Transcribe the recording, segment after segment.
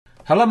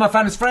Hello, my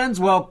fans friends.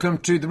 Welcome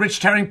to the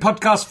Richard Herring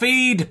podcast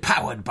feed,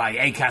 powered by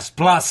Acast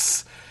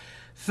Plus.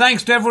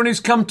 Thanks to everyone who's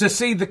come to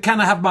see the Can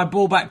I Have My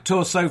Ball Back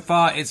tour so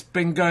far. It's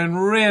been going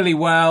really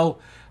well.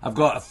 I've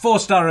got a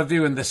 4-star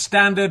review in The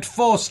Standard,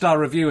 4-star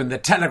review in The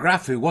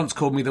Telegraph, who once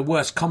called me the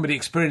worst comedy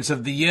experience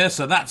of the year,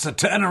 so that's a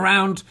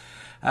turnaround.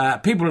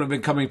 People have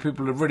been coming,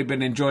 people have really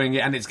been enjoying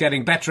it, and it's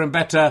getting better and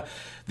better.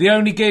 The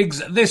only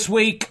gigs this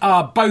week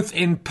are both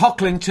in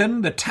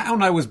Pocklington, the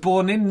town I was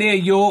born in, near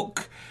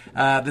York.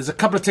 There's a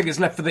couple of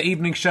tickets left for the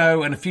evening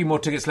show and a few more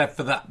tickets left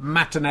for that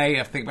matinee,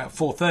 I think about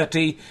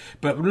 4:30.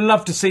 But would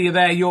love to see you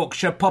there,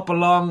 Yorkshire. Pop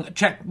along.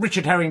 Check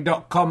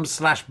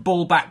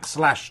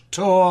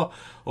richardherring.com/ballback/tour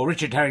or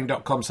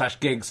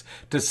richardherring.com/gigs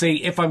to see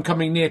if I'm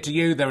coming near to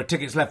you. There are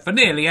tickets left for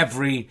nearly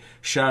every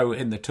show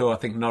in the tour. I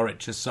think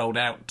Norwich has sold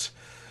out.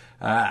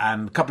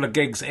 And a couple of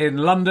gigs in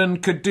London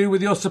could do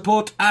with your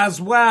support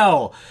as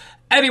well.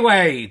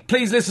 Anyway,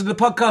 please listen to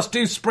the podcast.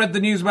 Do spread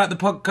the news about the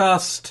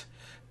podcast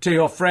to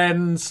your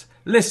friends.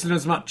 Listen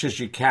as much as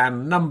you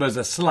can. Numbers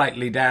are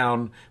slightly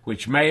down,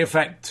 which may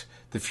affect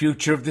the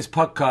future of this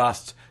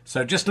podcast.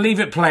 So just leave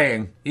it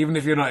playing, even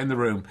if you're not in the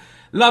room.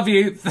 Love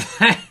you.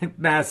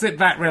 Now sit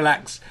back,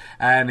 relax,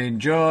 and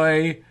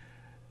enjoy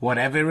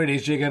whatever it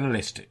is you're going to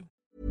listen to.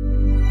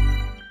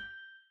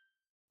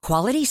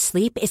 Quality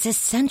sleep is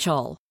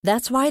essential.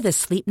 That's why the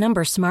Sleep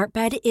Number Smart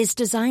Bed is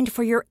designed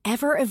for your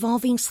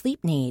ever-evolving sleep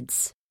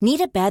needs.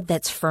 Need a bed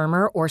that's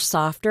firmer or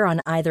softer on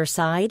either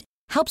side?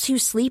 Helps you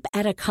sleep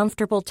at a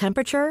comfortable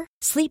temperature?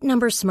 Sleep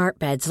Number Smart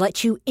Beds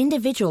let you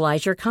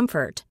individualize your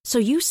comfort, so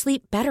you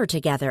sleep better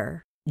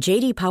together.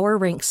 J.D. Power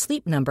ranks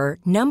Sleep Number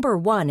number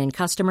 1 in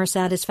customer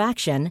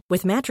satisfaction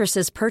with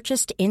mattresses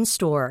purchased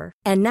in-store.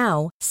 And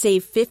now,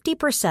 save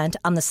 50%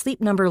 on the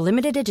Sleep Number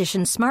Limited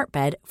Edition Smart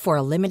Bed for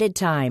a limited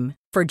time.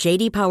 For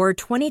J.D. Power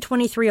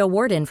 2023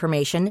 award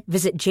information,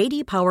 visit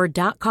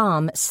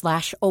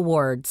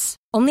jdpower.com/awards.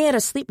 Only at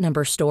a Sleep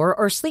Number store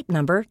or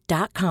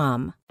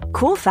sleepnumber.com.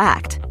 Cool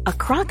fact, a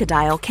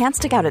crocodile can't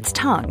stick out its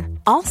tongue.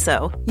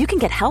 Also, you can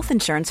get health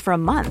insurance for a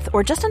month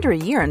or just under a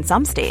year in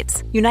some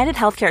states. United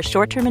Healthcare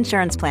short-term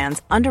insurance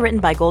plans, underwritten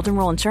by Golden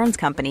Rule Insurance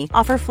Company,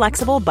 offer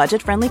flexible,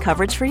 budget-friendly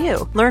coverage for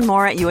you. Learn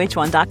more at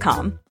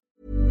uh1.com.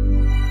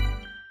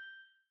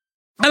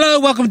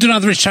 Hello, welcome to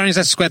another Richard Herring's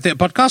Leicester Square Theatre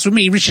podcast with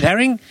me, Richard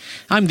Herring.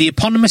 I'm the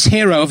eponymous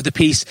hero of the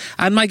piece,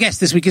 and my guest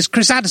this week is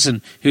Chris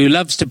Addison, who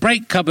loves to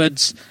break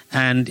cupboards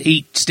and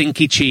eat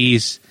stinky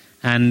cheese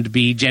and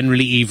be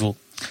generally evil.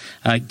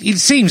 It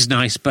seems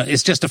nice, but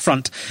it's just a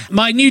front.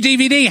 My new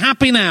DVD,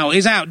 Happy Now,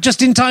 is out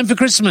just in time for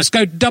Christmas.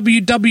 Go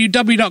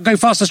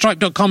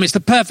www.gofasterstripe.com. It's the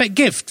perfect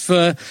gift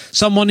for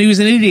someone who's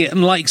an idiot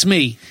and likes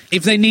me.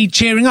 If they need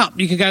cheering up,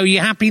 you can go, you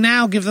happy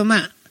now? Give them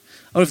that.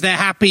 Or if they're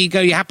happy, go,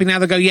 you happy now?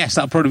 They'll go, yes,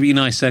 that'll probably be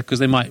nicer because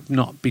they might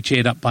not be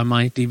cheered up by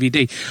my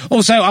DVD.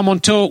 Also, I'm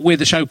on tour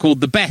with a show called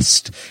The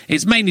Best.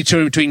 It's mainly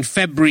touring between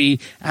February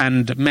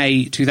and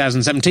May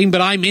 2017, but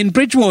I'm in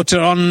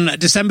Bridgewater on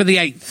December the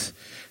 8th.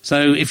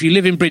 So if you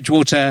live in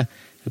Bridgewater,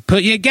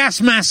 put your gas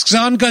masks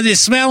on because it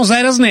smells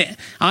there, doesn't it?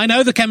 I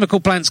know the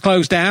chemical plant's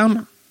closed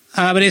down.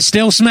 But it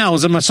still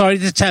smells, and I'm sorry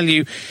to tell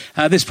you,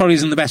 this probably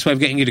isn't the best way of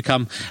getting you to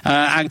come.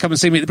 And come and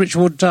see me at the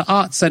Bridgewater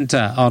Arts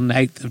Centre on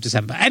 8th of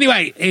December.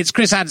 Anyway, it's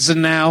Chris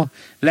Addison now.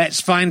 Let's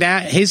find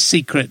out his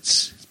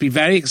secrets. It's been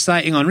very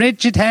exciting on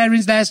Richard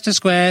Herring's Leicester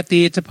Square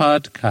Theatre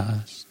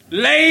podcast.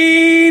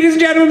 Ladies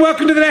and gentlemen,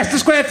 welcome to the Leicester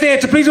Square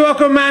Theatre. Please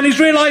welcome a man who's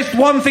realised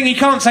one thing he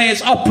can't say.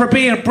 It's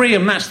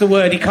opprobrium. That's the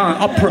word he can't.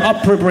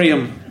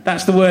 Opprobrium.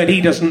 That's the word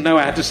he doesn't know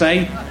how to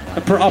say.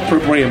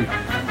 Opprobrium.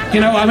 You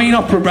know what I mean?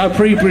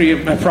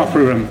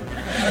 Opprobrium.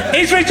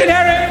 It's Richard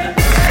Herring!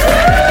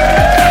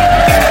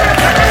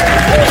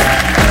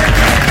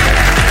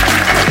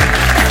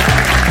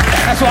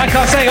 That's what I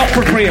can't say,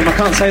 opprobrium. I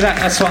can't say that.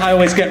 That's what I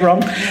always get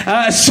wrong.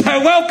 So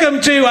welcome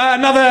to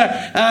another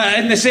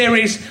in the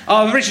series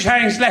of Richard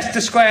Herring's Leicester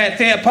Square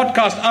Theatre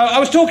podcast. I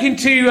was talking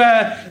to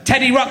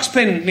Teddy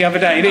Ruxpin the other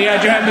day. Do you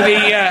remember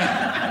the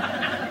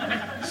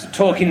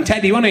talking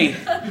Teddy, wasn't he?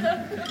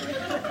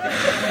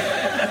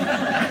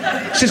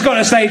 It's just got to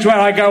a stage where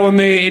I go on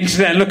the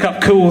internet and look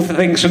up cool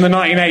things from the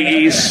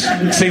 1980s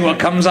and see what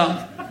comes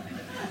up.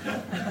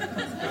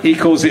 He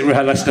calls it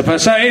Leicester,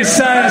 so it's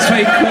that's what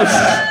he calls.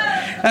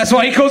 That's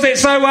what he calls it.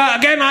 So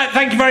again,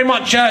 thank you very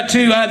much to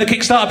the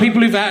Kickstarter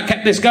people who've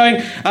kept this going.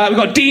 We've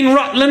got Dean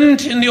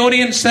Rutland in the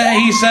audience there.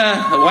 He's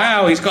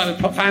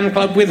got a fan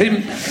club with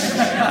him.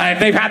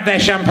 They've had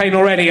their champagne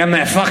already and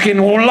they're fucking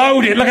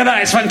loaded. Look at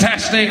that, it's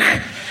fantastic.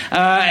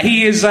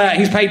 He's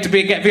paid to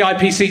get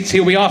VIP seats.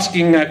 He'll be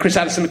asking Chris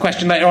Addison a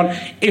question later on.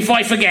 If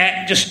I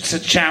forget, just to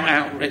shout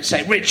out,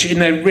 say, Rich,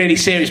 in a really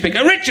serious big,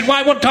 Richard,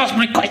 why I want to ask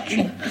my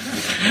question?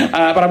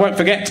 But I won't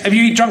forget. Have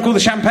you drunk all the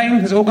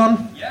champagne? Has it all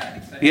gone? Yeah.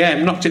 Yeah,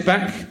 knocked it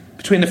back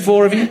between the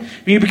four of you.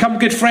 Have you become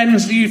good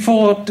friends? You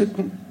four?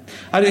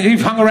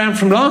 You've hung around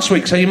from last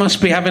week, so you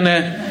must be having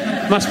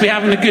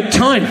a good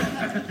time.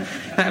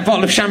 That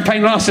bottle of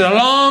champagne lasted a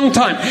long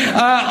time.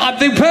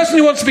 The person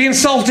who wants to be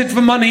insulted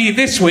for money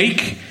this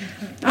week,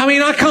 I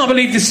mean, I can't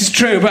believe this is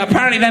true, but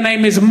apparently their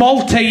name is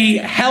Malte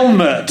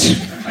Helmut.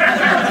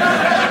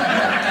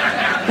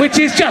 Which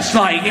is just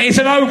like, it's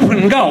an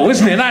open goal,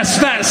 isn't it? That's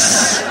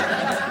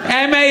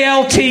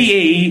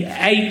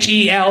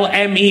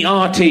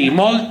Maltehelmet,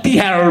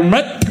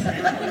 Multi-helmet.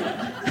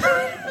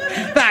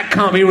 That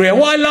can't be real.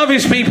 What I love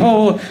is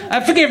people,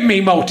 forgive me,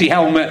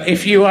 Multi-helmet,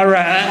 if you are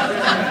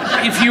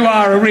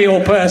a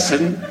real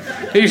person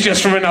who's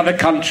just from another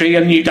country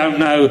and you don't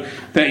know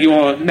that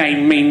your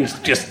name means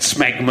just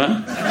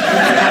smegma.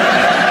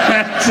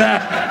 But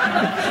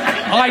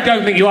I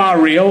don't think you are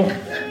real.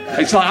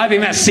 It's like, I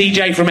think that's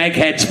CJ from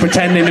Eggheads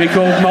pretending to be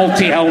called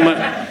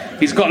Multi-helmet.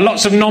 He's got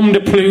lots of nom de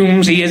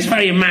plumes. He is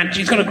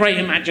he's got a great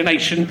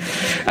imagination.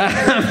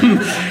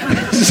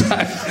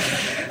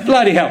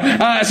 Bloody hell.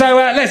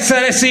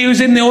 Let's see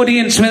who's in the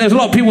audience. There's a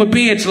lot of people with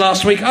beards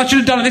last week. I should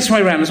have done it this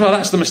way around as well.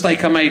 That's the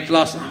mistake I made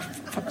last... Oh,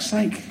 for fuck's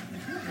sake.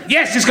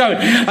 Yes, it's going.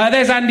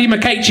 There's Andy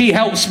McCaich. He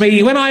helps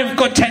me. When I've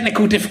got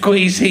technical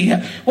difficulties,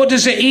 what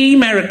does it...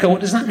 E-America?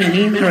 What does that mean,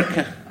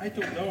 E-America? I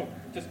don't know.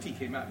 Just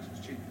TK Maxx.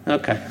 It's cheap.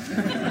 Okay.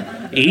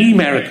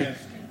 E-America.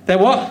 They're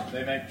what?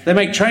 They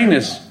make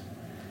trainers.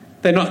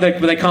 They're not.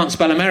 They can't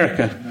spell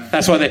America. No.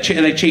 That's why they're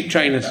cheap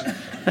trainers.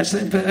 That's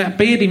that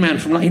beardy man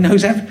from. He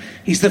knows everything.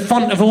 He's the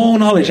font of all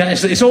knowledge.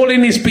 It's all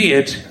in his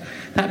beard.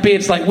 That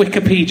beard's like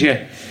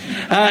Wikipedia.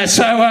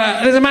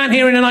 There's a man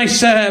here in a nice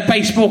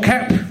baseball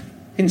cap.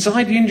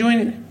 Inside, are you enjoying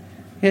it?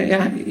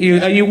 Yeah.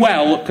 Are you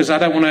well? Because I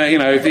don't want to.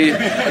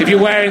 If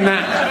you're wearing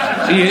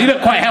that, you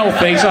look quite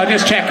healthy. So I'm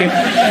just checking.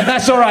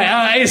 That's all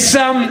right. It's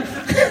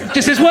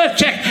worth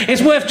check.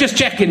 It's worth just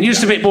checking. You're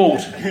just a bit bored.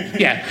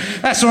 Yeah,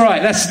 that's all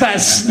right.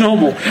 That's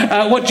normal.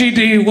 What do you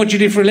do? What do you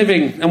do for a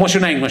living? And what's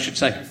your name? I should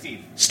say.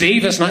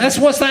 Steve. That's nice.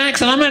 What's that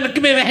accent? I'm a bit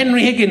of a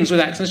Henry Higgins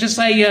with accents. Just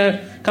say a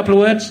couple of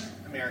words.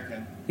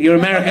 American. You're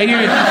American.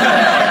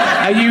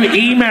 Are you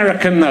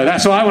E-American though?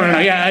 That's what I want to know.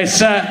 Yeah,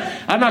 it's.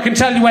 And I can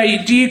tell you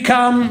where. Do you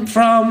come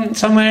from?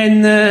 Somewhere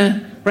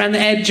around the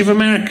edge of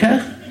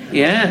America?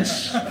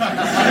 Yes. So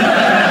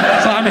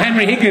I'm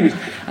Henry Higgins.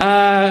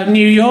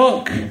 New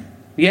York.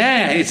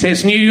 Yeah,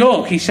 it's New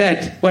York. He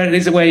said. Where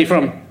are you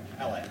from?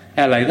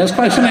 LA. That's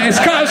close, isn't it? It's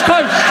close.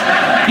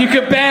 You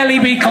could barely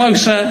be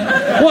closer.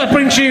 What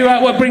brings you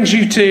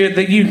to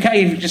the UK?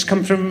 You've just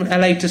come from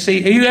LA to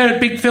see. Are you a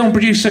big film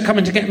producer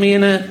coming to get me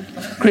in a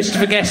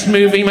Christopher Guest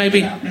movie,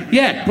 maybe?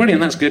 Yeah,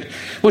 brilliant. That's good.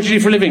 What do you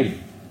do for a living?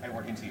 I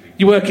work in TV.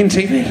 You work in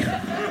TV?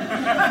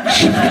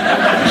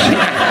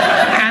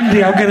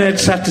 Andy, I'm going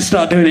to have to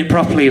start doing it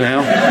properly now.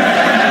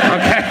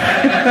 Okay.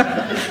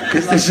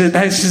 Because this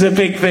is a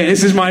big thing.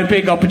 This is my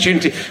big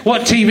opportunity.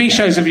 What TV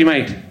shows have you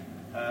made?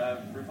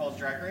 RuPaul's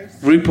Drag Race.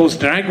 RuPaul's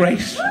Drag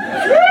Race?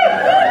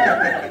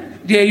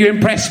 Yeah, you're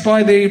impressed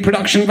by the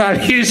production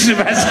values of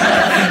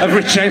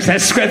Rich James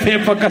Square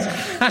Theatre Podcast.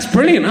 That's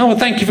brilliant. Oh, well,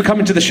 thank you for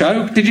coming to the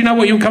show. Did you know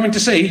what you were coming to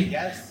see?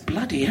 Yes.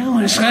 Bloody hell.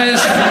 Is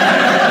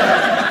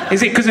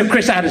it because of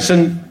Chris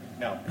Addison?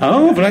 No.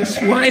 Oh, but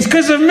it's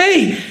because of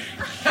me.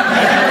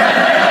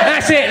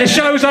 That's it. The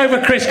show's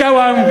over, Chris. Go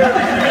home.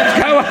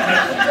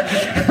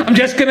 I'm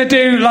just going to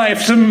do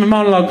some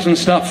monologues and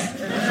stuff.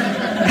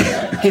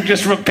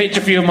 Just pitch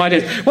a few of my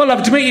ideas. Well,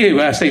 love to meet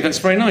you, Steve. That's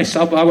very nice.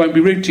 I won't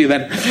be rude to you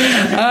then.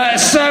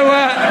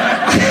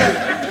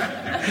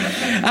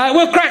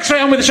 We'll crack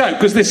straight on with the show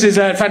because this is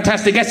a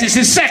fantastic guest. It's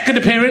his second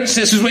appearance.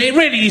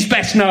 He's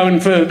best known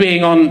for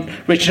being on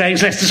Rich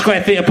James Leicester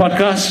Square Theatre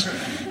Podcast.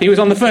 He was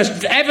on the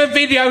first ever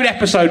videoed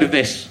episode of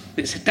this.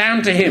 It's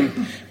down to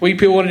him. We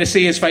people wanted to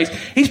see his face.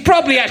 He's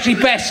probably actually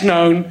best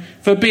known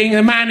for being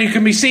the man who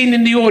can be seen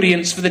in the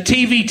audience for the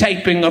TV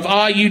taping of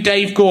Are You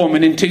Dave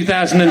Gorman in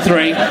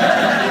 2003.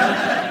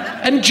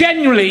 And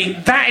generally,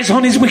 that is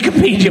on his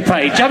Wikipedia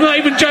page. I'm not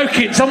even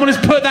joking. Someone has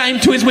put that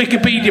into his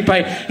Wikipedia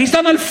page. He's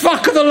done a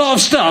fuck of a lot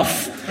of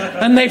stuff.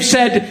 And they've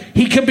said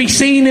he can be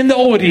seen in the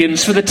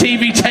audience for the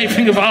TV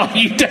taping of Are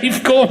You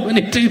Dave Gorman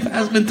in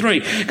 2003.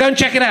 Go and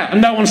check it out.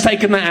 And no one's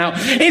taken that out.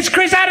 It's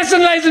Chris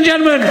Addison, ladies and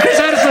gentlemen. Chris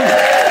Addison.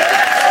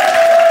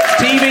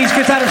 TV's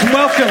Chris Addison.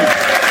 Welcome.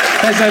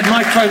 There's a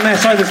microphone there.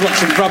 Sorry, there's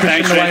lots of rubbish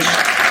in the way.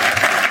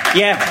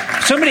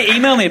 Yeah, somebody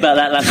emailed me about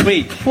that last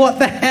week. What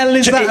the hell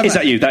is that? Is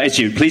that you? That is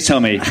you. Please tell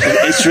me.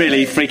 It's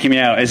really freaking me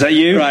out. Is that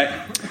you? Right.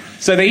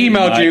 So they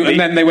emailed you, and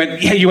then they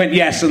went, you went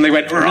yes, and they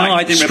went, right, no,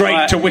 I didn't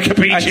straight to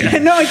Wikipedia.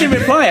 I didn't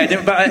reply.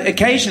 But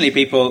occasionally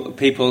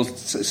people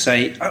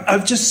say,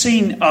 I've just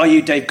seen Are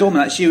You Dave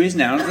Gorman? That's you, isn't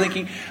it? And I'm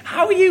thinking,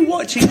 how are you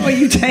watching Are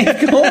You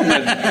Dave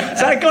Gorman? Has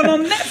that gone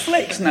on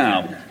Netflix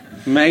now?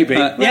 Maybe.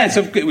 Yeah,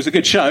 it was a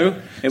good show.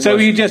 What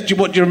do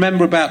you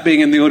remember about being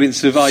in the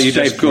audience of Are You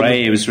Dave Gorman?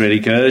 Great, it was really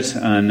good.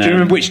 And, do you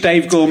remember which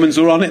Dave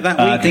Gormans were on it that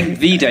week? I think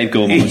the Dave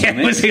Gorman was on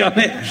it. Was he on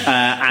it?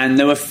 And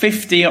there were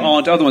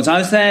 50-odd other ones. I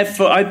was there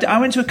I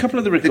went to a couple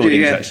of the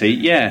recordings, actually.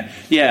 Yeah,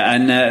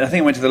 and I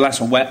think I went to the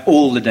last one where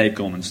all the Dave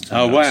Gormans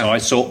turned up. So I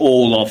saw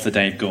all of the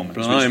Dave Gormans.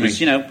 Which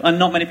was, and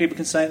not many people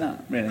can say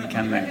that, really,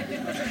 can they?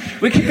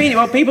 Wikipedia,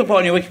 what people put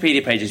on your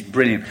Wikipedia page is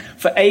brilliant.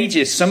 For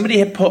ages, somebody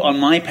had put on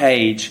my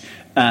page...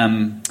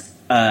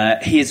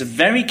 he is a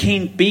very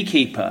keen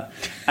beekeeper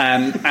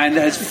and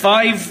has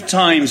 5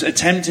 times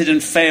attempted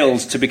and failed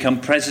to become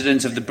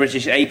president of the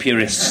British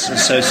Apiarists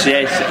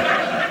Association.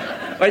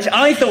 Which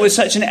I thought was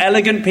such an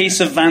elegant piece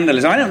of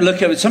vandalism. I don't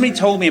look at it. Somebody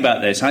told me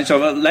about this. I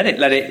thought, well, let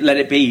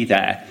it be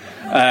there.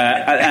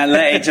 And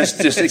let it just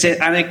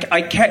and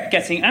I kept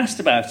getting asked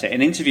about it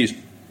in interviews.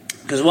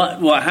 Because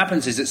what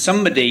happens is that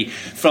somebody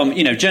from,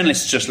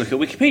 journalists just look at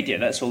Wikipedia,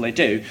 that's all they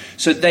do.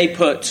 So they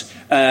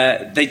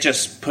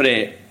just put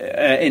it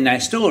in their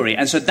story.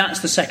 And so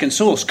that's the second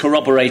source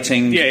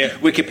corroborating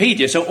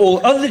Wikipedia. So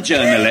all other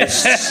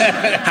journalists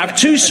have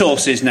 2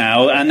 sources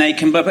now, and they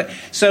can...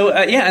 So,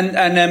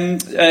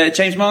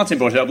 James Martin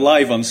brought it up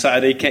live on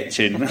Saturday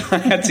Kitchen. I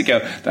had to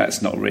go,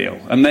 that's not real.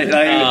 And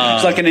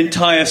it's like an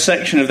entire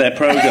section of their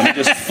programme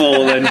just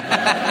fallen...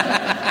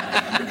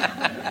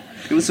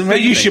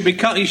 But you should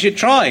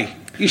try.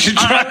 You should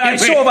try. I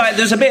saw that.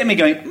 There's a bit of me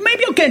going,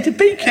 maybe I'll get into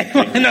beekeeping.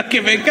 Why not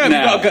give it a go?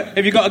 No.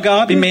 Have you got a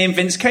garden? Me and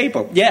Vince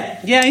Cable. Yeah,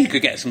 you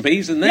could get some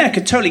bees in there. Yeah, I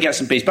could totally get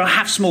some bees, but I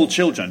have small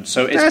children,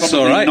 so it's That's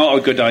probably all right. not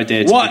a good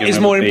idea. What is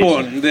more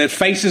important, the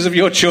faces of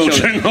your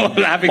children or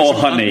having or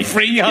some honey?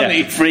 Free honey.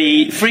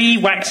 Yeah, free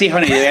waxy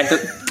honey.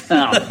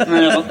 All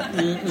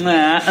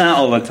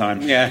the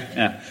time.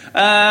 Yeah.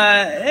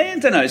 I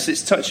don't know.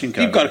 It's touch and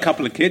go. You've got a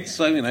couple of kids,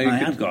 so you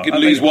could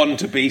lose one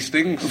to bee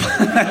stings.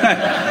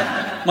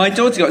 My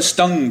daughter got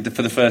stung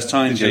for the first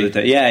time the other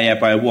day. Yeah,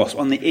 by a wasp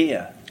on the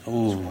ear.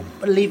 Oh,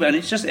 believe it,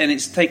 and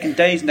it's taken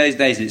days and days and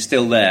days, and it's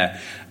still there.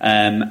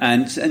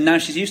 And now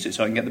she's used to it,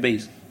 so I can get the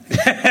bees.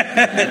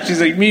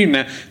 She's immune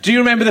now. Do you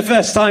remember the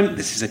first time?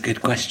 This is a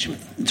good question.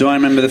 Do I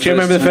remember the first time?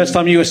 Do you remember the first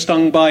time you were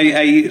stung by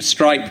a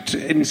striped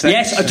insect?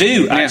 Yes, I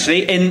do,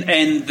 actually.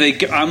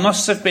 I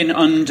must have been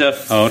under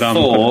 4. Hold on,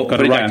 I've got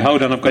to write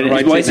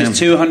it down. It's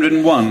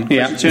 201.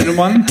 Yeah.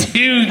 201?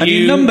 Have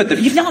you numbered them?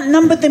 You've not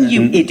numbered them,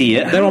 you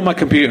idiot. They're on my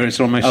computer. It's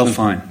on my... Oh,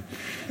 fine.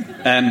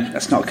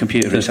 That's not a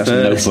computer, that's a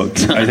notebook.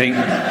 I think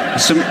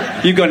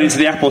you've gone into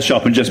the Apple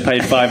shop and just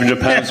paid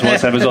 £500 for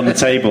whatever's on the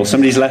table.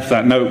 Somebody's left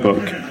that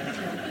notebook.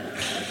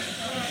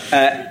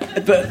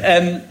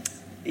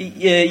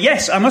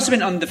 Yes, I must have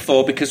been under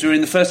 4 because we were in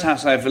the first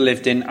house I ever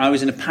lived in. I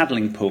was in a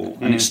paddling pool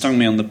and it stung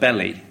me on the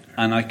belly,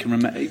 and I can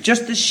remember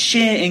just the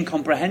sheer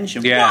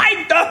incomprehension. Yeah.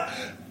 Why the?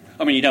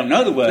 I mean, you don't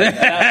know the word at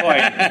that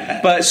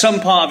point, but some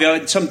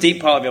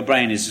deep part of your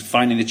brain is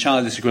finding the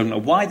childish equivalent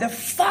of why the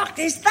fuck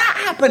is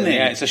that happening?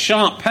 Yeah, it's a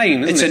sharp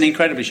pain. It's an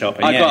incredibly sharp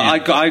pain. I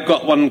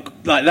got one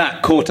like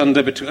that caught under.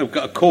 I've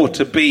got a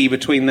quarter bee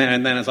between there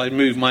and then as I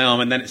moved my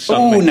arm, and then it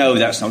stung me. Oh no,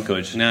 that's not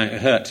good. No,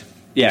 it hurt.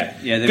 Yeah.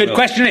 Good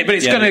question, but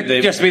it's going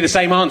to just be the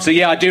same answer.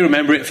 Yeah, I do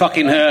remember it.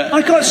 Fucking hurt.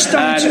 I got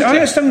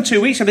stung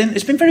 2 weeks.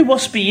 It's been a very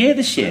waspy year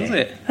this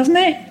year, hasn't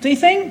it? Do you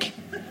think?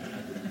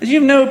 Do you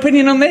have no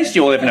opinion on this?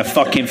 You all live in a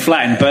fucking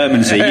flat in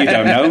Bermondsey. You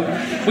don't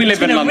know. We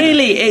live in London.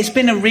 It's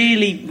been a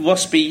really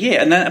waspy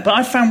year, but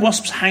I found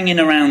wasps hanging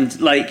around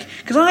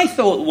because I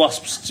thought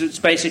wasps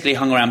just basically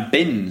hung around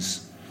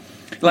bins,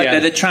 they're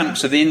the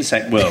tramps of the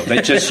insect world.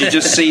 You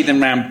just see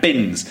them around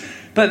bins.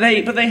 But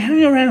they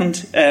hang around.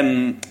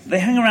 They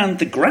hang around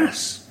the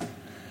grass,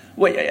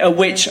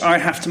 which I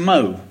have to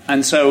mow,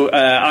 and so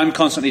I'm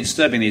constantly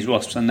disturbing these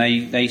wasps, and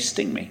they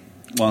sting me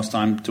whilst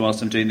I'm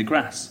doing the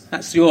grass.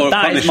 That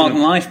is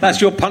modern life. Man. That's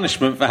your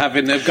punishment for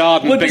having a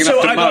garden big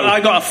enough to mow.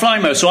 I got a fly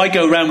mower, so I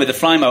go around with the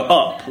fly mower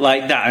up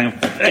like that, and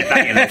get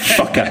that in there,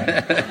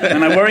 fucker.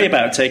 And I worry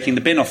about taking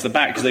the bin off the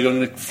back because they're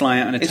going to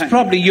fly out and attack. It's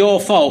probably your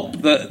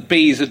fault that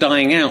bees are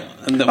dying out,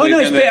 and that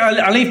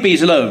I leave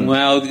bees alone.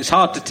 Well, it's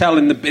hard to tell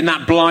in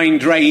that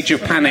blind rage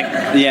of panic.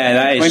 Yeah,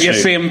 that is when true. You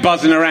see them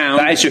buzzing around.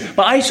 That is true.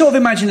 But I sort of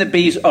imagine that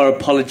bees are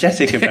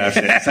apologetic about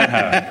it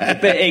somehow, a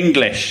bit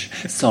English.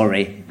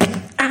 Sorry.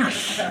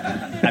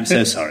 I'm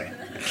so sorry.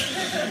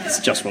 It's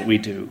just what we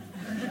do.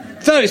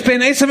 So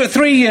it's about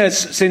 3 years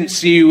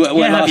since you were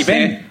last have you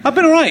been? here. I've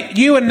been all right.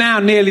 You are now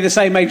nearly the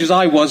same age as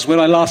I was when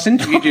I last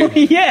interviewed you. Oh,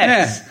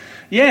 yes.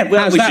 Yeah,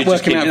 well, how's that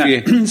working out for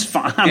you? It's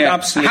fine.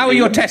 Absolutely. How are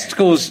your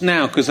testicles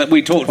now? Because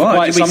we talked for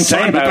quite some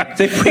time about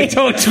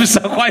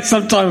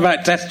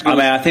testicles. I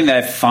mean, I think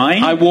they're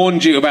fine. I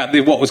warned you about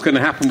what was going to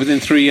happen within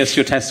 3 years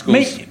to your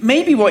testicles.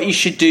 Maybe what you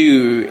should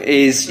do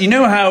is, you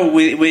know how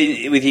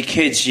with your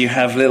kids you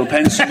have little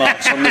pencil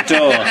marks on the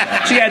door?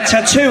 So you get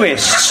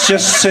tattooists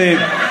just to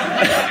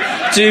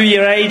do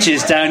your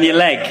ages down your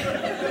leg.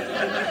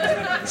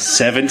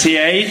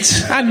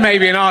 78. And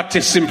maybe an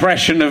artist's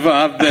impression of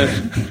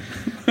the...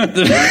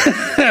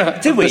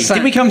 Did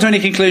we come to any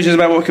conclusions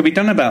about what could be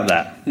done about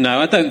that? No,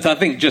 I don't. I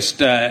think just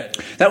that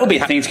would be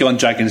a thing to go on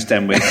Dragon's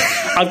Den with.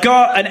 I've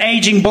got an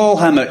aging ball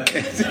hammock.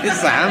 It's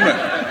a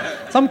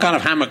hammock. Some kind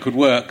of hammock would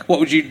work.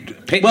 What would you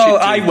pitch Well, it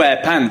to? I wear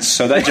pants,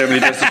 so that generally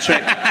does the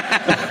trick.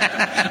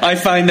 I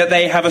find that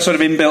they have a sort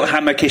of inbuilt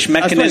hammockish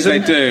mechanism. I suppose they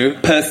do.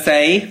 Per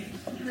se.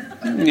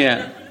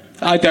 Yeah.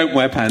 I don't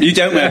wear pants. You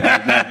don't wear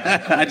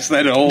pants, no. I just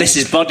let it all. This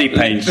is body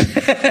paint.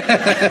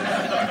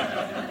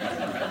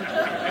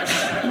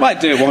 Might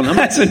do it one.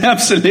 That's an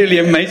absolutely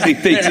amazing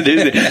thing to do,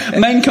 isn't it?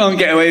 Men can't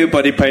get away with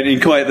body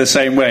painting quite the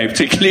same way,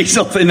 particularly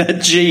sort of in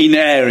that gene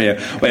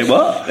area. Wait,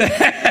 what?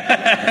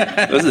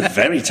 Those are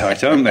very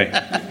tight, aren't they?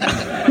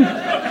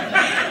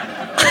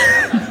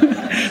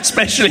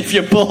 Especially if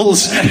your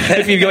balls,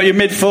 if you've got your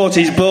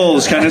mid-40s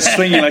balls kind of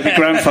swinging like a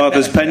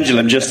grandfather's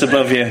pendulum just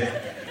above you.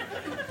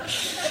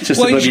 Just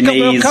above your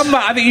knees. Come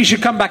back. I think you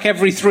should come back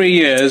every 3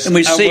 years. And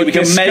we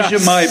can measure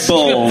my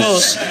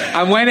balls.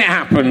 And when it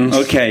happens...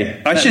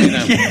 Okay. I should...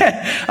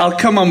 Yeah. I'll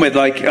come on with,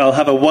 I'll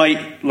have a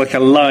white, a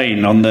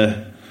line on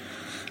the...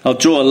 I'll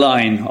draw a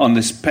line on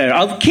this pair.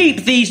 I'll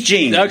keep these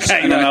genes.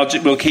 Okay. And then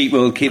we'll keep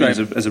them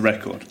as a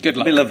record. Good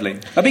luck. It'll be lovely.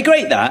 That'll be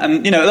great, that.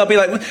 And, that'll be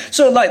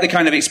sort of like the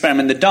kind of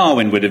experiment that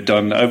Darwin would have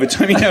done over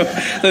time.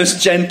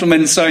 Those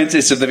gentlemen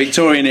scientists of the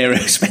Victorian era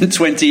who spent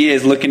 20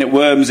 years looking at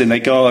worms in their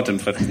garden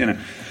for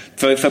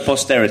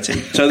posterity.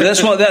 So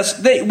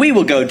we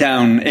will go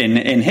down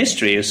in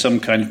history as some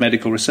kind of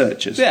medical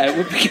researchers. Yeah, it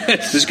would be good.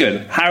 This is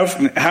good.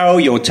 How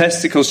your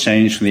testicles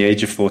changed from the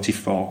age of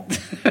 44.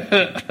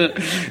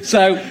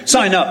 So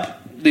sign up.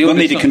 We'll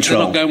need a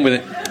control. They're not going with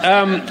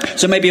it.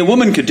 So maybe a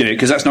woman could do it,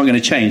 because that's not going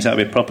to change. That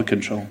would be proper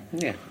control.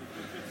 Yeah.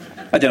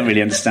 I don't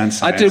really understand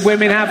science.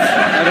 Women have...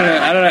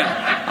 I don't know.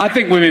 I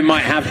think women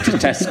might have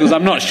testicles.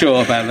 I'm not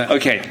sure about that.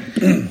 Okay.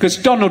 Because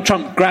Donald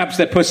Trump grabs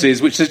their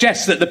pussies, which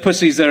suggests that the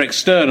pussies are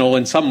external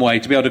in some way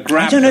to be able to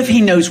grab I don't know if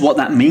he knows what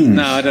that means.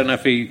 No, I don't know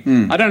if he...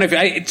 I don't know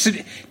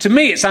if... to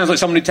me, it sounds like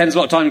somebody spends a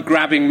lot of time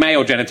grabbing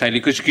male genitalia,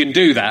 because you can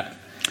do that.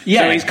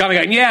 Yeah. So he's kind of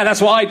going, yeah,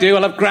 that's what I do. I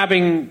love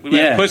grabbing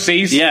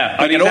pussies. Yeah,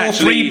 I get all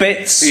 3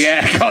 bits.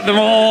 Yeah, got them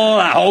all.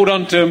 I hold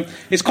on to them.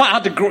 It's quite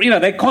hard to...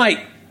 they're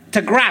quite...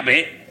 To grab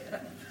it...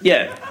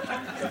 Yeah.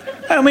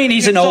 I mean,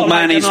 he's an old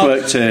man.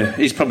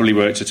 He's probably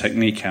worked a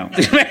technique out.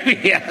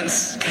 Maybe,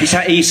 yes.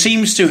 He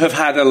seems to have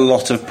had a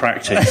lot of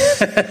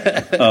practice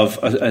of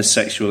a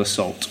sexual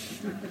assault.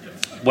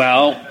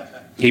 Well,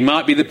 he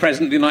might be the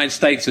President of the United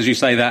States, as you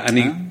say that,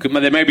 and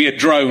there may be a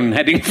drone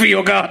heading for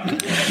your garden.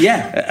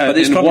 Yeah, but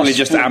it's probably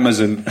just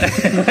Amazon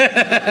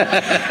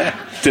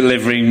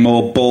delivering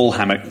more ball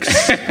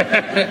hammocks.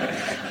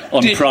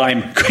 On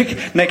Prime.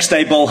 Quick, next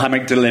day ball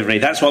hammock delivery.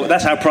 That's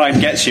how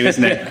Prime gets you,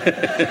 isn't it?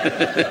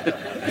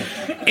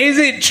 Is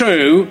it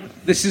true,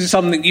 this is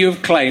something you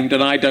have claimed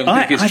and I don't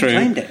think it's true. I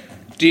claimed it.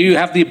 Do you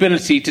have the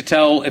ability to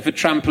tell if a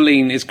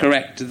trampoline is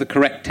the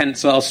correct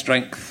tensile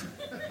strength?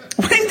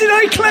 When did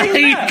I claim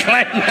that? You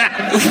claimed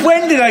that.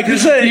 When did I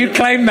say? You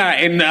claimed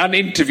that in an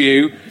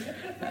interview.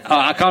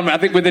 I can't remember, I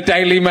think with the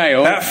Daily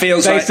Mail.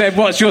 They said,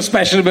 what's your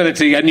special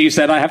ability? And you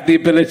said, I have the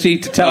ability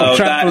to tell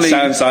trampoline. That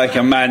sounds like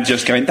a man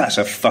just going, that's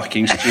a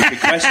fucking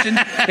stupid question.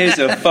 Here's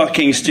a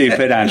fucking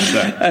stupid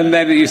answer. And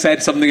then you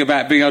said something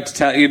about being able to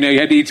tell, you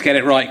need to get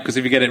it right, because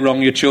if you get it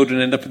wrong, your children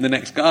end up in the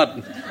next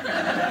garden.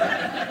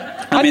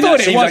 I mean,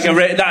 that seems like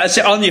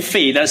on your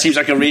feet, that seems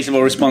like a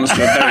reasonable response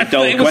to a very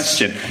dull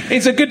question.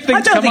 It's a good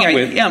thing to come up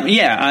with.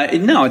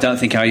 No, I don't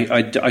think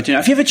I do. Have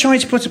you ever tried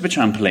to put up a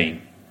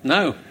trampoline?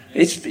 No.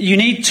 You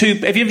need 2...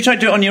 Have you ever tried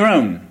to do it on your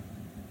own?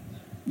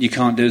 You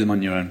can't do them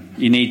on your own.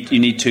 You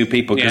need 2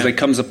 people, because there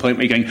comes a point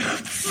where you're going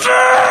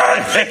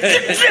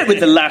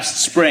with the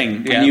last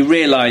spring, and you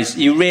realise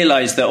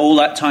that all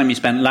that time you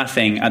spent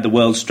laughing at the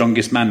world's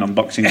strongest man on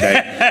Boxing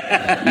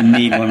Day, you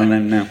need one of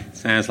them now.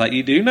 Sounds like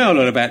you do know a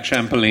lot about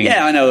trampoline.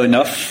 Yeah, I know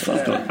enough.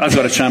 I've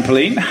got a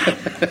trampoline.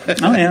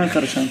 Oh yeah, I've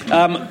got a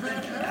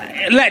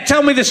trampoline.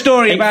 Tell me the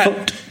story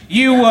about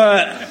you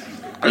were.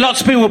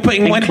 Lots of people were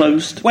putting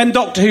when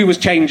Doctor Who was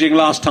changing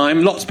last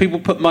time. Lots of people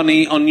put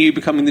money on you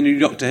becoming the new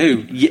Doctor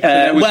Who. They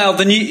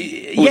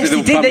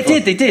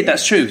did.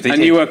 That's true.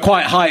 You were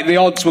quite high. The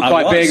odds were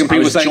quite big, and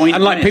people were saying,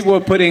 and people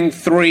were putting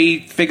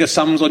 3-figure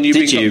sums on you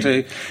being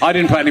Doctor Who. I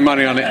didn't put any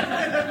money on it.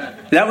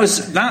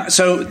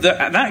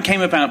 That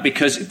came about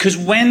because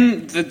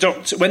when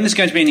there's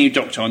going to be a new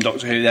Doctor on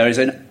Doctor Who, there is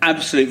an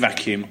absolute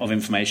vacuum of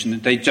information.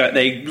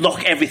 They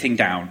lock everything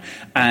down,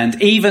 and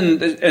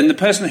the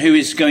person who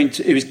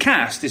is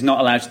cast is not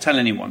allowed to tell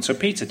anyone. So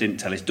Peter didn't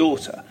tell his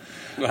daughter.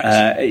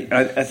 Right.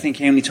 I think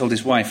he only told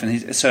his wife, and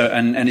his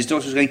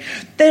daughter was going.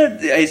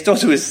 His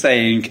daughter was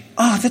saying,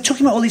 "Oh, they're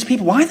talking about all these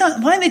people. Why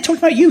are they talking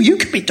about you? You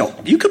could be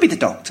the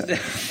Doctor."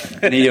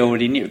 And he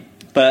already knew,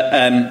 But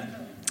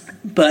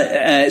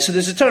so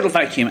there's a total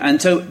vacuum,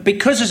 and so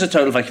because there's a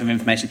total vacuum of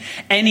information,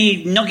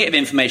 any nugget of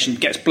information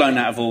gets blown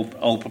out of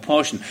all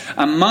proportion.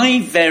 And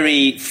my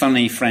very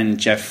funny friend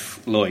Jeff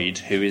Lloyd,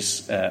 who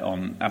is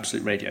on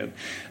Absolute Radio,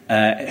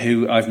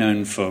 who I've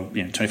known for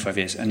 25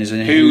 years, and is a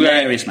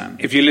hilarious man.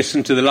 If you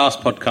listen to the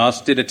last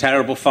podcast, did a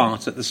terrible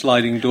fart at the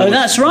Sliding Doors. Oh,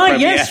 that's right.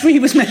 Yes, he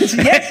was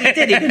mentioned. Yes, he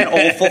did. He did an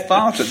awful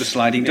fart at the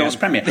Sliding Doors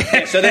premiere.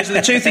 Yeah, so those are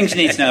the 2 things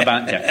you need to know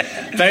about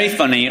Jeff. Very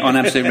funny on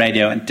Absolute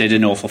Radio, and did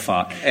an awful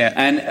fart.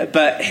 Yeah.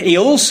 But he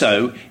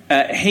also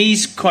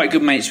he's quite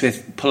good mates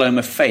with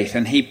Paloma Faith,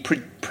 and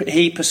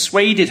he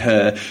persuaded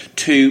her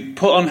to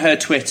put on her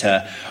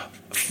Twitter,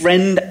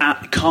 "Friend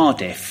at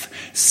Cardiff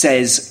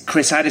says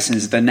Chris Addison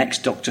is the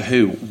next Doctor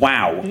Who.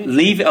 Wow.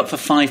 Leave it up for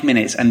 5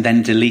 minutes and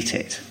then delete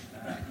it."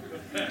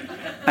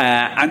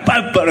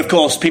 But of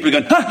course, people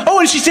are going,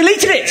 and she's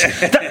deleted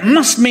it! That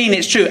must mean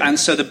it's true. And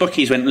so the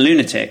bookies went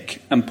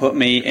lunatic and put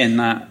me in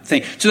that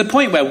thing. To the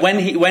point where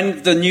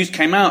when the news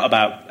came out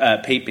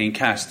about Pete being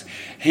cast,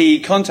 he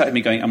contacted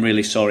me going, I'm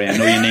really sorry, I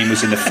know your name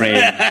was in the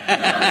frame.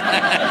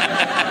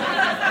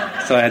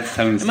 So I had to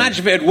tell him.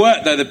 Imagine if it had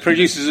worked, though. The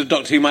producers of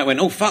Doctor Who might went,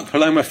 "Oh fuck,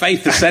 Paloma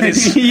Faith has said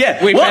it's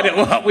we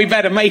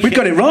better make We've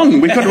got it wrong.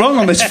 We've got it wrong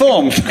on this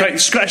form. Great,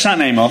 scratch that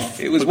name off.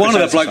 It was one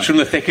of the blokes from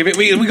the thick of it.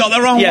 We got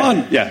the wrong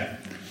one. Yeah.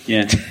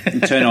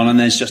 And turn on, and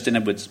there's Justin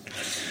Edwards.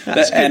 So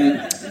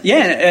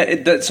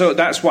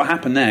that's what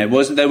happened there.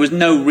 There was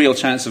no real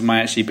chance of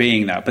my actually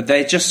being that, but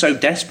they're just so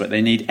desperate.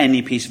 They need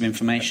any piece of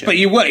information. But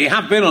you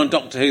have been on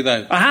Doctor Who,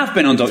 though. I have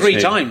been on Doctor Who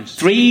 3 times.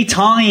 3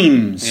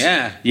 times.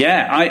 Yeah.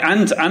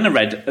 And I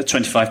read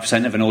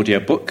 25% of an audio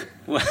book.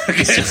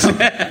 So,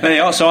 there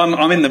you are. So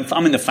I'm in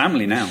the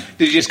family now.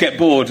 Did you just get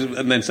bored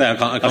and then say I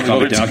can't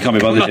be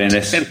bothered doing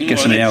this? Get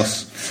somebody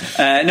else.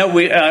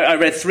 I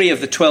read 3 of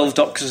the 12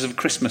 Doctors of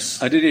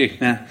Christmas. Oh, did you?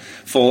 Yeah,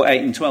 for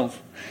 8 and 12.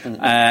 But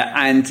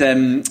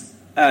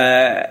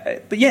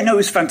it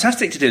was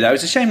fantastic to do that. It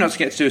was a shame not to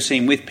get to do a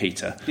scene with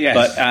Peter. Yes.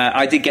 But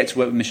I did get to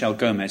work with Michelle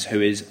Gomez,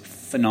 who is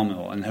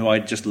phenomenal and who I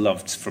just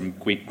loved from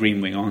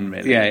Green Wing on,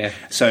 really. Yeah.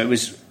 So it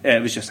was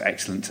just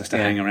excellent just to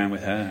hang around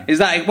with her. Is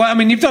that? Well, I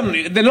mean, you've done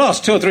the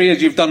last 2 or 3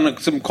 years. You've done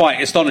some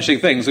quite astonishing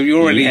things. So you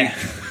already. Yeah.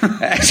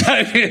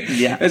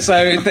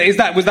 So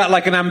was that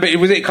like an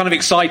was it kind of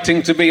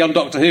exciting to be on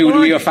Doctor Who?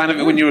 Were you a fan of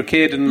it when you were a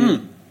kid?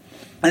 And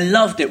I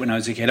loved it when I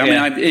was a kid. I mean,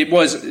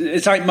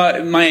 it's like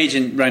my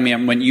agent rang me up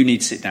and went, "You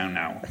need to sit down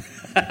now."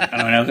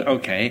 And I went,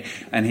 "Okay."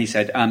 And he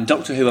said,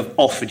 "Doctor Who have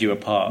offered you a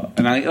part."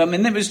 And I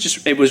mean, it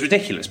was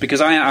ridiculous because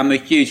I'm a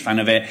huge fan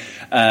of it.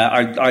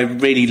 I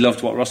really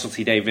loved what Russell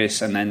T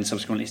Davies and then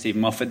subsequently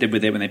Stephen Moffat did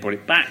with it when they brought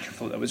it back. I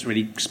thought that was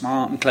really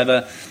smart and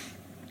clever.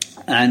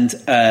 And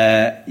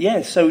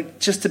so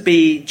just to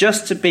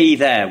be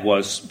there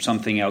was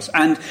something else,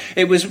 and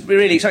it was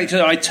really exciting.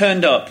 So I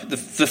turned up. The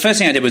first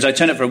thing I did was I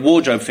turned up for a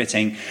wardrobe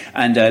fitting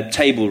and a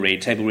table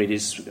read. Table read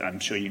is, I'm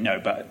sure you know,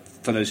 but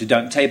for those who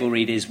don't, table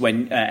read is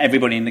when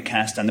everybody in the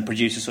cast and the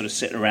producers sort of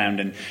sit around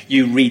and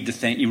you read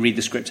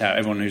the script out.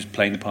 Everyone who's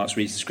playing the parts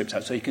reads the script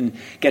out, so you can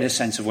get a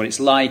sense of what it's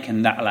like,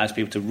 and that allows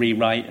people to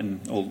rewrite and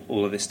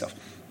all of this stuff.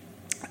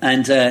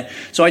 And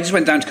so I just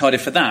went down to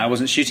Cardiff for that. I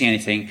wasn't shooting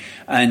anything.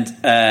 And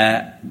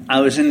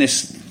I was in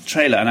this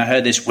trailer and I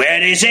heard this,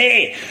 "Where is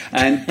he?"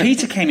 And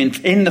Peter came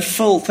in the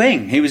full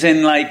thing. He was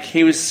in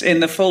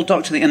the full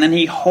Doctor thing. And then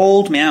he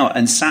hauled me out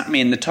and sat me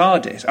in the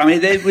TARDIS. I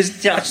mean, it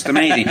was just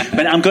amazing.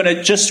 But I'm going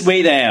to just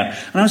wait there.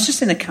 And I was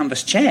just in a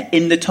canvas chair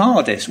in the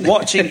TARDIS,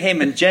 watching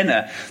him and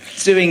Jenna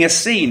doing a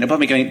scene above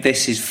me going,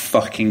 "This is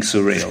fucking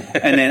surreal."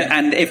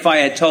 And if I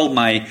had told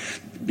my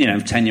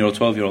 10-year-old,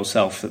 12-year-old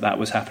self that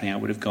was happening, I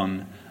would have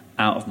gone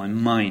out of my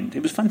mind.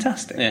 It was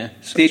fantastic. Yeah.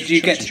 Did you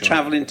get to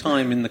travel in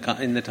time in the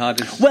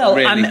TARDIS? Well,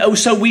 really?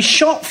 So we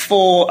shot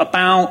for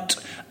about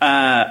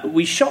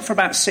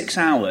 6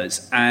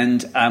 hours,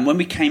 and when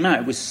we came out,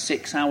 it was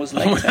 6 hours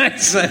later.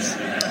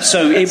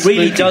 So it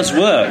really does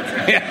work.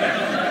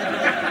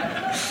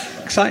 Yeah.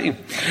 Exciting.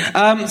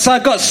 So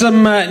I've got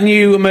some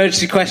new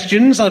emergency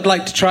questions I'd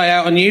like to try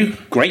out on you.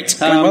 Great.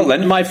 Well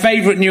then. My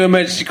favourite new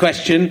emergency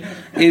question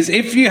is: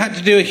 if you had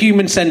to do a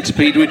human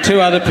centipede with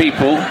 2 other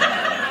people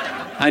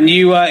and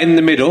you were in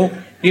the middle,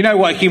 you know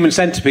what a human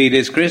centipede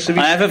is, Chris?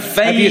 I have a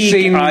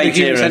vague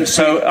idea.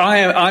 So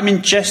I'm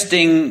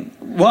ingesting.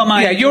 What am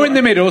I? Yeah, you're in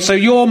the middle, so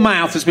your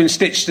mouth has been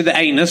stitched to the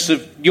anus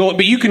of your.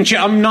 But you can.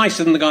 I'm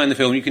nicer than the guy in the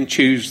film. You can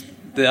choose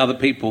the other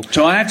people.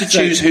 So I have to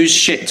choose whose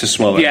shit to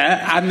swallow.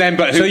 Yeah, and then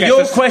but who so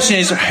your question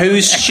is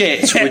whose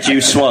shit would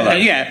you swallow?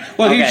 Yeah.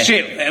 Well, whose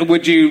shit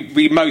would you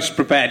be most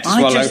prepared to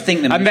swallow? I just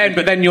think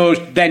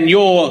then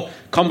your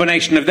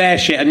combination of their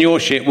shit and your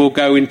shit will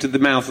go into the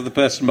mouth of the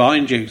person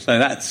behind you. So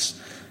that's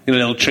a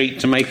little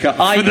treat to make up.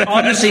 I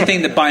honestly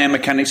think the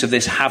biomechanics of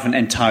this haven't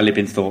entirely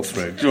been thought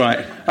through.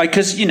 Right.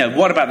 Because,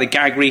 what about the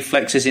gag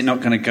reflex? Is it not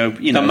going to go,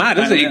 Not mad,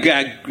 is it? You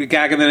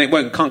gag and then it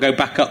can't go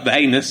back up the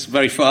anus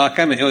very far,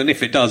 can it? And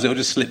if it does, it'll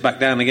just slip back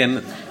down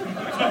again.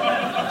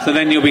 So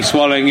then you'll be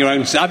swallowing your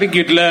own... I think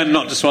you'd learn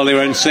not to swallow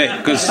your own sick,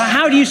 because... But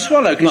how do you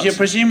swallow? Because you're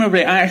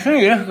presumably... I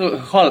think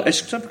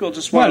it's difficult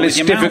to swallow with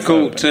your mouth.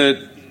 Well, it's difficult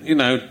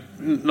to,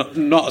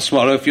 not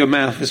swallow if your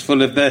mouth is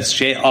full of the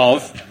shit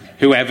of...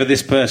 whoever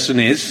this person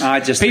is.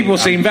 People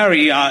seem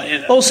very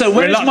also,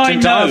 where's my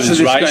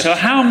nose, right? Question. So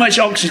how much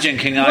oxygen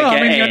can I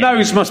get in? Your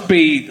nose must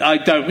be,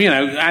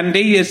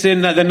 Andy is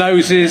in the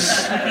nose is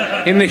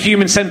in the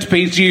human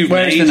centipedes you've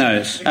Where's made.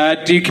 Where's the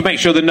nose? Do you make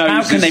sure the nose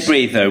How can they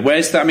breathe, though?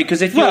 Where's that? I mean,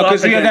 because if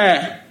you're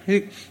there,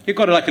 you've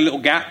got like a little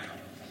gap.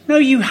 No,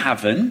 you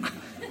haven't.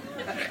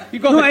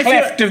 You've got the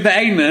cleft of the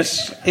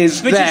anus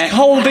is which there. Which is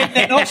holding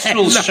the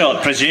nostrils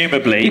shut,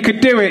 presumably. You could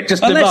do it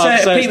just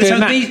above, so it's doing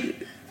that.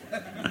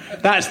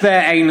 That's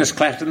their anus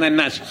cleft, and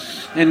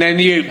then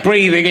you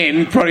breathing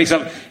in probably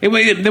some. But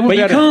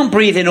you can't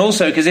breathe in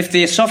also because if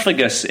the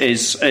esophagus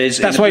is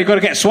that's why you've got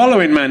to get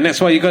swallowing, man.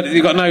 That's why you've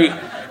got no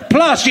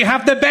Plus, you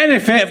have the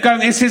benefit of going,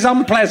 this is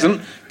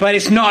unpleasant, but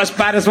it's not as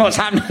bad as what's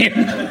happening.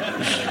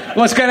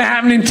 What's going to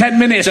happen in 10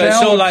 minutes? So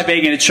it's all like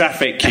being in a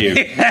traffic queue.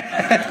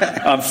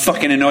 I'm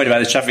fucking annoyed about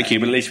the traffic queue,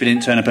 but at least we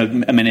didn't turn up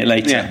a minute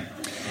later. Yeah.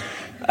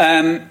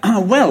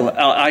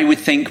 I would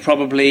think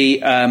probably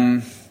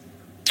the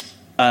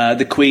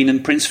Queen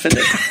and Prince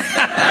Philip.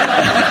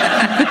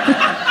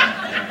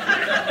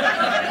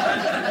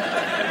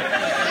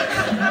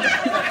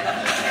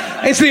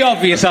 It's the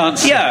obvious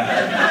answer.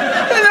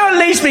 Yeah. No, at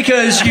least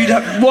because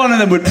one of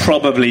them would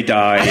probably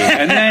die.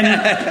 And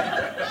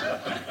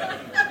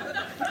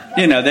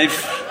then, they've...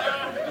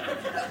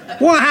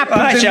 What happens?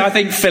 Actually, I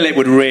think Philip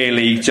would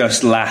really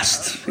just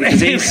last.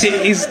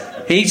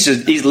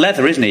 He's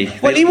leather, isn't he?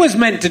 Well, he was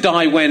meant to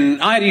die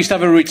when... I used to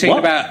have a routine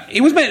about...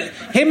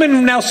 Him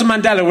and Nelson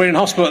Mandela were in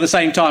hospital at the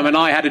same time, and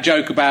I had a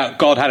joke about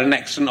God had an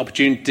excellent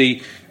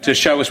opportunity to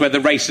show us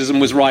whether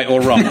racism was right or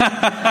wrong.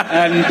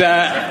 and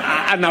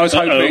I was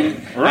hoping...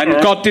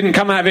 And God didn't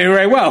come out of it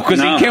very well,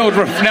 because he killed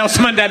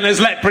Nelson Mandela and has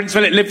let Prince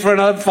Philip live for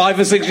another 5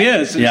 or 6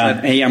 years.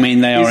 Yeah, they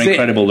are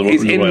incredible.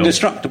 He's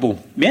indestructible.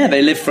 Yeah,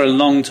 they live for a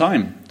long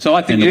time. So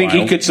I think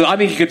he could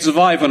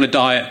survive on a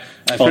diet...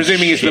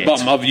 presuming it's the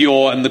bottom of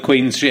your and the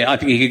Queen's shit, I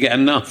think he could get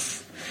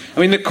enough. I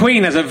mean, the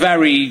Queen has a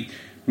very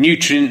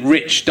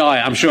nutrient-rich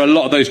diet. I'm sure a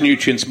lot of those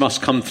nutrients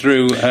must come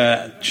through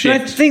her shit.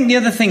 But I think the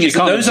other thing is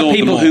that those are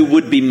people who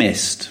would be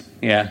missed.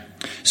 Yeah.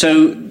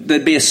 So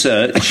there'd be a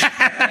search.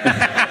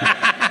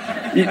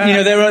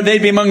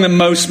 They'd be among the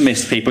most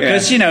missed people.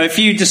 Because,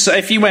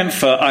 if you went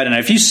for, I don't know,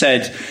 if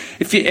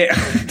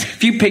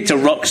you picked a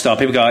rock star,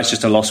 people go, oh, it's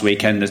just a lost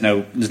weekend, there's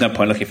no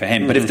point looking for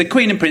him. But if the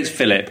Queen and Prince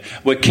Philip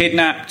were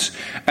kidnapped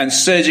and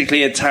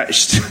surgically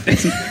attached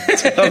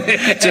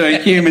to a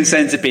human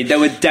centipede, there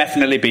would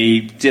definitely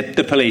be,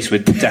 the police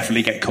would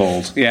definitely get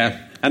called.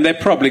 Yeah. And they've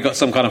probably got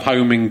some kind of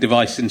homing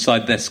device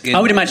inside their skin. I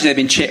would imagine they've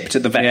been chipped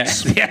at the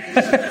vets.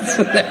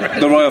 Yeah.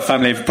 The royal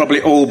family have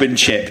probably all been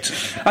chipped.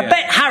 I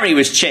bet Harry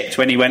was chipped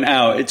when he went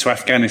out to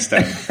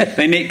Afghanistan.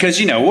 Because,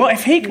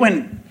 if he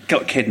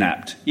got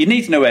kidnapped, you'd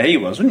need to know where he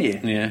was, wouldn't you?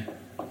 Yeah.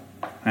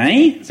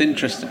 Eh? It's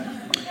interesting.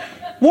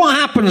 What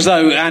happens,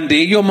 though, Andy?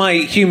 You're my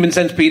human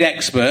centipede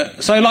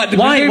expert. So,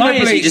 why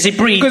is he? Does he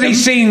breed them?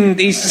 Because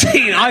he's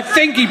seen. I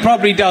think he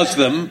probably does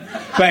them,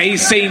 but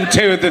he's seen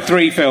 2 of the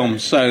 3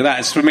 films. So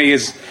that's for me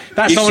is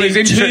that's someone who's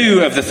interested.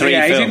 2 of the 3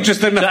 films. He's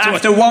interested enough. So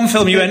after one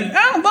film, you went,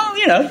 oh well,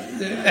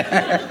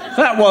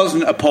 that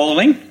wasn't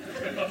appalling.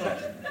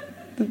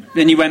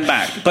 Then you went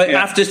back, but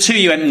after 2,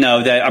 you went,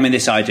 no.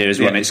 This idea has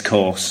run its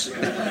course.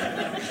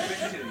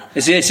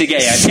 It's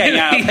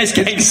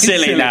getting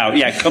silly now.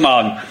 Yeah, come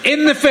on.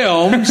 In the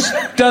films,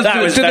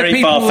 that was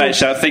very far-fetched.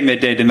 That thing they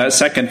did in that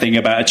second thing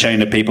about a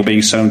chain of people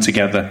being sewn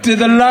together. Do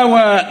the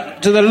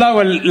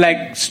lower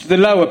legs, the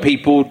lower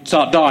people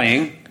start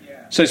dying?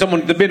 So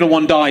the middle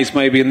one dies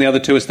maybe, and the other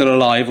 2 are still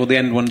alive, or the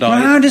end one dies.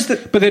 Well, how does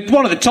But the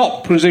one at the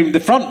top, presumably the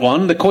front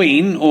one, the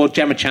Queen or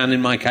Gemma Chan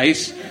in my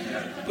case,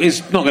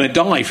 is not going to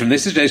die from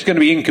this. It's going to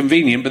be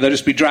inconvenient, but they'll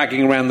just be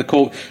dragging around the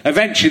corpse.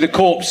 Eventually, the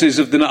corpses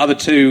of the other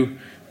 2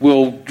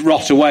 will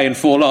rot away and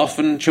fall off,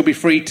 and she'll be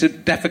free to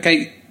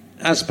defecate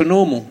as per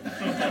normal.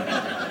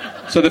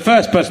 So the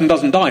first person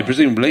doesn't die,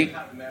 presumably.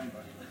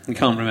 You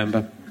can't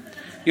remember.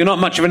 You're not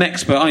much of an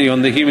expert, are you,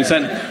 on the human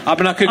centipede?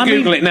 I could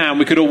Google it now, and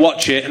we could all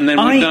watch it, and then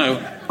we'd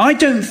know. I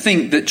don't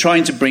think that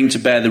trying to bring to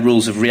bear the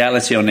rules of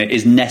reality on it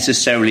is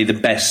necessarily the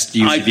best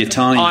use of your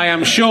time. I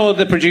am sure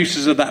the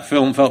producers of that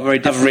film felt very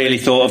different. Have really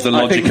thought of the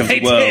logic of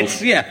the world.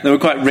 Did, yeah. They were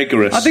quite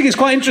rigorous. I think it's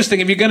quite interesting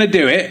if you're going to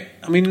do it.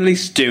 At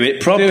least do it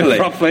properly.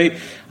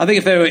 I think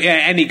if they were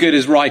any good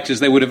as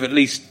writers, they would have at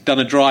least done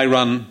a dry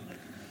run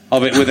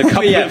of it with a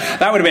couple of...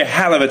 That would have been a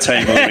hell of a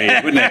table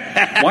read, wouldn't it?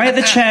 Why are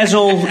the chairs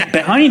all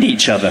behind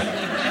each other?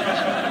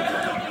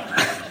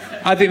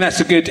 I think that's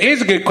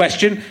here's a good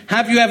question.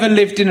 Have you ever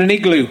lived in an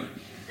igloo?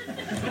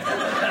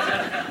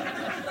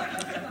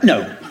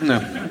 No.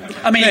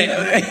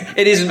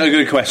 It isn't a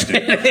good question.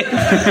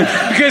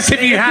 Because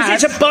if you had...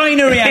 It's a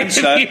binary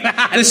answer.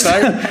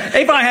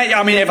 If I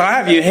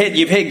have,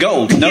 you've hit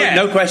gold.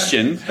 No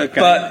question.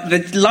 Okay. But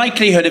the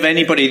likelihood of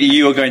anybody that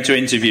you are going to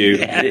interview,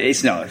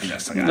 it's not.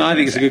 No, I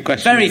think it's a good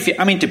question. Very few.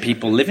 Do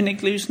people live in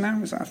igloos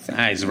now? Is that a thing?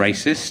 That is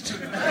racist.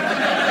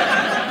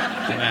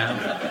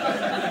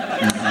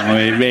 No,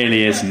 it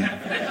really isn't.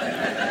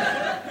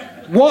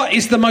 What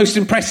is the most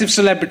impressive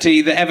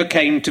celebrity that ever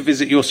came to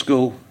visit your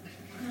school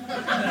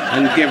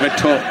and give a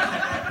talk?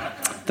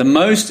 The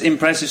most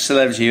impressive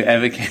celebrity who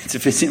ever came to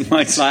visit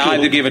my school.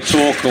 Either give a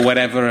talk or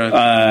whatever.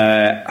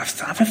 I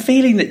have a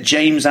feeling that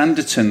James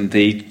Anderton,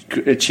 the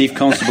Chief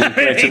Constable of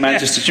Greater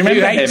Manchester, do you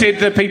remember who hated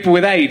the people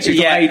with AIDS? Who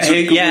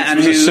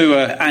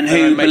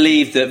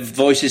believed that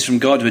voices from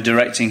God were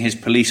directing his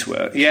police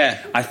work.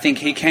 Yeah. I think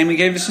he came and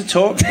gave us a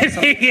talk.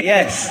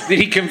 Yes. Did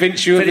he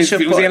convince you? Was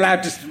he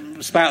allowed to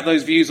spout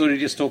those views, or did he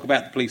just talk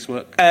about the police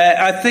work?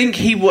 I think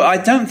he. I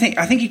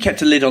think he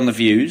kept a lid on the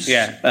views.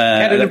 Yeah, he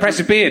had an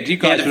impressive beard. You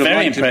guys he had a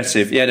very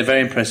impressive. He had a very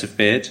impressive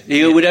beard.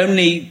 He would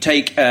only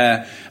take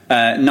a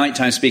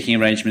nighttime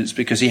speaking arrangements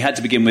because he had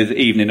to begin with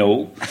evening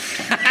all.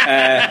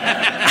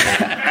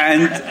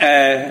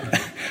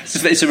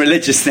 It's a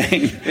religious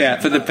thing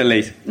for the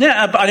police.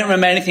 Yeah, but I don't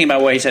remember anything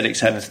about what he said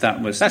except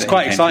that's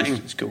quite exciting.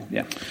 It's cool.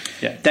 Yeah.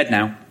 Dead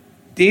now.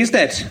 He is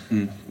dead.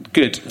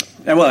 Good.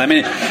 Well, I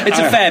mean, it's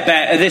a fair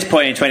bet at this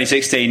point in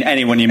 2016.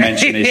 Anyone you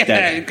mention is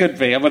dead. It could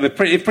be. Well,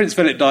 if Prince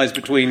Philip dies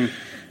between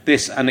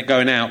this and it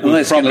going out,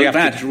 we'll probably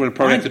have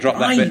to drop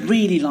that bit. I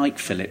really like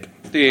Philip.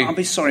 Do you? I'll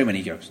be sorry when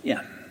he goes.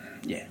 Yeah,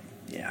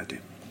 I do.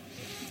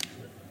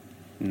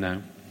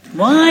 No.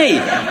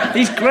 Why?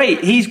 He's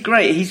great.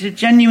 He's a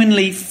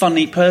genuinely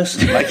funny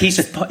person. Like he's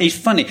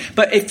funny.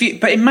 But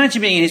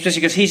imagine being in his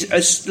position because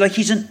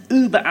he's an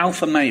uber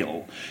alpha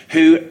male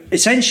who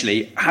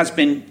essentially has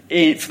been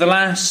in for the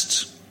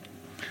last.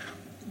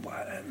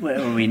 Where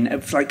are we?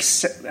 Like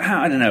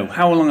I don't know.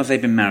 How long have they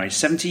been married?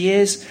 70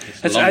 years.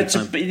 Has had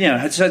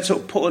to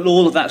sort of put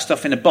all of that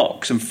stuff in a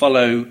box and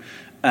follow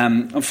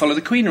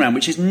the Queen around,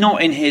 which is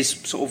not in his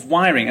sort of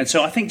wiring. And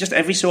so I think just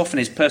every so often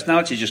his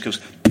personality just goes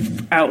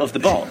out of the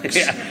box.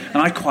 And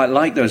I quite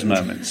like those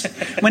moments.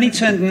 When he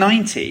turned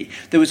 90,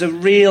 there was a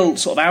real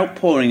sort of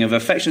outpouring of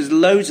affection. There's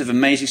loads of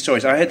amazing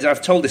stories.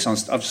 I've told this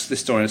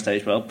story on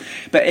stage, but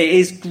it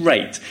is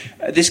great.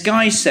 This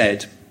guy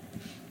said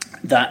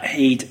that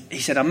he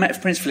said, I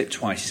met Prince Philip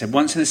twice. He said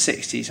once in the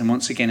 60s and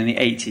once again in the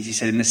 80s. He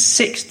said in the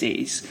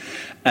 60s,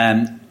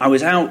 I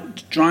was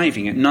out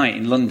driving at night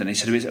in London. He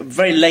said it was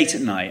very late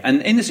at night.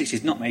 And in the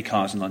 60s, not many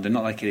cars in London,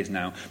 not like it is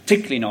now,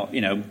 particularly not,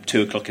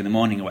 2 o'clock in the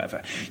morning or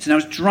whatever. So I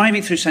was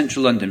driving through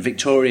central London,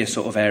 Victoria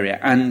sort of area,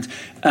 and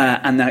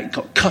I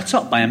got cut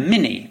up by a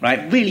Mini,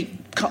 right? Really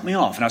cut me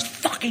off, and I was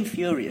fucking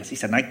furious. He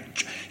said,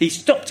 he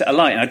stopped at a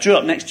light, and I drew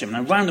up next to him,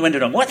 and I wound the window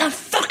down. What the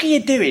fuck are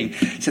you doing?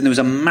 He said there was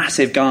a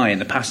massive guy in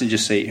the passenger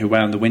seat who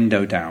wound the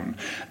window down,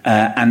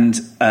 and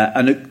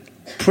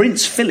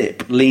Prince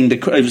Philip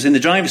was in the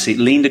driver's seat,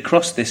 leaned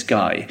across this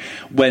guy,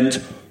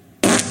 went,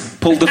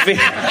 pulled the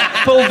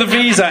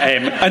V's at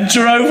him, and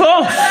drove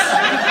off.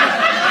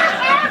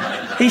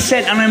 He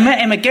said, and I met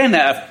him again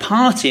at a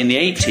party in the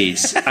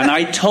 80s, and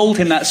I told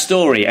him that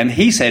story, and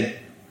he said,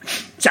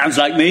 sounds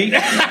like me.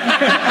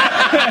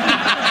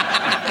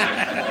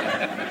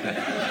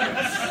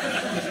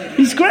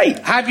 He's great.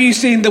 Have you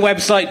seen the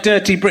website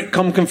Dirty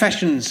Britcom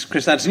Confessions,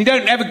 Chris Addison? You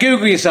don't ever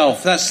Google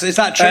yourself. Is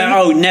that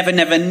true? Never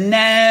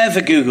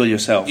Google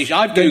yourself.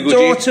 I've Googled you.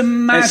 Door to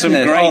madness. There's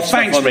some great stuff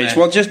thanks, on Rich. there.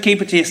 Well, just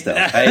keep it to yourself.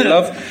 Hey,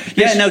 love.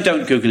 Yeah, no,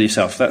 don't Google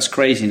yourself. That's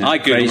crazy. I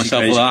Google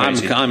myself.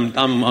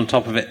 I'm on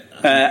top of it.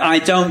 I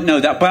don't know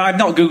that, but I've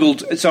not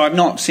Googled, so I've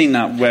not seen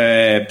that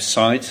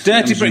website.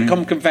 Dirty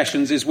Britcom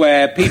Confessions is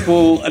where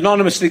people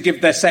anonymously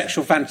give their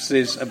sexual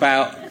fantasies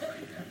about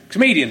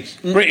comedians,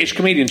 British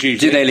comedians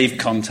usually. Do they leave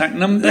contact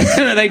numbers?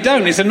 No, they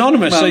don't. It's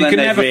anonymous, so you can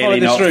never follow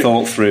this through.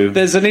 Thought through.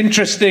 There's an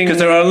interesting... Because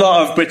there are a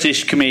lot of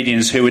British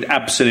comedians who would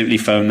absolutely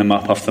phone them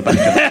up off the back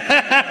of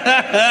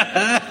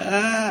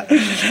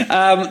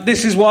it.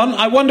 This is one.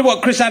 I wonder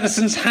what Chris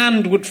Addison's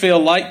hand would feel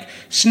like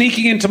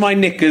sneaking into my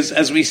knickers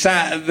as we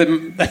sat at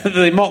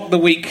the Mock the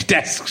Week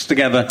desks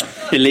together.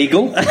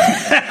 Illegal?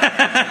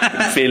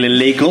 Feel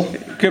illegal?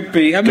 Could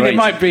be. I mean, It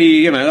might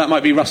be, that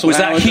might be Russell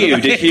Howard. Was that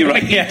Hugh? Did Hugh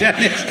write?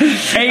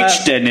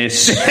 H.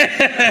 Dennis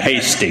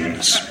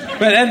Hastings.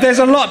 But there's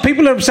a lot.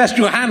 People are obsessed with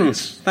your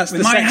hands. That's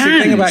the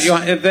sexy thing about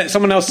your...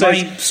 Someone else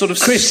says... My sort of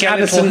Chris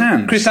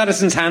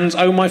Addison's hands,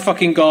 oh my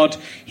fucking God,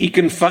 he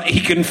can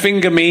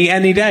finger me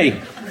any day.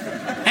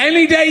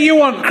 Any day you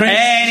want, Chris.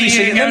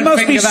 There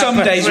must be some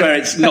days where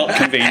it's not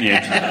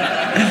convenient.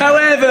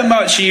 However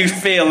much you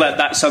feel that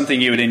that's something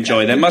you would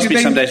enjoy, there must be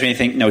some days when you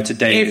think, no,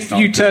 today if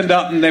you turned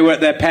up and they were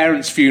at their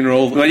parents'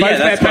 funeral, both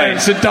their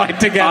parents had died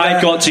together.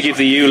 I've got to give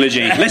the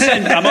eulogy.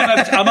 Listen, I'm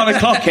on a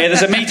clock here.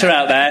 There's a meter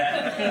out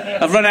there.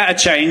 I've run out of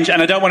change,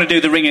 and I don't want to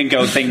do the ring and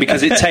go thing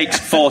because it takes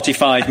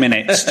 45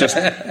 minutes.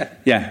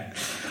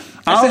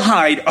 I'll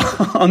hide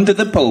under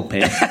the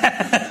pulpit,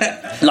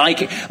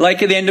 like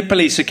at the end of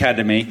Police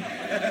Academy.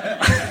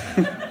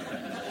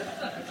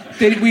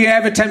 Did we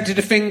ever tempted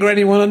to finger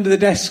anyone under the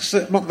desks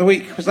at Mock the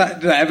Week? Did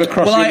that ever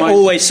cross your mind? Well, I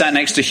always sat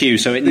next to Hugh,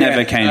 so it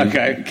never came up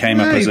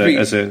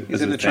as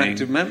an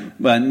attractive man.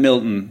 Well,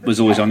 Milton was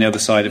always on the other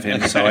side of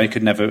him, so I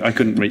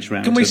couldn't reach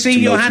around. Can we see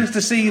your hands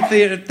to see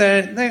they're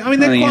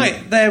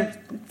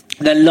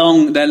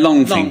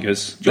long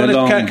fingers. Do you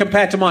want to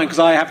compare to mine? Because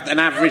I have an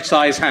average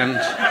size hand.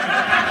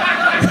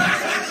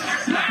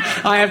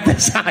 I have the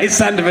size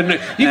hand of you've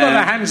got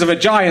the hands of a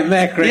giant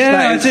there, Chris.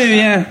 Yeah, I do.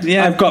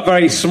 Yeah. I've got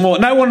very small.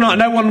 No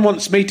one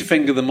wants me to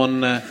finger them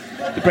on the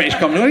British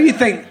comedy. What do you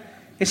think?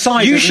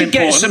 You should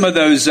get some of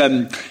those,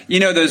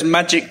 those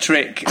magic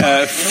trick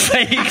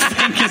fake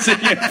fingers in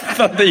your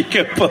thumb that you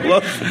can pull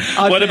off.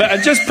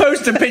 And just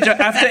post a picture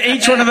after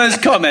each one of those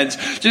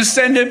comments. Just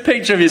send a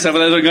picture of yourself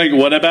and they're going,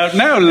 what about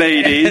now,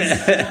 ladies?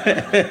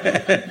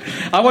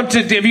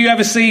 Have you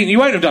ever seen... You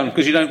won't have done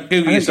because you don't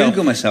Google yourself. I don't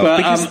Google myself. But,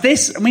 because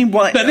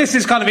what... But this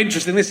is kind of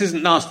interesting. This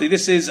isn't nasty.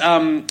 This is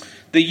the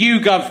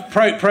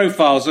YouGov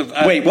profiles of...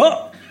 Wait,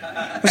 what?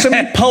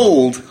 Somebody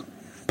polled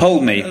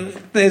Polled me. Hold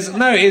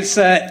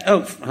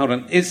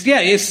on.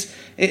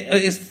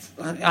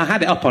 I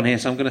had it up on here,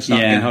 so I'm going to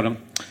start again. Hold on.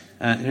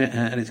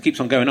 And it keeps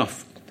on going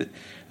off.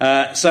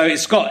 So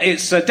it's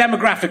a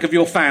demographic of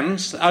your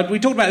fans. We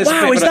talked about this.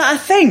 Wow, is that a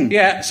thing?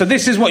 Yeah. So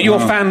this is what your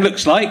fan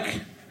looks like.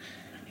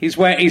 He's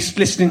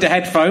listening to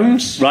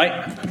headphones.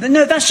 Right.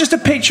 No, that's just a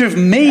picture of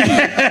me.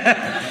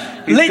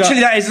 Literally,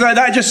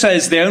 that just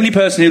says the only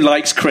person who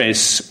likes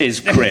Chris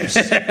is Chris.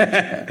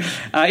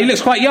 He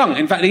looks quite young.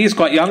 In fact, he is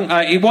quite young.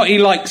 What he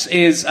likes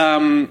is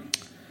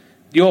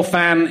your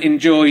fan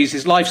enjoys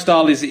his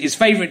lifestyle. His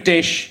favourite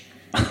dish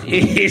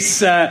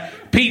is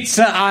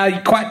pizza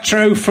a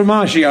quattro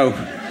formaggio.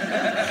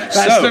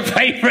 That's the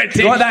favourite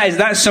dish. What that is?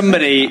 That's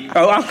somebody.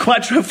 Oh,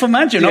 quattro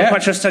formaggio, not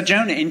quattro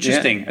stagione.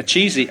 Interesting. Yeah. A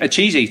cheese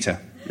eater.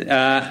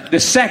 The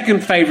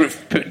second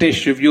favourite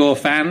dish of your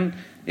fan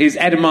is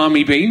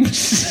edamame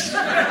beans.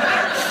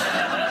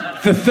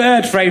 The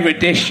third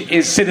favourite dish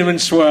is cinnamon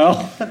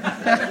swirl.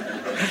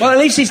 Well, at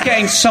least he's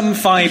getting some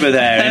fibre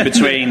there in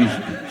between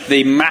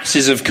the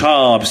masses of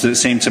carbs that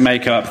seem to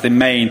make up the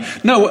main...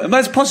 No,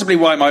 that's possibly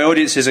why my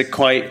audiences are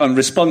quite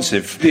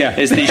unresponsive. Yeah.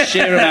 Is the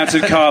sheer amount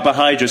of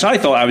carbohydrates. I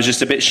thought I was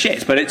just a bit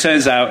shit, but it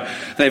turns out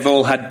they've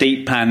all had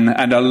deep pan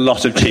and a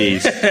lot of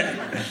cheese.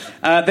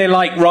 They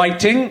like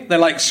writing, they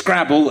like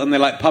Scrabble, and they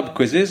like pub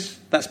quizzes.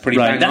 That's pretty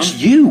bang on. That's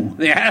you.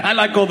 Yeah, I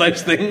like all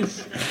those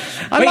things.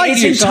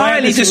 It's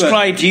entirely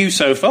described you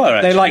so far,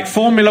 actually. They like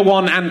Formula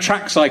 1 and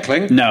track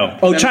cycling. No.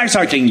 Track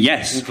cycling,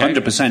 yes, okay.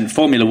 100%.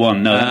 Formula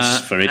 1, no,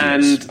 that's for idiots.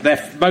 And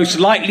their most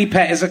likely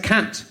pet is a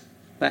cat.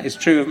 That is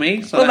true of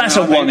me. So that's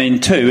a 1 in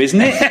 2, isn't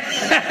it?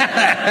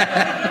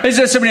 Is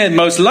there somebody the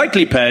most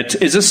likely pet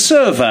is a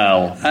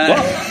serval?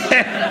 What?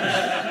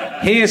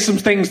 Here's some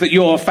things that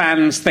your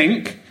fans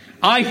think.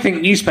 I think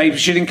newspapers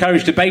should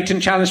encourage debate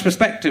and challenge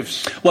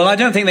perspectives. Well, I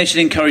don't think they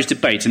should encourage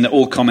debate and that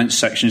all comment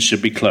sections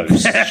should be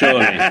closed,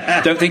 surely.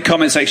 Don't think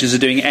comment sections are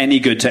doing any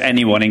good to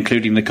anyone,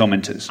 including the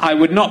commenters. I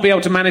would not be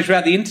able to manage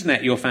without the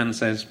internet, your fan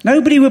says.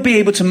 Nobody would be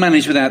able to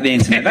manage without the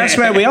internet. That's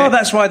where we are.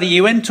 That's why the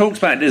UN talks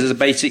about it as a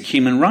basic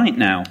human right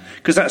now,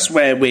 because that's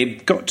where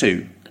we've got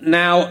to.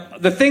 Now,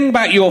 the thing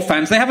about your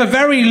fans, they have a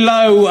very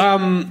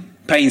low...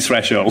 pain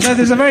threshold. No,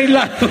 there's a very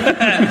low...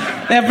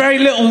 they have very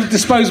little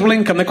disposable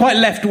income. They're quite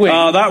left-wing.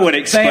 Oh, that would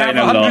explain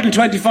a lot. They have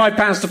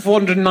 £125 to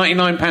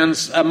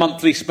 £499 a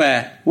monthly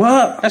spare.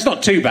 What? That's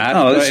not too bad.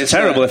 Oh, that's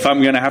terrible if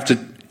I'm going to have to...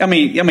 I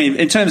mean,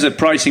 in terms of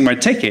pricing my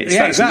tickets,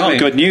 that's not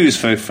good news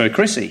for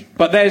Chrissy.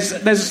 But there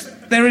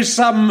is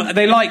some...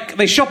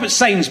 They shop at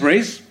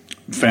Sainsbury's.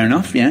 Fair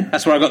enough, yeah.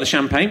 That's where I got the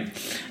champagne.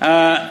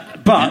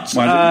 But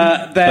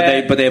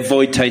they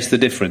avoid Taste the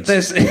Difference.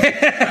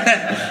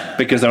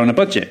 Because they're on a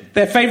budget.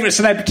 Their favourite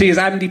celebrity is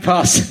Andy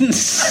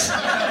Parsons.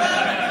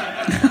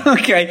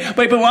 Okay,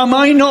 wait, but am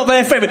I not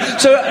their favourite?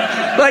 So,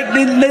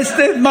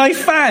 my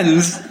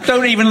fans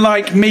don't even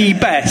like me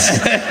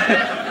best.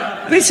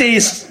 This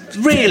is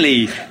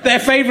really their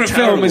favourite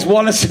film is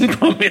Wallace and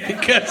Gromit.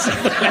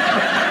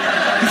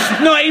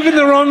 Not even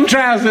the wrong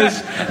trousers.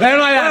 They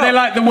like that. They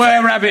like the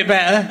Were Rabbit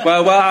better.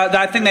 Well,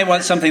 I think they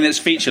want something that's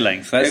feature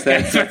length. That's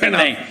their thing.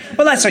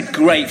 Well, that's a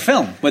great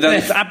film with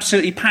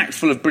absolutely packed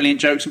full of brilliant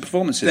jokes and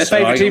performances. Their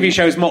favourite TV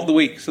show is Mock the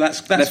Week. So that's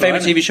their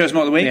favourite TV show is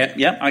Mock the Week.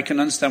 Yeah, I can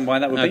understand why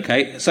that would be.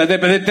 Okay, so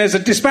there's a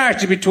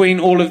disparity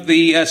between all of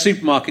the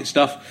supermarket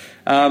stuff.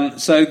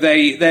 So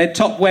their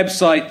top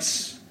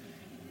websites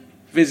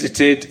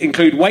visited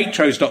include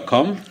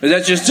Waitrose.com. Is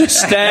that just to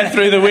stare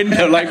through the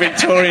window like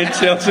Victorian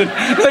children?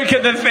 Look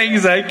at the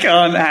things I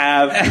can't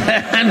have.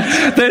 And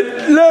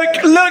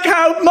look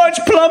how much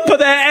plumper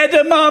their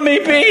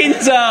edamame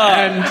beans are.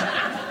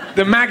 And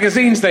the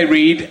magazines they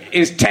read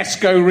is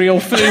Tesco Real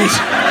Food.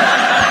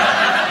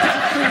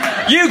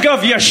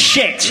 YouGov, you're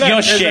shit.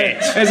 You're shit.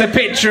 There's a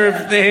picture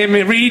of him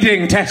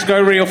reading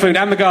Tesco Real Food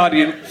and The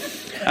Guardian.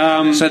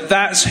 So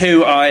that's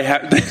who I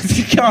have.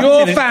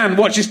 Your fan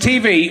watches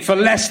TV for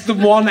less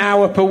than 1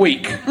 hour per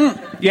week.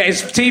 Yeah,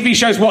 his TV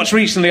shows watched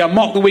recently are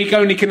Mock the Week,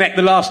 Only Connect,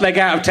 The Last Leg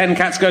Out of 10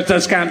 Cats Go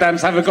Does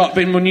Countdowns, Have I Got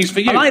More News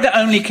for You? I like that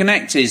Only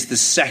Connect is the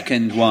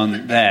second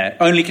one there.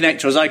 Only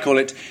Connect, or as I call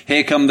it,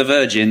 Here Come the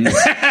Virgins.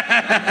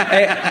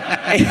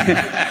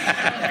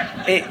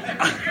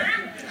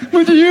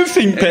 What do you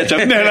think,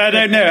 Peter? No, I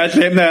don't know.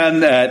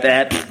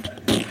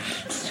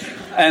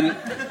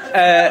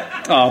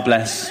 Oh,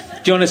 bless.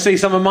 Do you want to see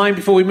some of mine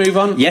before we move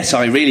on? Yes,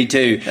 I really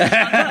do.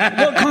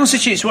 What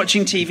constitutes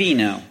watching TV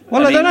now?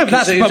 Well, I don't know.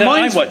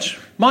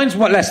 Mine's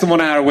less than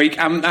 1 hour a week,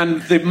 and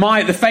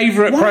the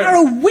favourite... 1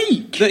 hour a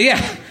week?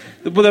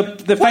 What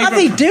are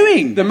they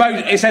doing?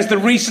 It saes the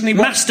recently...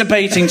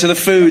 Masturbating to the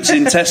foods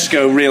in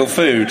Tesco Real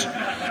Food.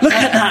 Look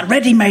at that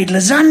ready-made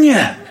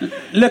lasagna.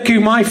 Look,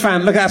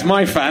 that's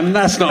my fan.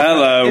 That's not...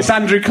 Hello. It's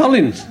Andrew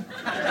Collins.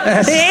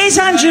 It is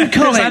Andrew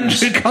Collins.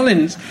 It's Andrew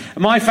Collins.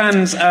 My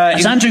fans...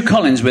 it's Andrew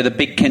Collins with a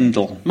big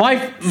Kindle.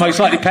 My most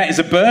likely pet is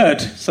a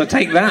bird, so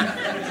take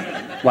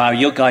that. Wow,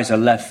 your guys are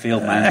left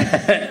field, man.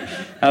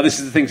 This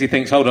is the things he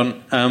thinks. Hold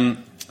on.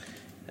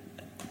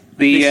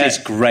 This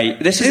is great.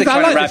 This is the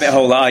kind of rabbit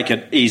hole that I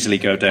could easily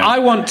go down. I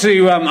want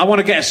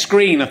to get a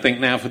screen, I think,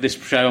 now for this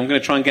show. I'm going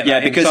to try and get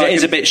that. Yeah, because it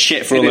is a bit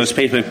shit for all those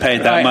people who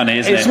paid that money,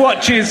 isn't it?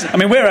 I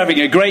mean, we're having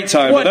a great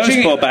time, but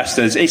those poor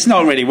bastards, it's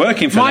not really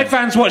working for them. My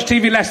fans watch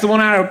TV less than 1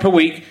 hour per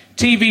week.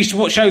 TV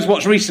shows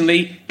watched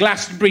recently,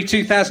 Glastonbury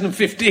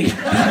 2015.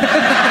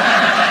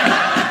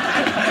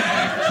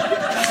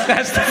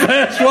 That's the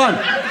first one.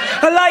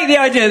 I like the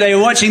idea that they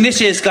were watching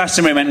this year's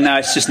Glastonbury and went, no,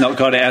 it's just not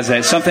got it, has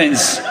it?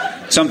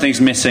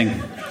 Something's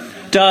missing.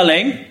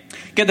 Darling,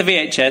 get the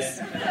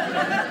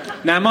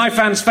VHS. Now, my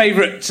fans'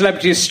 favourite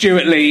celebrity is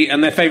Stuart Lee,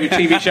 and their favourite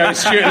TV show is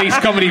Stuart Lee's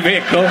Comedy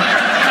Vehicle.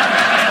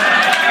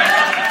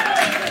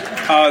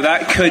 Oh,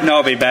 that could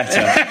not be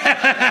better.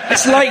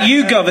 It's like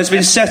YouGov has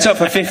been set up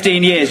for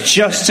 15 years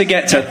just to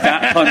get to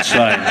that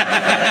punchline.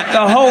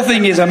 The whole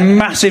thing is a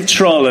massive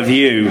troll of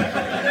you.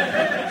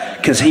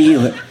 Because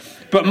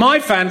But my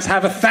fans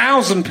have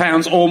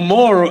 £1,000 or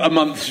more a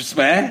month to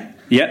spare.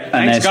 Yep,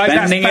 and they're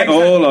spending it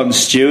all on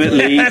Stuart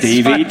Lee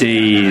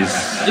DVDs.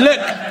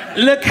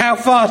 Look how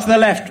far to the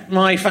left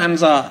my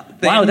fans are.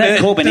 Wow, they're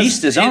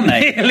Corbynistas, aren't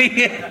they?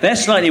 They're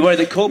slightly worried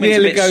that Corbyn's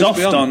a bit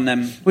soft on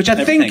them. Which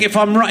I think, if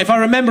I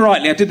remember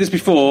rightly, I did this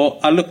before.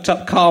 I looked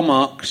up Karl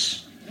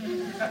Marx.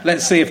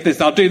 Let's see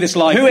if I'll do this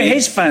live. Who are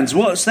his fans?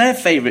 What's their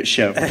favourite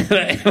show?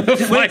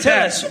 Will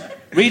tell us.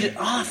 Read it.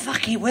 Oh, fuck,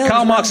 he will.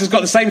 Karl Marx has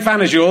got the same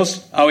fan as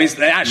yours. Oh,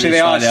 they are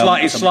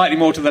slightly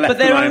more to the left. But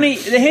they're only.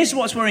 Here's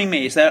what's worrying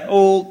me: is they're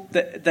all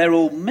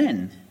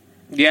men.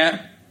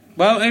 Yeah.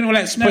 Well, anyway,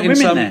 let's put in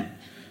some. There.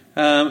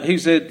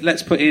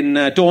 Let's put in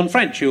Dawn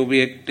French, who will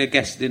be a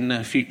guest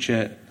in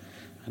future,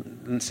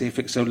 and see if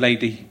it's a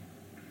lady.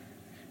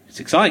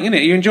 It's exciting, isn't it?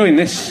 Are you enjoying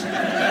this?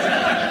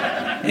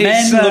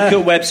 Men look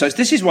at websites.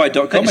 This is why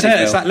 .com. It's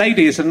that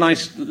lady. It's a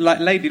nice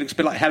lady. Looks a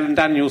bit like Helen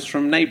Daniels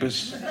from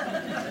Neighbours.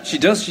 She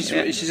does.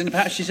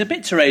 She's a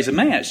bit Theresa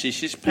May, actually.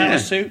 She's power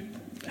suit,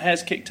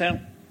 hair's kicked out.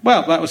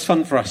 Well, that was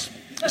fun for us.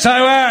 So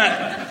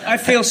I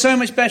feel so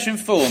much better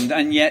informed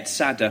and yet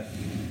sadder.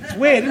 It's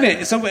weird,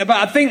 isn't it? But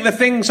I think the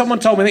thing someone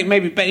told me, I think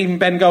maybe even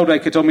Ben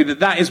Goldacre told me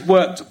that is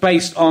worked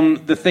based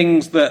on the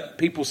things that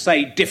people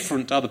say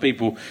different to other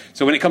people.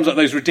 So when it comes up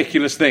with those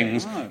ridiculous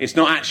things, it's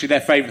not actually their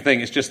favourite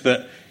thing. It's just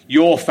that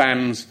your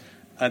fans.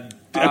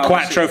 A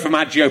quattro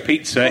formaggio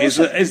pizza is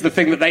the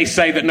thing that they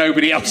say that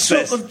nobody else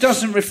says. It sort of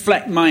doesn't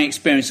reflect my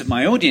experience of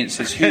my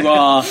audiences, who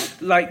are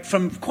like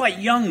from quite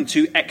young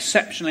to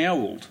exceptionally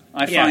old.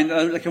 I find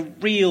like a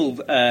real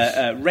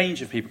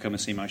range of people come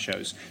and see my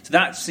shows. So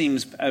that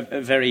seems a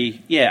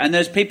very and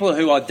there's people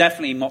who are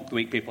definitely Mock the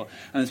Week people,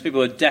 and there's people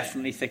who are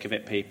definitely thick of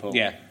it people.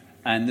 Yeah.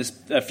 And there's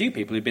a few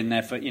people who've been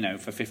there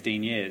for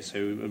 15 years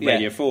who are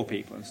Radio 4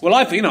 people. Well,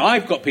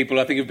 I've got people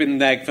I think who've been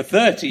there for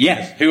 30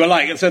 years who are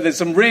like, so there's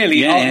some really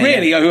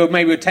who are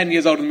maybe 10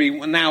 years older than me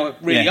and now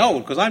really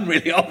old because I'm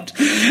really old,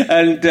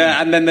 and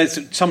then there's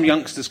some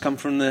youngsters come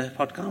from the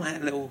podcast. Oh,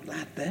 that little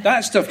lad there.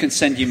 That stuff can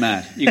send you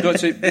mad. You've got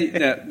to.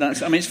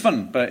 It's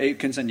fun, but it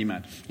can send you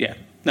mad. Yeah,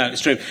 no,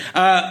 it's true.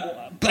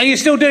 Are you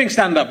still doing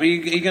stand-up? Are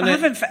you gonna... I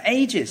haven't for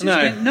ages.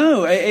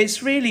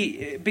 It's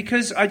really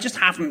because I just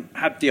haven't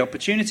had the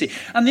opportunity.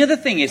 And the other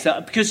thing is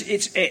that because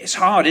it's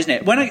hard, isn't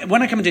it? When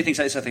I come and do things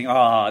like this, I think,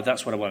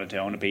 that's what I want to do.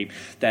 I want to be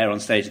there on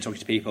stage and talking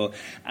to people.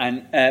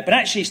 And but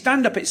actually,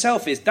 stand-up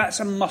itself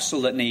that's a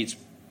muscle that needs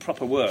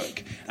proper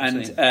work.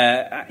 And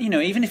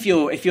even if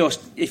you're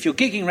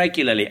gigging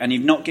regularly and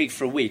you've not gigged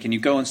for a week and you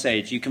go on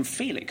stage, you can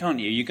feel it, can't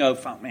you? You go,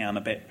 fuck me, I'm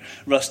a bit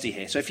rusty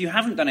here. So if you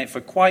haven't done it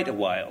for quite a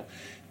while,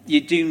 you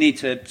do need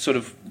to sort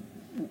of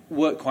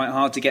work quite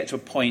hard to get to a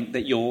point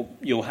that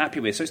you're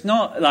happy with. So it's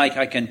not like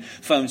I can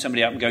phone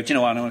somebody up and go, do you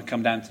know what, I want to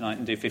come down tonight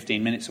and do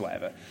 15 minutes or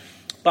whatever.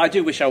 But I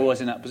do wish I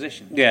was in that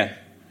position. Yeah.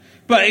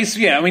 But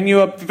you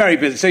are very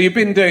busy. So you've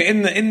been doing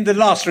in the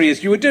last 3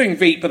 years. You were doing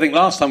Veep, I think,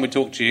 last time we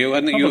talked to you.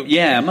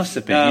 I must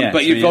have been.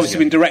 But you've obviously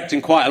been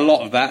directing quite a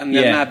lot of that, and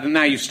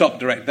now you've stopped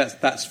directing.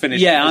 that's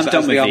finished. Yeah, I'm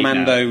done with the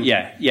Armando.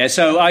 Yeah.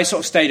 So I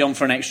sort of stayed on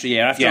for an extra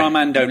year after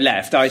Armando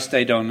left. I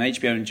stayed on.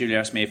 HBO and Julia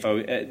asked me if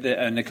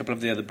and a couple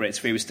of the other Brits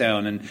if we would stay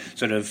on and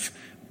sort of.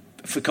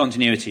 For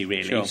continuity,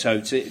 really. Sure.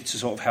 So to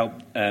sort of help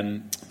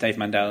Dave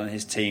Mandel and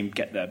his team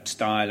get their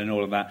style and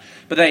all of that.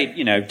 But they,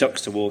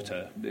 ducks to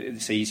water.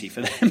 It's easy for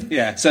them.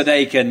 Yeah. So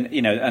they can,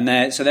 and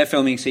they're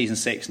filming season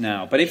 6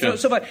 now. But it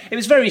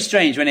was very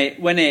strange when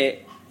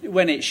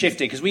it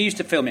shifted, because we used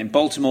to film it in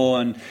Baltimore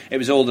and it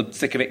was all the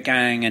Thick of It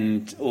gang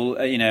and all,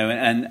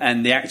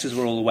 and the actors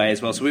were all away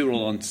as well. So we were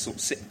all on sort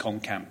of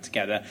sitcom camp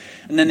together.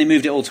 And then they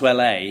moved it all to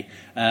LA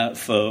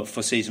for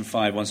season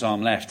 5 once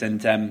Arm left,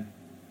 and.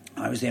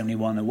 I was the only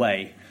one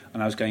away,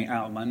 and I was going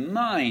out of my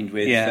mind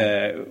with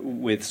that.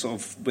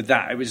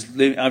 I was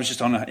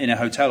just in a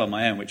hotel on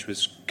my own, which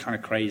was kind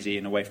of crazy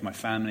and away from my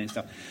family and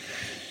stuff.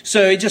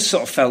 So it just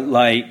sort of felt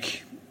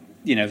like,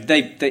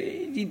 Dave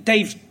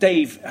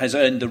has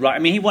earned the right. I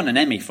mean, he won an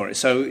Emmy for it,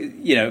 so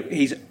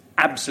he's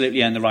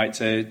absolutely earned the right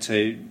to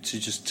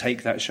just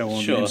take that show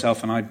on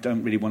himself, and I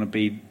don't really want to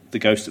be the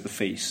ghost at the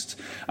feast,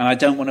 and I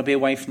don't want to be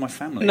away from my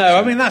family. No,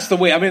 I mean that's the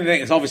way. I mean,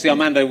 it's obviously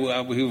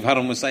Armando, who've had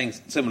on, was saying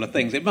similar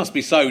things. It must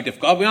be so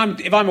difficult. I mean,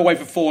 if I'm away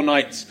for 4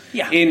 nights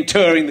in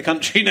touring the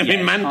country,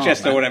 in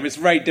Manchester or whatever, it's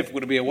very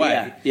difficult to be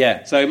away.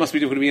 Yeah. So it must be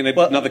difficult to be in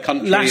another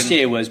country. Last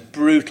year was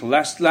brutal.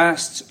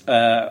 Last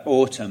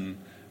autumn,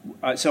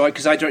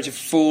 because I directed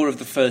 4 of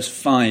the first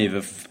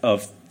 5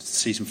 of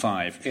season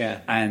 5. Yeah.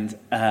 And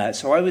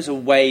so I was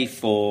away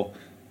for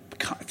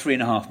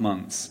 3.5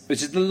 months,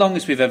 which is the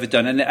longest we've ever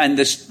done, and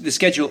the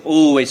schedule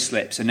always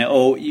slips, and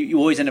you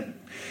always end up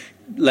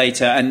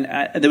later. And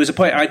there was a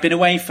point I'd been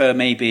away for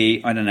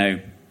maybe, I don't know,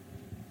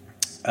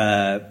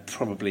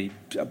 probably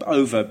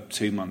over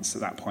 2 months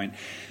at that point.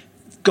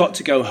 Got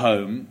to go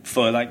home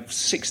for like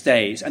 6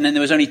 days, and then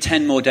there was only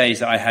 10 more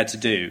days that I had to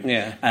do.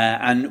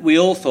 And we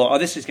all thought,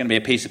 this is going to be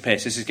a piece of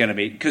piss. This is going to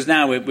be, because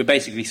now we're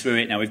basically through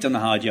it now. We've done the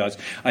hard yards.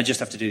 I just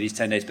have to do these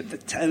 10 days. But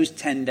those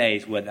 10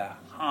 days were the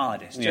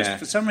hardest. Just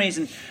for some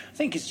reason, I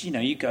think it's,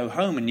 you go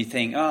home and you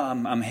think,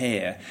 I'm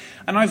here.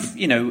 And I've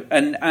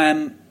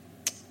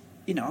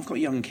got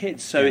young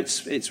kids, so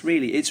it's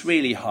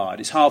really hard.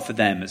 It's hard for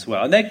them as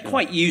well, and they're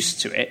quite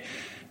used to it.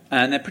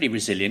 And they're pretty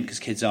resilient, because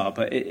kids are,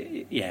 but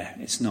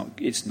it's not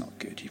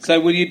good. So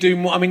will you do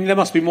more? I mean, there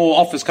must be more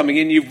offers coming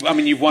in. You've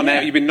won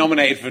out. You've been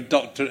nominated for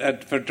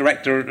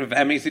director of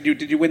Emmys.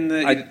 Did you win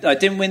the? I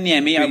didn't win the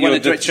Emmy. I won a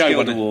Director's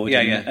Guild Award.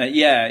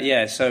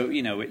 Yeah. So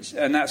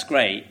and that's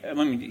great. I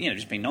mean,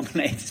 just being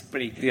nominated is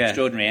pretty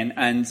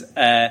extraordinary.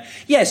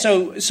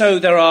 So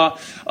there are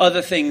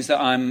other things that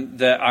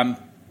I'm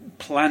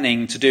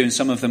planning to do, and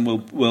some of them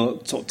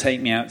will sort of take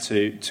me out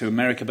to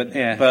America.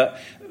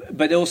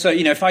 But also,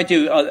 if I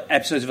do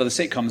episodes of other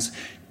sitcoms,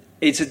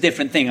 it's a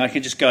different thing. I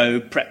can just go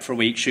prep for a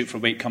week, shoot for a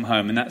week, come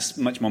home, and that's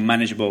much more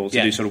manageable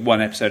to do sort of one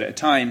episode at a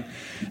time.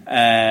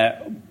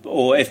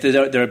 Or if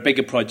there are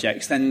bigger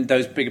projects, then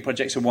those bigger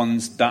projects are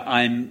ones that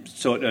I'm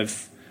sort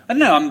of, I don't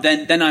know,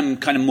 then I'm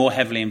kind of more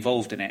heavily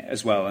involved in it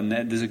as well, and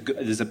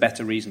there's a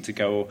better reason to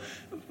go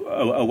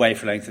away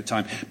for a length of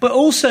time. But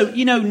also,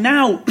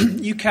 now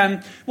you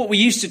can, what we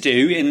used to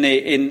do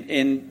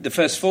in the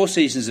first 4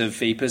 seasons of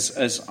Veep,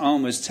 as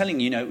Arm was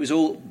telling you, it was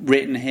all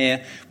written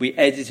here, we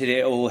edited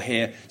it all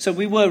here, so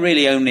we were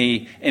really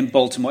only in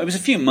Baltimore. It was a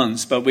few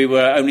months, but we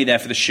were only there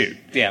for the shoot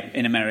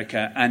in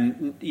America,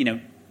 and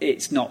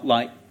it's not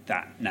like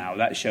that now.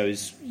 That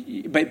shows,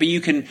 but you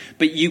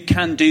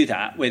can do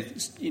that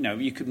with,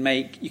 you can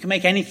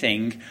make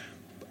anything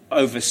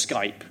over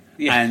Skype.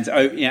 And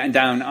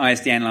down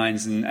ISDN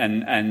lines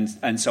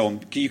and so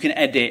on. You can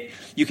edit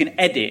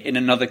in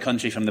another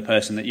country from the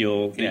person that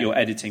you're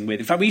editing with.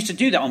 In fact, we used to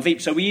do that on Veep.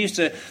 So we used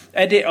to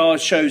edit our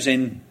shows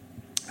in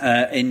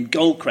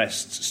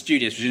Goldcrest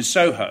Studios, which is in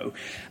Soho,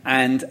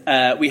 and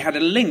we had a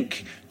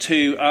link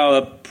to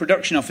our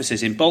production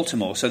offices in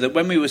Baltimore, so that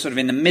when we were sort of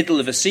in the middle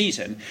of a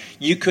season,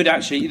 you could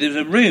actually, there was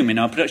a room in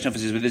our production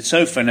offices with a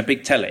sofa and a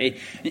big telly.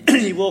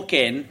 You walk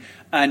in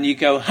and you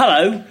go,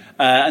 hello,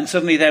 and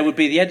suddenly there would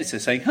be the editor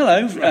saying,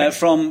 hello,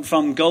 from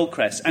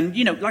Goldcrest. And,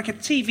 like a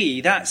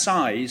TV that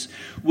size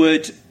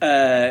would,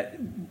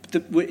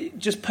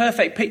 just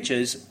perfect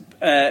pictures,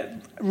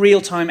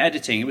 real-time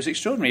editing. It was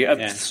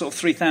extraordinary, sort of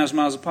 3,000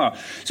 miles apart.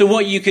 So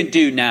what you can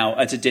do now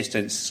at a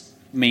distance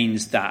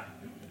means that,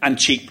 and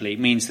cheaply,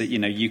 means that,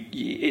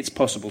 it's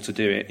possible to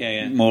do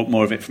it,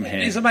 more of it from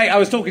here. It's amazing. I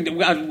was talking to,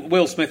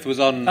 Will Smith was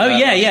on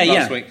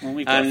last week,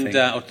 and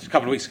a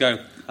couple of weeks ago.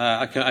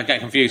 I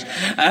get confused,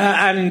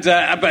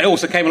 but it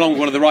also came along with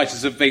one of the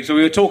writers of Veep. So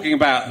we were talking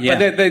about,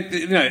 but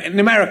in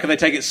America they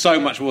take it so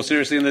much more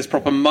seriously, and there's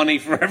proper money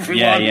for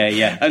everyone.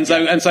 And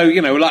so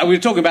like we were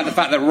talking about the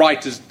fact that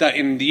writers that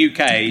in the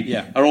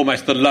UK are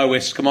almost the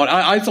lowest commodity.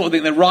 I sort of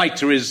think the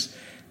writer is.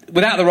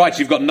 Without the writer,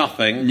 you've got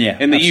nothing.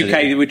 In the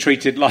UK, we're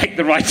treated like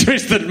the writer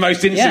is the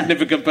most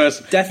insignificant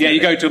person. Definitely. Yeah,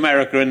 you go to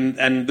America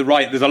and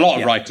there's a lot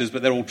of writers,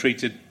 but they're all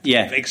treated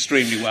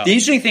extremely well. The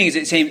interesting thing is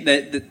it seems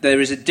that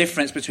there is a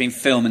difference between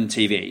film and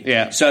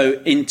TV.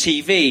 So in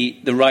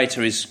TV, the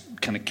writer is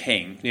kind of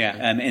king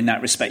in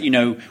that respect.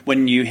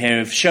 When you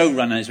hear of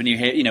showrunners, when you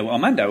hear,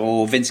 Armando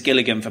or Vince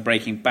Gilligan for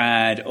Breaking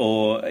Bad,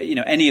 or,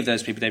 any of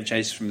those people, Dave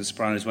Chase from The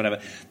Sopranos,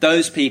 whatever,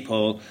 those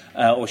people,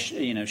 or,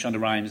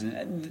 Shonda Rhimes,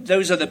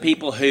 those are the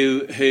people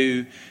who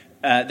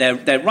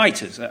they're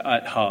writers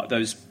at heart,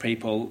 those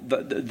people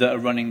that are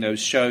running those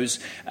shows,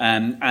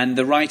 and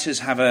the writers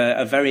have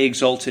a very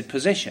exalted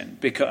position,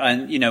 because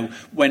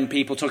when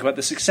people talk about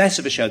the success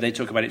of a show, they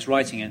talk about its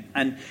writing,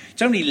 and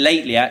it's only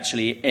lately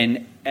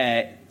actually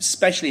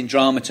especially in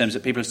drama terms,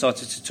 that people have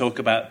started to talk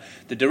about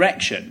the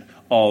direction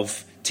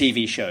of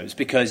TV shows,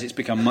 because it's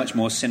become much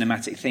more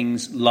cinematic.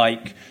 Things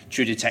like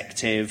True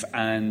Detective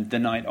and The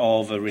Night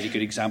Of are really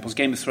good examples.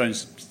 Game of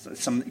Thrones,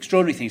 some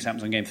extraordinary things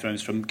happen on Game of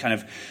Thrones from kind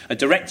of a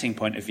directing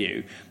point of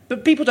view.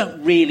 But people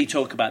don't really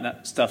talk about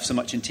that stuff so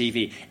much in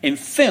TV. In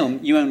film,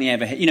 you only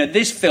ever hear,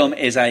 this film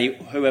is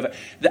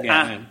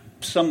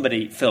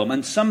somebody film,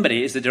 and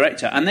somebody is the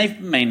director, and they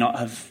may not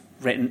have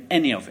written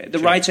any of it. The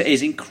writer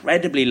is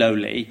incredibly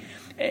lowly,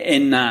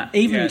 in that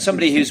even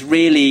somebody who's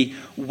really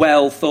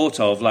well thought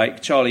of,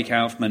 like Charlie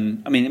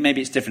Kaufman. I mean,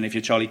 maybe it's different if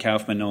you're Charlie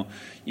Kaufman or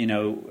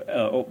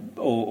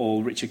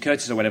or Richard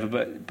Curtis or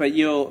whatever. But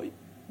you're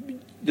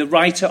the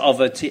writer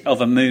of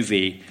a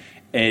movie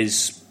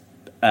is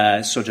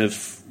sort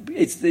of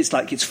it's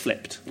like it's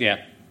flipped.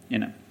 Yeah,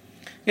 Yeah,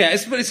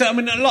 I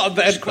mean, a lot of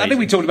I think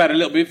we talked about it a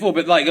little bit before,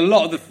 but like a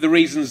lot of the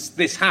reasons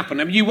this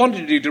happened. I mean, you wanted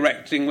to do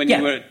directing when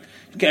you were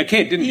a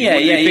kid, didn't you?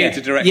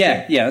 Theatre directing.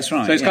 Yeah, that's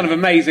right. So it's kind of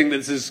amazing that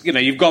this is,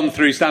 you've gone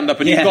through stand-up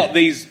and you've got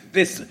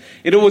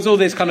it was all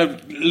this kind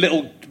of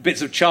little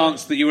bits of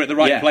chance that you were at the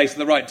right place at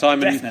the right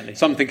time, and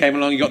something came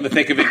along, you got in the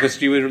thick of it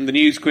because you were in the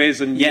news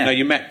quiz, and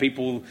you met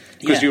people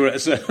because you were at a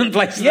certain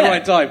place at the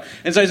right time.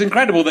 And so it's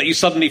incredible that you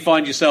suddenly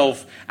find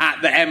yourself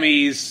at the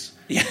Emmys,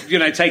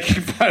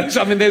 taking photos.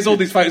 I mean, there's all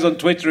these photos on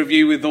Twitter of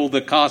you with all the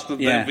cast of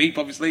the Veep,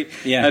 obviously,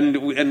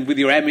 and with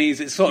your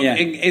Emmys. It's sort of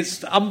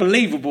it's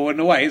unbelievable in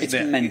a way, isn't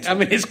it? It's mental. I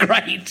mean, it's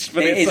great,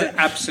 but it is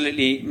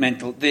absolutely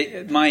mental.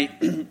 The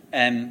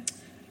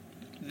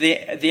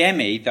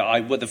Emmy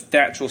that the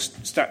actual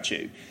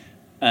statue.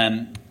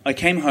 I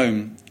came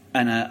home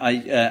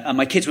and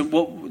my kids went,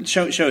 "Well,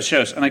 show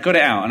us," and I got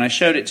it out and I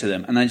showed it to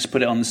them and I just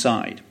put it on the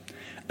side.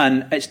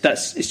 And it's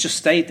just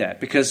stayed there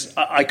because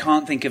I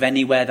can't think of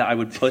anywhere that I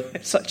would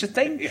put such a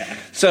thing. Yeah.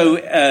 So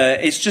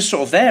it's just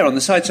sort of there on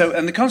the side. So,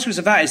 and the consequence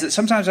of that is that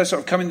sometimes I sort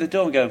of come in the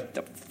door and go,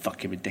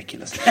 "Fucking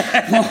ridiculous!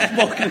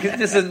 It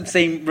doesn't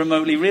seem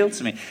remotely real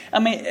to me." I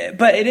mean,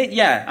 but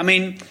I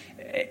mean,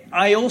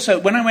 I also,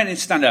 when I went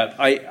into stand-up,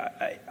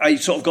 I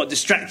sort of got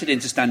distracted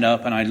into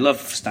stand-up, and I love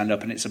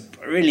stand-up, and it's a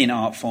brilliant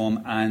art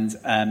form and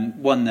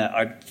one that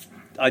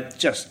I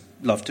just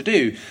love to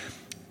do.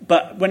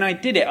 But when I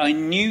did it, I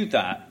knew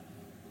that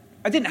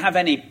I didn't have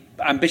any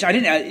ambition. I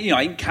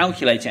didn't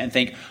calculate it and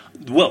think,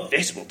 well,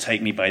 this will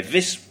take me by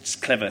this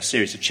clever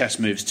series of chess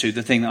moves to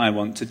the thing that I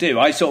want to do.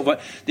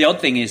 The odd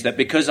thing is that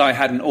because I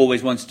hadn't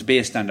always wanted to be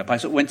a stand-up, I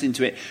sort of went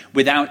into it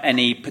without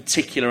any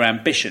particular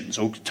ambitions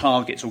or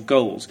targets or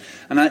goals.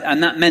 And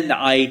that meant that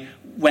I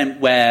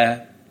went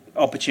where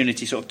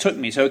opportunity sort of took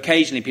me. So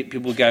occasionally people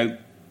will go,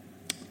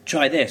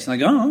 try this. And I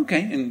go, oh,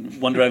 okay,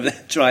 and wander over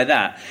there, try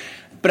that.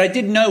 But I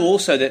did know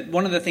also that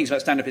one of the things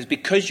about stand-up is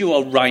because you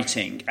are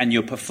writing and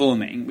you're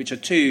performing, which are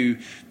two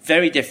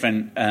very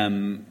different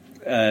talents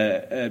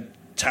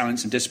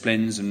and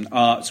disciplines and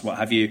arts, what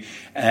have you,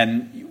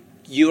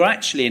 you're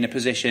actually in a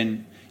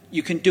position,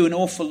 you can do an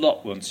awful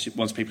lot once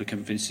people are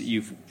convinced that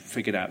you've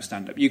figured out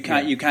stand-up. You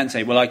can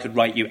say, well, I could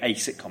write you a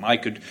sitcom, I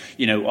could,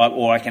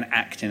 or I can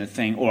act in a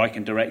thing, or I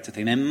can direct a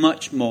thing. They're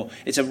much more,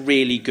 it's a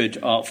really good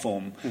art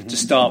form to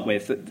start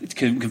with that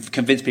can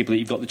convince people that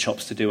you've got the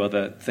chops to do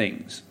other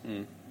things.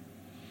 Mm.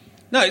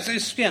 No, it's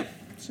interesting.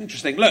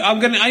 Look,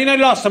 I'm going to,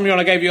 last time you were on,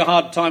 I gave you a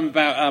hard time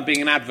about being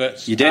in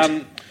adverts. You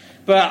did.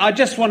 But I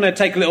just want to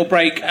take a little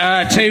break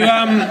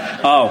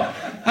to...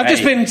 I've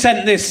just been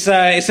sent this,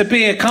 it's a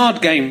beer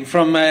card game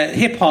from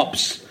Hip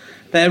Hops.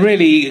 They're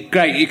really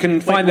great. You can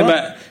find them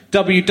at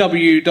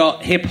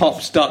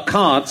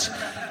www.hiphops.cards.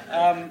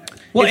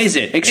 What is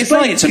it?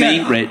 Explain it to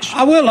me, Rich.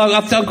 I will.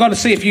 I've got to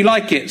see if you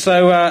like it.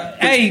 So,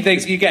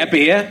 you get a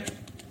beer,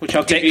 which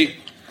I'll give you.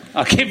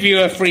 I'll give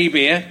you a free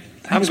beer.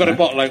 I haven't got a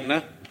bottle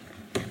opener.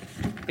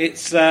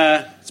 It's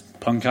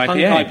Punk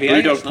IPA.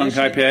 Brewdog Punk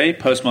IPA,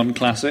 postmodern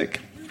classic.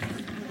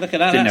 Look at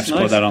that. Didn't have to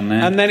put that on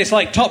there. And then it's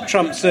like top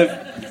trumps of...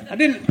 I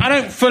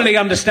don't fully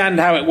understand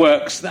how it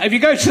works. If you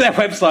go to their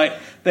website,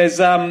 there's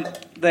a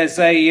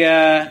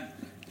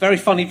very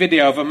funny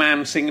video of a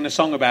man singing a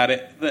song about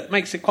it that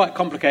makes it quite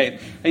complicated.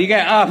 And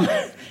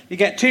you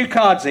get 2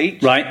 cards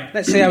each. Right.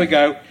 Let's see how we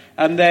go.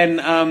 And then...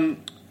 no,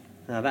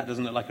 that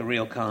doesn't look like a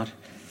real card.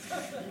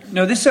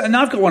 No, and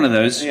I've got one of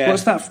those. Yeah.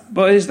 What's that?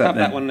 What is that? Have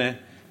that one there.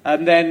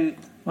 And then...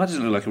 Well, that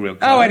doesn't look like a real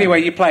card. Oh,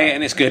 anyway, you play it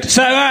and it's good.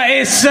 So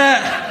it's...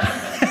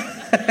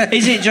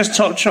 Is it just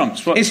top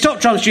trumps? It's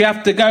top trumps. You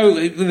have to go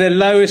with the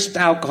lowest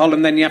alcohol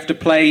and then you have to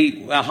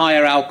play a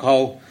higher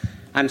alcohol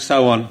and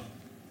so on.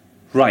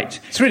 Right.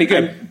 It's really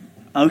good.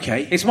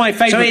 Okay. It's my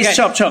favourite game. So it's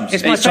top trumps.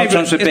 It's my favourite.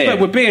 Trumps with beer.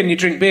 With beer, and you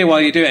drink beer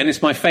while you do it, and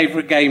it's my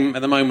favourite game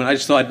at the moment. I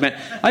just thought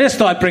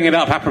I'd bring it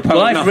up apropos.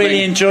 Well, of I've nothing.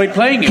 really enjoyed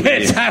playing it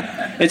with you.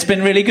 It's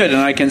been really good, and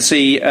I can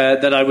see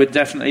that I would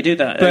definitely do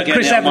that. But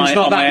Chris Evans,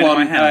 not that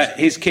one.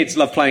 His kids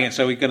love playing it,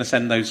 so we're going to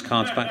send those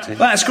cards back to him.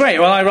 That's great.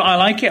 Well, I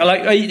like it.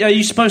 Are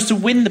you supposed to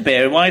win the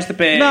beer? Why is the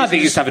beer... No, I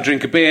think you just have a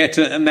drink of beer,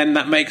 and then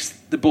that makes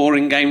the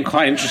boring game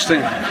quite interesting.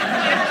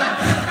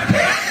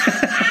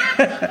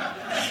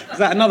 Is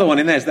that another one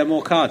in there? Is there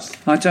more cards?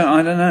 I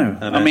don't know.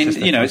 I mean,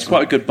 it's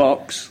quite a good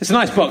box. It's a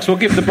nice box. We'll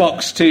give the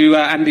box to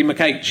Andy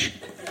McH.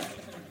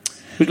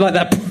 Would you like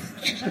that?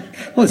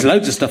 Well, there's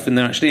loads of stuff in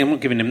there, actually. I'm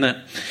not giving him that.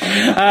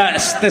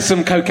 There's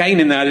some cocaine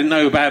in there I didn't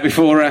know about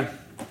before.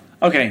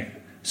 Okay.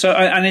 So,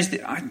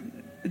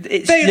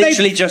 it's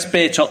literally just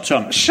beer top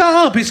trumps. Shut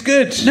up, it's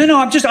good. No,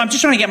 I'm just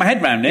trying to get my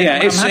head around it.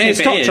 Yeah,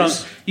 it's top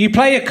trumps. You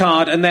play a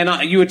card, and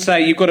then you would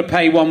say you've got to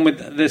pay one with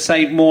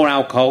the more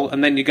alcohol,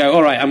 and then you go,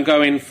 all right, I'm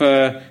going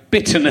for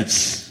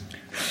bitterness.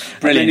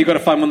 And then you've got to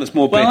find one that's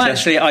more bitter. Well,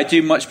 actually, I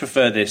do much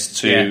prefer this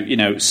to,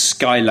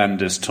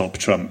 Skylanders Top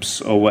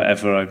Trumps or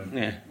whatever.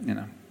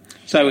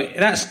 So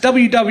that's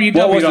www.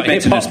 What was the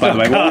bitterness, by the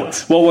way?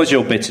 What was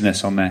your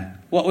bitterness on there?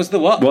 What was the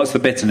what? What's the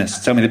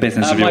bitterness? Tell me the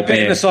bitterness of your beer. My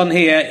bitterness on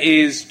here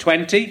is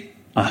 20.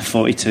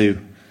 42.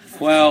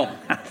 Well,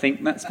 I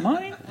think that's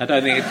mine. I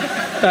don't think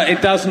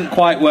it doesn't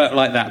quite work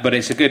like that, but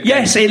it's a good game.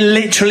 Yes, it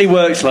literally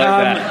works like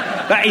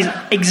that. That is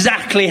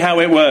exactly how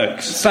it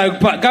works. So,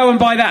 but go and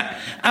buy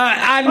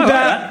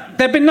that.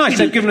 They've been nice.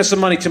 They've given us some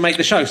money to make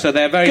the show, so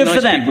they're very good nice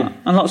for them. people.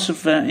 And lots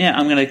of I'm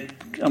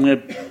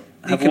gonna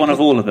have one of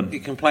all of them. You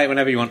can play it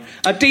whenever you want.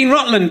 Dean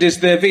Rutland is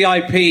the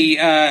VIP.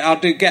 I'll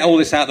get all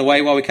this out of the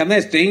way while we can.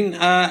 There's Dean.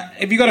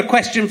 Have you got a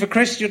question for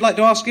Chris you'd like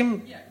to ask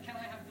him? Yeah, can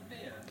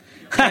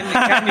I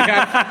have the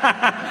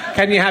beer?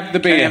 Can you have the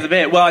beer? Can you have the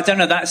beer? Well, I don't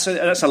know. That's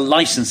a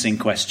licensing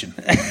question.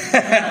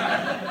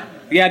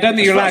 Yeah, I don't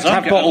think you're allowed to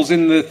have bottles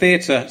in the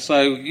theatre,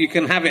 so you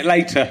can have it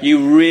later.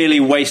 You really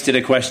wasted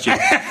a question.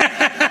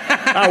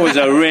 That was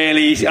a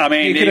really... I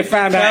mean, you could have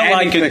found out felt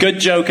like anything. a good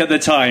joke at the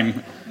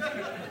time.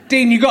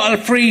 Dean, you got a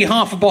free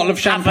half a bottle of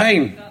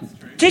champagne.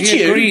 Did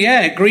you?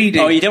 Agreed.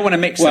 Oh, you don't want to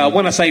mix Well, them.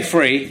 when I say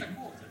free,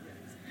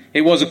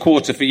 it was a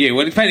quarter for you.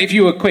 Well, if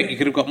you were quick, you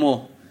could have got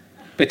more.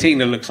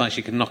 Bettina looks like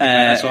she can knock it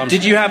out. So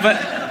did you have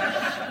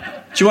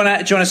a... Do you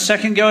want a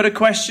second go at a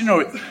question,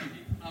 or... So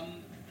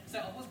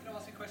I was going to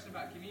ask a question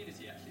about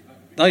Community, actually.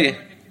 Oh, yeah.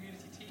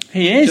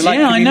 He is, like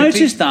I Community?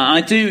 noticed that.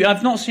 I do.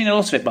 I've not seen a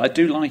lot of it, but I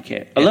do like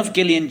it. I love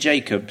Gillian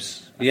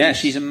Jacobs. I think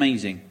she's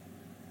amazing.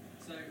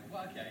 So,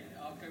 well, okay,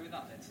 I'll go with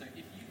that then. So if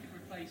you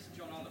could replace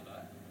John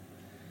Oliver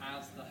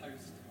as the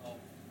host of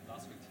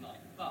Last Week Tonight,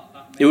 but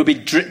that It would be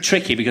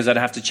tricky because I'd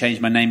have to change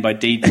my name by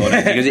deed for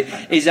it, because it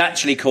is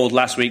actually called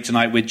Last Week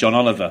Tonight with John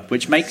Oliver,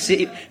 which makes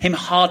him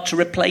hard to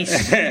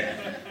replace.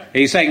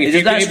 He's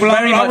saying That's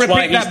very much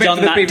why he's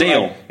done that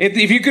deal.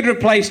 If you could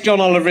replace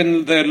John Oliver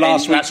in the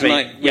Last Week Last Week,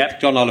 Tonight with yep.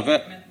 John Oliver,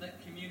 meant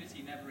that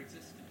Community never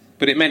existed.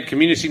 but it meant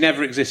Community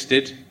never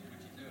existed,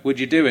 would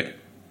you do it?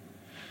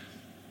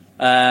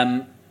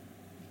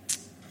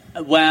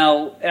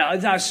 Well,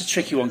 that's a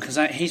tricky one because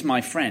he's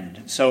my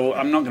friend, so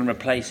I'm not going to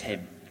replace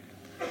him.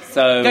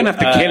 So You don't have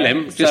to kill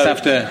him, just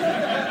have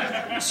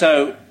to...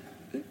 So,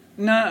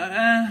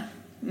 no.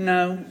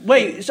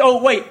 Wait,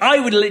 I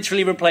would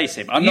literally replace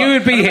him. You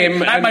would be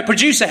him. I had my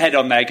producer head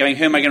on there going,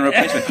 who am I going to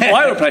replace him?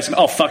 I would replace him.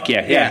 Oh, fuck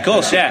yeah. Yeah, of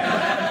course,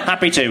 yeah.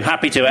 Happy to,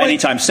 at any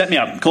time. Set me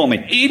up, call me.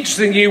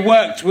 Interesting, you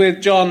worked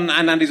with John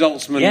and Andy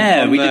Zaltzman.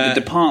 Yeah, we did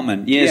The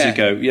Department years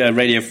ago. Yeah,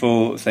 Radio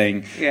 4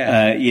 thing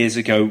years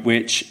ago,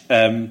 which...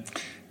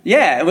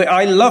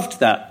 I loved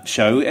that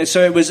show.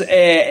 So it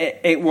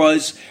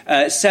was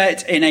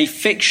set in a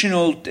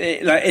fictional.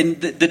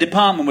 The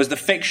Department was the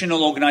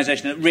fictional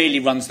organisation that really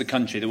runs the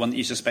country, the one that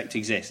you suspect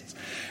exists.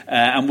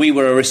 And we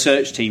were a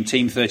research team,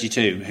 Team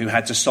 32, who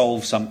had to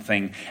solve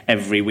something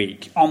every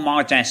week. On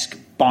my desk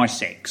by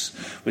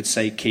 6, would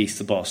say Keith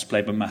the boss,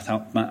 played by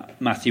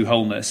Matthew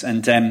Holness,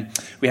 and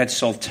we had to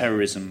solve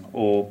terrorism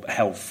or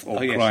health or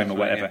crime or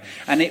whatever. Right,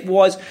 yeah. And it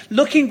was,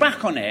 looking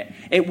back on it,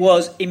 it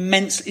was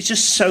immense. It's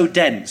just so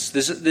dense.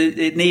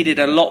 It needed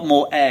a lot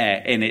more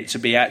air in it to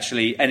be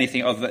actually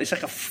anything other than... It's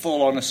like a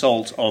full-on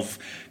assault of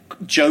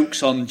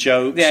jokes on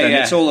jokes,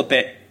 it's all a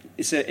bit...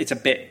 It's a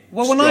bit.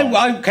 Well, when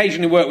I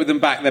occasionally worked with them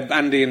back,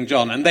 Andy and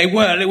John, and they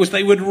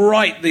would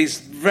write these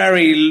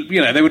very,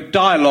 they were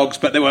dialogues,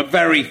 but they were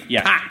very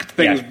packed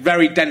things,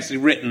 very densely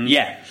written.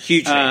 Yeah,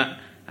 hugely.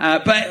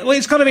 But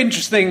it's kind of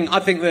interesting.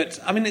 I think that.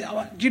 I mean,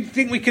 do you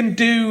think we can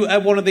do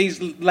one of these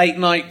late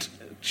night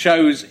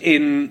shows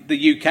in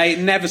the UK? It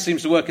never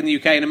seems to work in the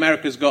UK, and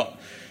America's got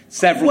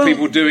several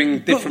people doing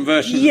different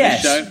versions of the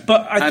show.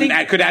 But I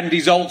think... could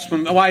Andy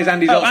Zaltzman... Why is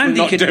Andy Zaltzman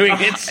not doing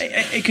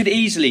it? It could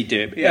easily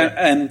do it.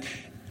 Yeah.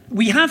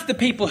 We have the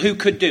people who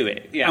could do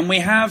it. Yeah. And we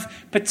have,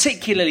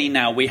 particularly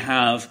now, we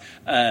have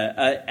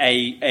an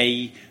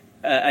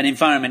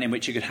environment in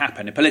which it could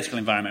happen, a political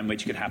environment in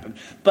which it could happen.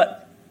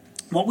 But...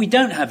 what we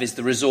don't have is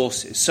the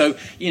resources. So,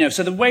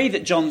 so the way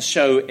that John's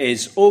show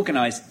is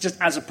organised, just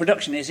as a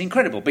production, is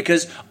incredible.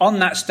 Because on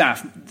that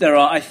staff, there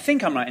are, I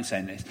think I'm right in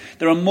saying this,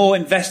 there are more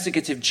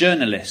investigative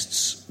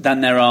journalists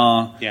than there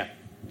are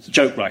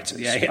joke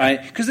writers.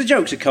 Because the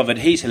jokes are covered,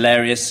 he's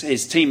hilarious,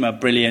 his team are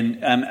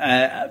brilliant,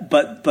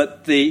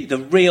 but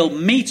the real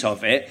meat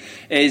of it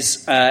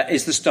is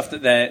the stuff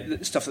that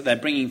they're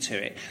bringing to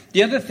it.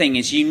 The other thing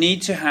is you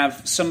need to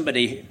have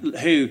somebody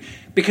who...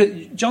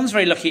 Because John's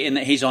very lucky in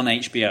that he's on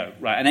HBO,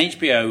 right? And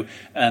HBO,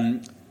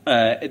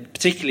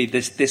 particularly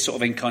this sort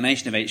of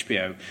incarnation of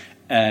HBO,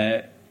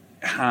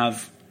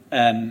 have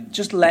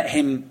just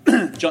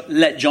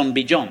let John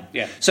be John.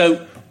 Yeah.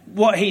 So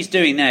what he's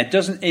doing there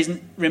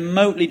isn't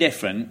remotely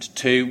different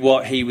to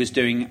what he was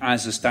doing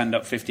as a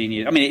stand-up 15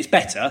 years. I mean, it's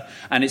better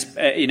and it's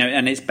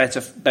and it's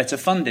better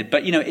funded,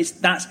 but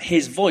that's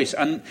his voice.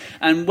 And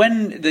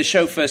when the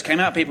show first came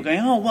out, people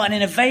going, "Oh, what an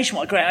innovation!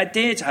 What a great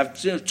idea to have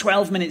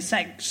 12-minute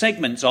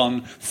segments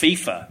on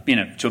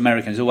FIFA," to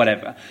Americans or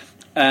whatever.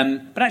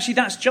 But actually,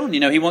 that's John.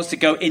 He wants to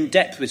go in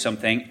depth with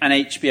something, and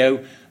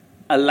HBO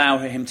allow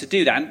him to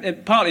do that.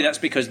 And partly that's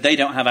because they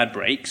don't have ad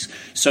breaks,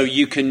 so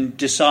you can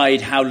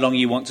decide how long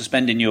you want to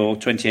spend in your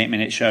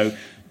 28-minute show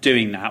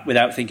doing that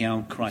without thinking,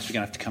 oh, Christ, we're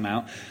going to have to come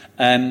out.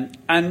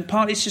 And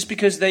partly it's just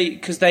because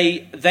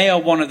they are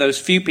one of those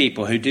few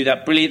people who do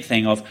that brilliant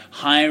thing of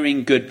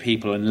hiring good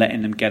people and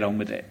letting them get on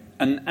with it.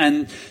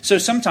 And so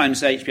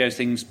sometimes HBO's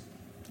things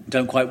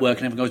don't quite work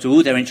and everyone goes,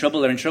 oh, they're in trouble.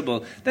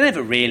 They're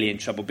never really in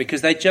trouble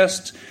because they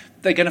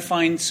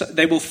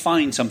will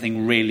find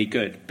something really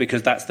good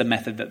because that's the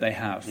method that they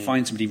have.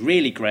 Find somebody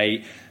really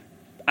great,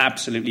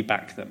 absolutely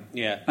back them.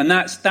 Yeah. And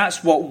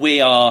that's what we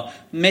are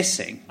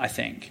missing, I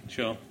think.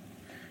 Sure.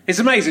 It's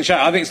an amazing show.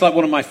 I think it's like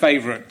one of my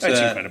favourite. It's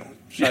incredible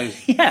shows.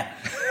 Yeah,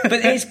 but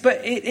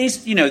it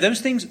is. You know, those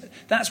things.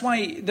 That's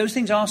why those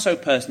things are so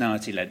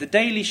personality led. The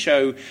Daily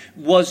Show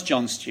was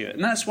Jon Stewart,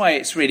 and that's why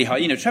it's really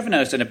hard. You know, Trevor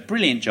Noah's done a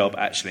brilliant job.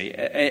 Actually,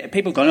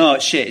 people go, "Oh,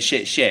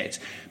 shit,"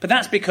 but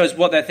that's because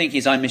what they're thinking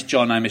is, "I miss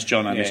John,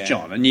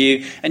 John," and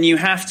you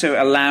have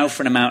to allow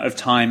for an amount of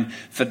time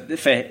for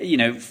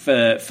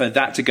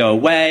that to go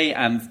away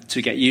and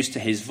to get used to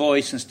his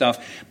voice and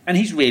stuff. And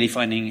he's really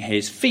finding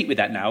his feet with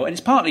that now, and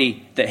it's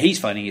partly that he's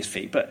finding his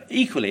feet, but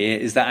equally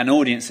it is that an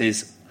audience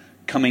is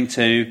coming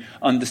to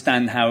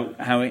understand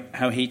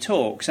how he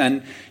talks.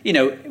 And, you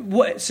know,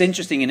 what's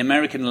interesting in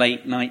American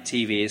late night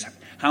TV is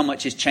how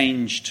much has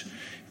changed.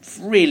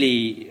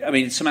 Really, I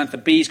mean, Samantha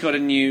Bee's got a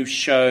new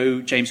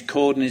show. James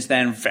Corden is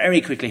there and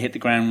very quickly hit the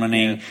ground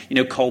running. Yeah. You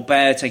know,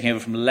 Colbert taking over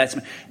from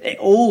Letterman. It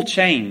all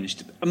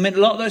changed. I mean, a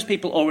lot of those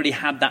people already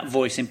had that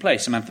voice in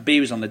place. Samantha Bee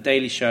was on The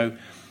Daily Show.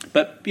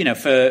 But, you know,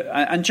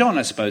 and John,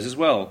 I suppose, as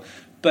well.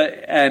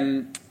 But,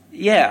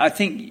 I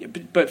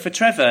think, but for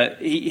Trevor,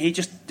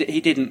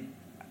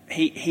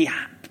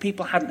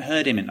 people hadn't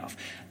heard him enough.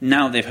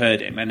 Now they've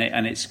heard him,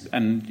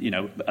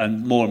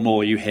 and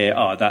more you hear,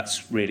 oh,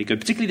 that's really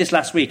good. Particularly this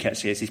last week,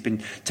 actually, as he's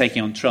been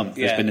taking on Trump,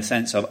 there's been a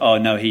sense of, oh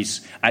no,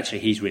 he's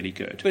really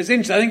good. But it's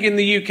interesting. I think in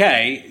the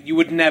UK, you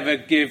would never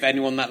give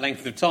anyone that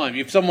length of time.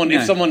 If someone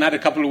had a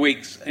couple of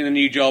weeks in a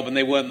new job and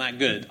they weren't that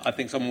good, I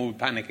think someone would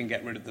panic and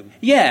get rid of them.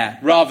 Yeah,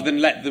 rather than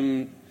let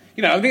them.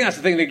 You know, I think that's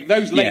the thing.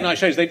 Those late night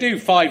shows, they do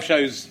 5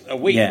 shows a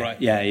week,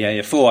 right?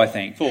 Yeah, 4, I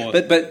think. 4.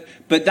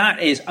 But that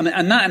is, I mean,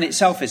 and that in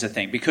itself is a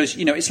thing because,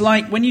 you know, it's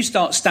like when you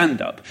start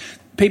stand-up,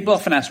 people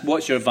often ask,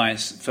 what's your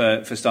advice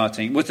for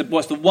starting? What's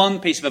the one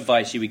piece of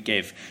advice you would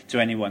give to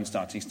anyone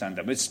starting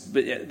stand-up? It's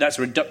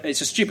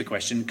a stupid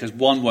question because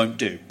one won't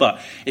do.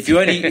 But if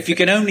you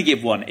can only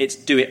give one, it's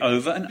do it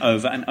over and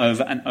over and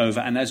over and over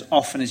and as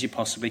often as you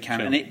possibly can.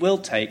 Sure. And it will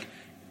take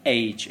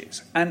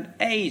ages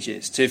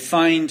to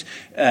find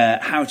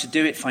how to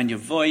do it, find your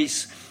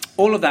voice,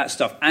 all of that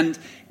stuff.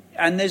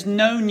 And there's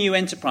no new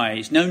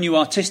enterprise, no new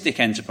artistic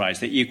enterprise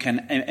that you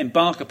can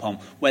embark upon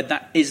where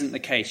that isn't the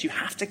case. You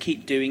have to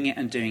keep doing it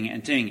and doing it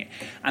and doing it.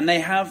 And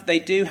they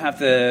do have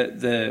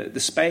the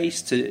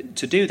space to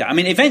do that. I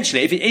mean,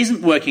 eventually, if it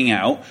isn't working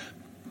out,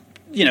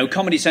 you know,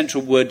 Comedy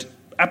Central would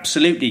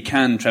absolutely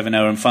can Trevor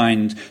Noah and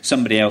find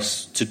somebody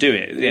else to do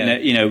it. Yeah.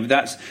 You know,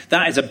 that's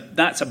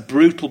a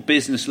brutal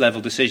business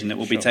level decision that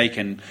will be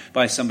taken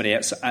by somebody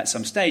at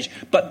some stage.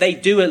 But they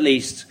do at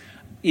least,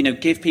 you know,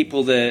 give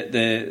people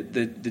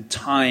the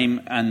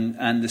time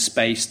and the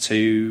space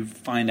to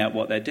find out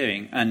what they're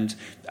doing and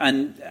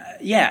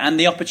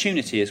the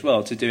opportunity as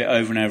well to do it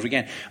over and over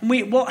again.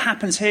 And what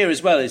happens here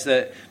as well is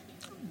that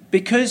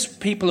because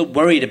people are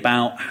worried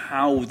about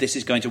how this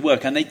is going to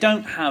work and they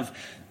don't have.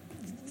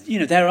 You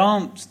know, there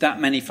aren't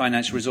that many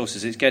financial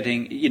resources. It's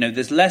getting, you know,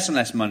 there's less and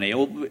less money.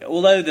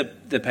 Although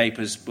the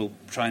papers will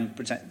try and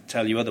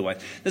tell you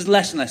otherwise, there's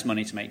less and less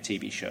money to make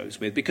TV shows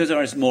with because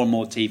there is more and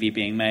more TV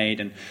being made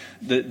and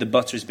the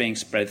butter is being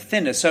spread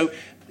thinner. So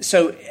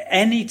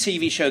any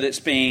TV show that's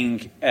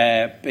being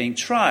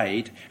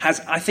tried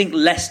has, I think,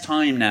 less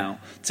time now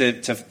to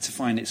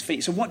find its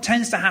feet. So what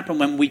tends to happen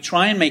when we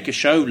try and make a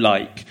show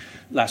like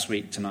Last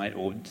Week Tonight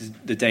or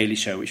The Daily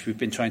Show, which we've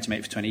been trying to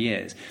make for 20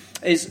 years,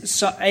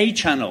 is a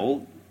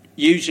channel,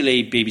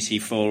 usually BBC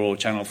 4 or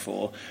Channel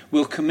 4,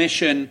 will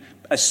commission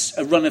a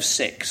run of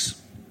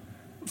 6,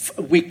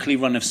 a weekly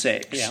run of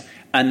 6,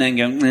 and then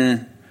go,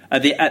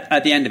 at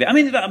the end of it. I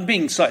mean, I'm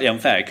being slightly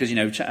unfair because, you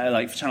know,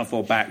 like Channel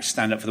 4 back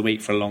Stand Up for the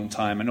Week for a long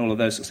time and all of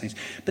those sorts of things.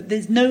 But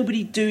there's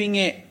nobody doing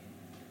it.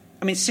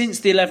 I mean, since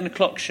the 11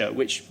 o'clock show,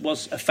 which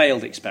was a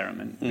failed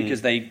experiment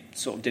because they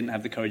sort of didn't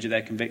have the courage of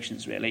their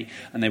convictions, really,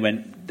 and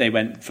they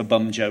went for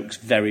bum jokes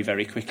very,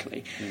 very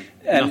quickly.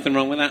 Nothing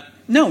wrong with that?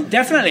 No,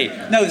 definitely.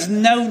 No, there's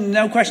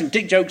no question.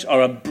 Dick jokes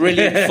are a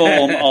brilliant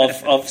form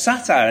of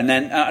satire, and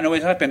then I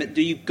always happen, but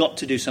you've got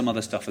to do some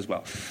other stuff as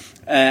well.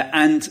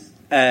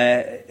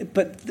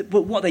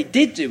 But what they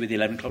did do with the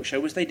 11 o'clock show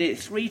was they did it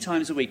 3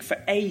 times a week for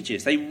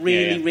ages. They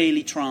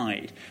really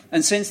tried.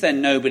 And since then,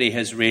 nobody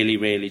has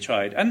really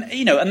tried. And,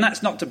 you know, and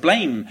that's not to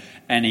blame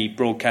any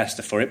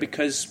broadcaster for it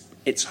because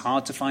it's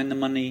hard to find the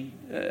money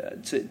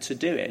to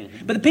do it.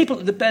 Mm-hmm.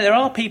 But there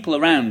are people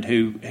around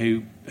who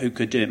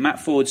could do it. Matt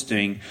Ford's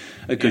doing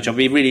a good job. It'll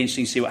be really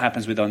interesting to see what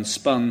happens with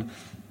Unspun.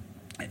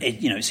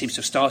 It seems to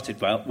have started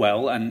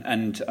well,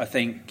 and I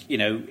think, you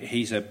know,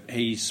 he's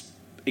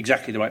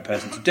exactly the right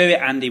person to do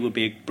it. Andy would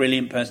be a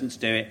brilliant person to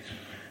do it.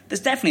 There's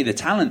definitely the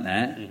talent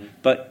there,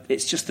 but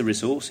it's just the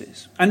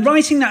resources. And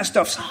writing that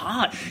stuff's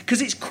hard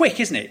because it's quick,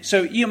 isn't it?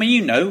 So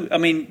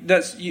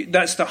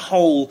that's the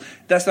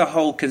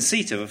whole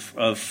conceit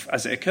of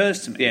As It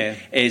Occurs to Me. Yeah.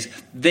 Is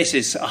this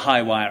is a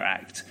high wire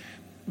act.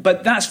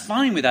 But that's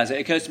fine with As It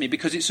Occurs to Me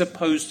because it's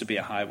supposed to be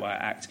a high wire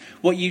act.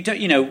 What you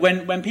don't,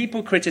 when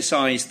people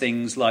criticise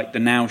things like The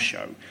Now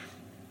Show,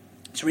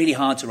 it's really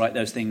hard to write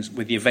those things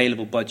with the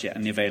available budget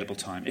and the available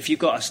time. If you've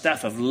got a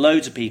staff of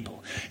loads of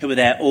people who are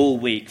there all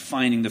week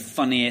finding the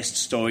funniest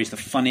stories, the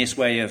funniest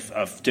way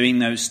of doing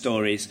those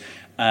stories,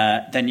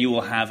 then you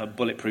will have a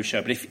bulletproof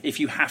show. But if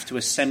you have to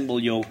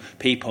assemble your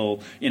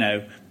people,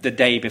 the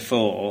day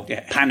before,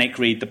 panic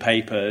read the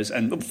papers,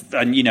 and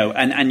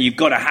you've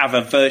got to have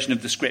a version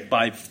of the script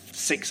by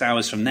 6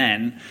 hours from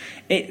then,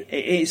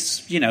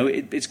 it's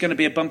going to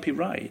be a bumpy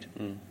ride.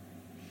 Mm.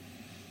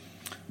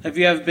 Have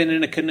you ever been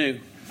in a canoe?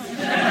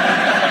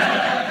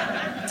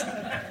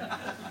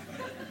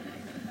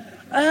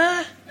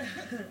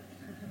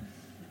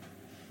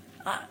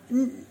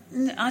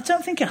 I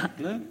don't think I have.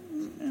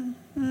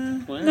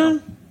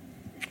 No?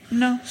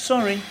 No,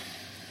 sorry.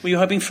 Were you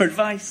hoping for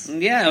advice?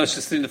 Yeah, I was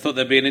just thinking, I thought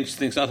that'd be an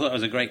interesting, so I thought that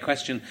was a great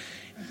question.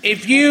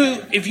 If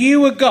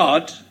you were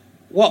God,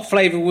 what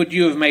flavour would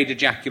you have made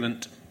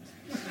ejaculant?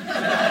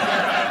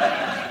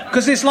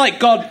 Because it's like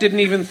God didn't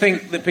even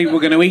think that people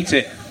were going to eat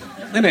it,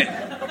 isn't it?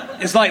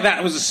 It's like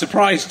that was a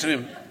surprise to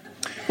him.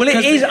 Well,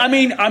 it is. I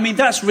mean,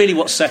 that's really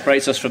what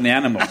separates us from the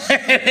animals.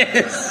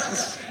 It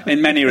is.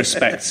 In many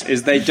respects,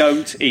 is they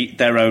don't eat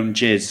their own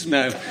jizz.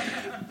 No.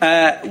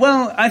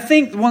 Well, I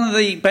think one of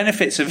the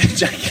benefits of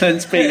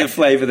ejaculant being the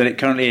flavour that it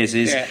currently is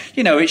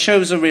it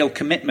shows a real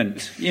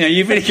commitment.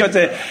 You've really got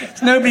to.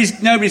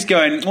 Nobody's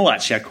going. Oh,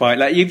 actually, I quite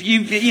like you.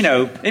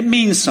 It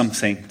means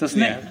something,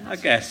 doesn't it? I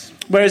guess.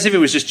 Whereas if it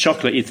was just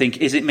chocolate, you'd think,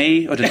 is it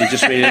me, or do they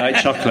just really like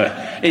chocolate?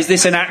 Is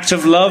this an act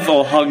of love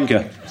or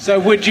hunger?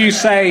 So would you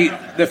say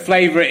the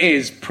flavour it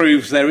is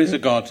proves there is a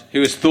God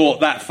who has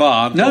thought that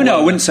far? No,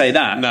 I wouldn't say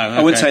that. No, okay.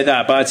 I wouldn't say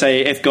that, but I'd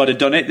say if God had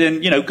done it,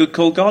 then, good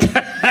call, God. You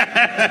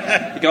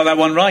got that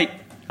one right.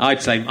 I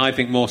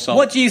think more salt.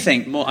 What do you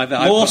think? More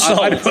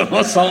salt. I'd put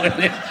more salt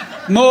in it.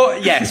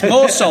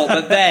 More salt,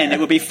 but then it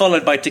would be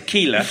followed by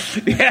tequila.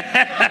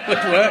 That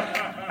would work.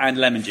 And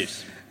lemon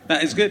juice.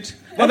 That is good.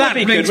 Well, that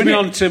brings me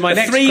on to my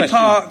next question. A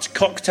 3-part question.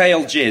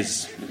 cocktail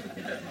jizz.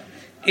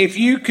 If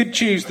you could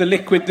choose the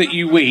liquid that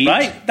you weed...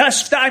 Right?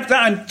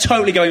 I'm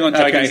totally going on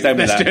Dragon's Den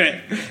with that.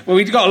 Let's do it. Well,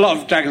 we got a lot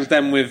of Dragon's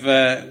Den with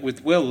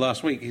Will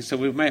last week,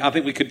 so I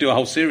think we could do a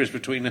whole series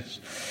between us.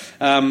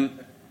 Have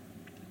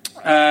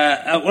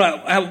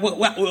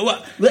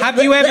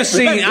you ever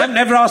seen... I've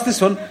never asked this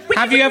one.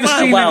 Have you ever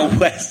seen...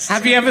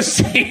 Have you ever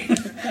seen...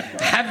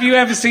 Have you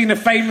ever seen a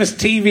famous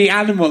TV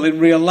animal in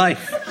real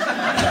life?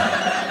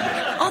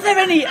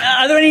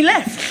 Are there any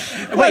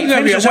left? When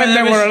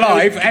they were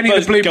alive, any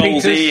of the Blue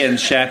Goldie Peters and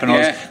Shep and all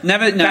this.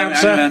 Never,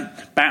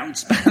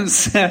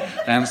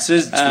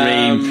 Bouncer's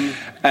Dream.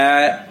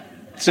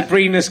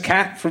 Sabrina's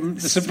cat from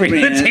the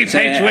Sabrina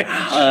Teenage Witch.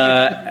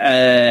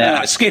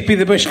 Skippy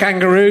the Bush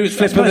Kangaroo.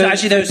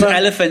 Actually, those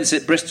elephants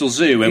at Bristol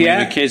Zoo when we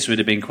were kids would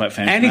have been quite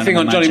famous. Anything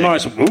on Johnny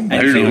Morrison.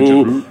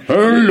 Hello,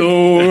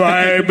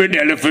 I'm an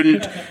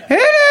elephant.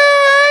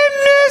 Hello,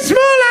 I'm a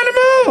small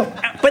animal.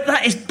 But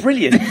that is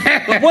brilliant.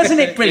 Wasn't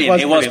it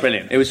brilliant? It was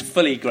brilliant. It was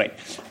fully great.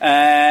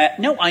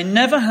 No, I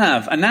never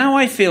have. And now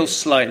I feel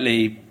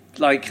slightly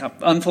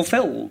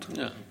unfulfilled.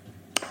 Yeah.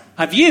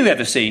 Have you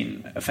ever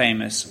seen a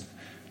famous...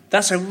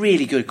 That's a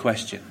really good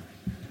question.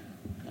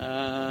 No.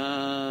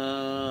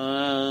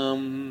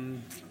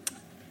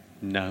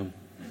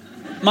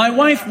 My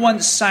wife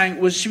once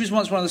she was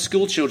once one of the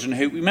school children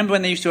who, remember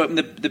when they used to open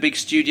the big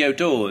studio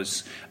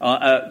doors,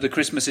 the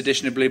Christmas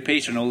edition of Blue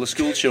Peter, and all the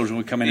school children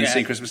would come in and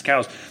sing Christmas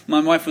carols?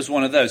 My wife was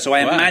one of those, so I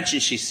imagine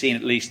she's seen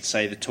at least,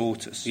 say, the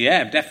Tortoise.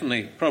 Yeah,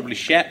 definitely. Probably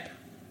Shep.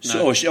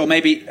 No. Or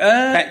maybe...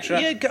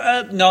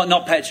 Petra.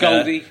 Not Petra.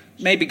 Goldie.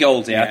 Maybe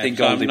Goldie. I think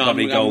Goldie,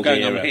 probably Goldie.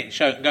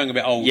 I'm going a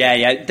bit old.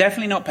 Yeah,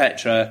 definitely not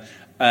Petra.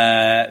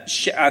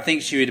 I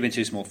think she would have been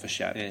too small for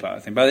Shep, but I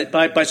think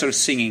by sort of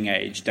singing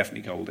age,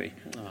 definitely Goldie.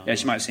 Oh. Yeah,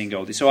 she might have seen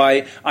Goldie. So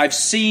I've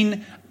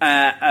seen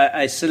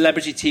a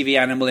celebrity TV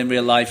animal in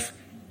real life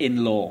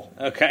in law.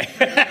 Okay.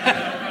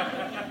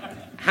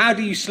 How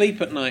do you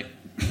sleep at night?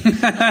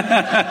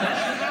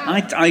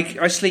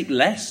 I sleep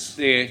less.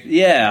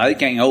 Yeah, I'm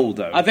getting old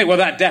though. I think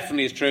that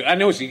definitely is true.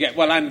 And also you get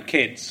and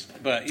kids.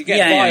 But you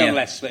get by on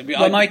less sleep.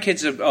 Well, my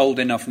kids are old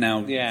enough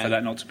now for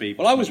that not to be...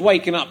 Well, I was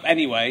waking up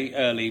anyway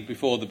early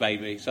before the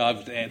baby, so I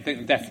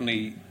think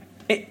definitely...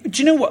 Do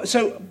you know what?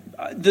 So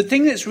the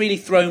thing that's really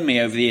thrown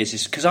me over the years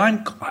is because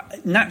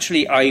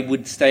naturally I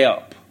would stay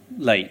up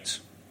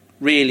late,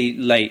 really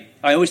late.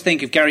 I always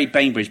think of Gary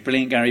Bainbridge,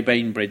 brilliant Gary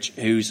Bainbridge,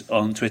 who's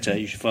on Twitter,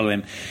 you should follow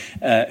him,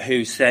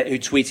 who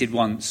tweeted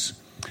once,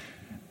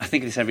 I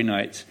think of this every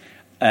night,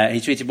 he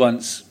tweeted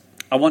once,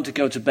 I want to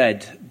go to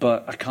bed,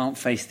 but I can't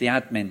face the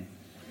admin.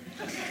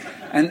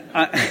 And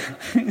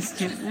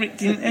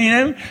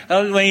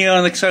when you're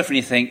on the sofa and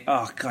you think,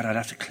 oh God, I'd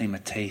have to clean my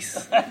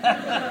teeth.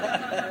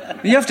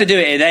 You have to do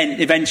it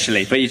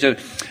eventually, but you do.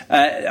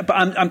 But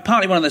I'm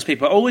partly one of those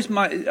people.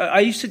 I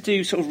used to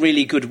do sort of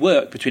really good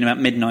work between about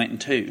midnight and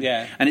 2.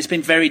 Yeah. And it's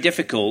been very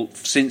difficult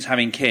since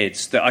having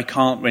kids that I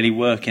can't really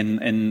work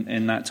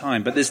in that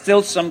time. But there's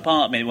still some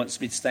part of me that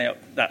wants me to stay up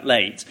that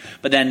late.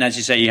 But then, as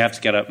you say, you have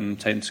to get up and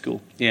take them to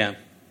school. Yeah.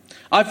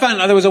 I found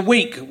there was a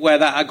week where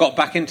I got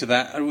back into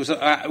that. It was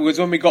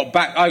when we got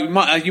back.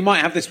 You might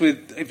have this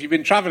if you've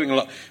been travelling a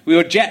lot. We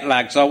were jet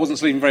lagged, so I wasn't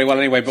sleeping very well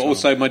anyway. But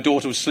also, my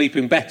daughter was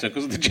sleeping better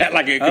because of the jet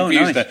lag. It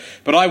confused her.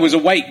 But I was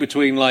awake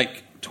between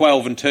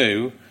 12 and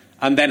 2,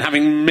 and then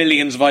having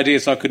millions of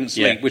ideas, so I couldn't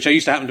sleep, which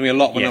used to happen to me a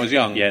lot when I was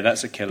young. Yeah,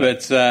 that's a killer.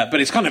 But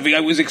it's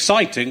it was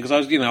exciting because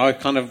I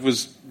kind of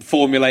was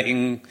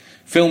formulating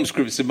film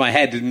scripts in my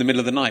head in the middle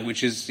of the night,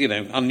 which is,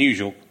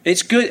 unusual.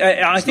 It's good.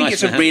 I think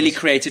it's a really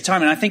creative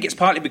time, and I think it's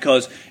partly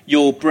because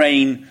your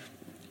brain,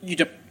 you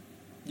don't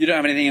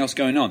have anything else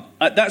going on.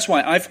 That's why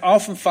I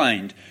often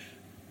find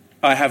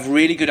I have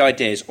really good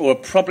ideas, or a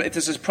problem. If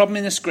there's a problem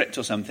in the script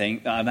or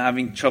something that I'm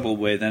having trouble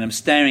with, and I'm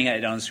staring at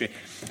it on the screen,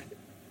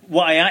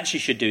 what I actually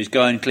should do is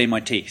go and clean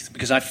my teeth,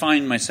 because I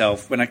find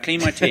myself when I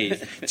clean my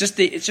teeth,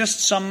 it's just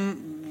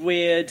some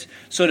weird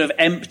sort of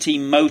empty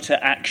motor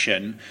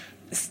action.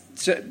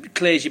 So it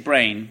clears your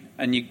brain,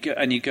 and you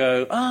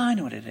go, oh, I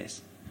know what it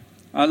is.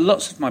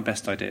 Lots of my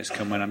best ideas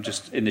come when I'm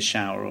just in the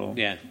shower, or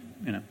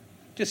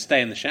just stay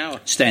in the shower.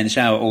 Stay in the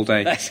shower all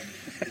day.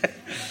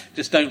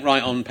 Just don't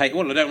write on paper.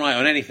 Well, don't write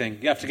on anything.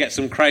 You have to get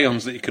some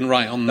crayons that you can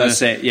write on.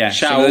 That's it. Yeah,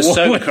 shower so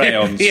soap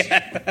crayons.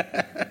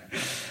 Yeah.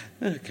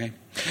 Okay.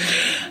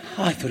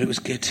 I thought it was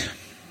good.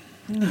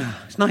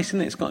 It's nice,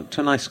 isn't it? It's got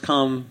a nice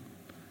calm.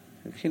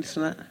 Can you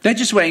listen to that? They're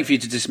just waiting for you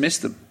to dismiss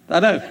them. I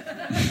know.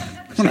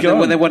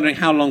 They're wondering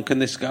how long can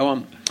this go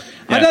on.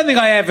 Yeah. I don't think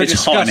I ever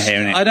discussed. It's hot in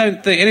here, isn't it? I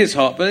don't think it is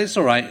hot, but it's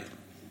all right.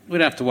 We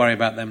don't have to worry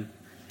about them.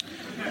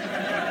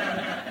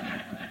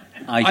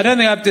 I don't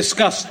think I've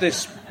discussed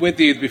this with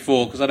you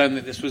before because I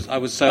don't think I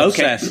was so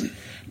obsessed.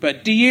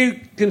 But do you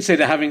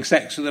consider having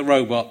sex with a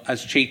robot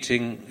as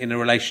cheating in a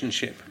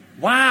relationship?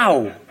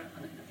 Wow.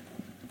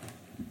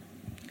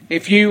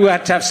 If you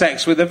had to have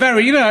sex with a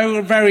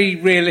very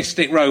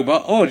realistic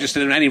robot, or just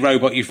any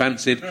robot you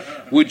fancied,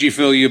 would you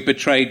feel you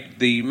betrayed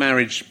the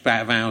marriage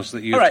vows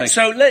that you? All right,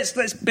 so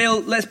let's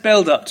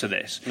build up to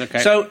this. Okay.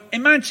 So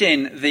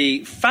imagine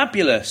the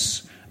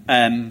fabulous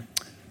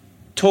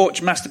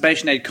torch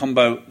masturbation aid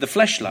combo, the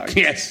Fleshlight.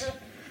 Yes.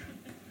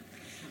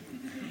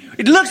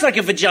 It looks like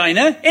a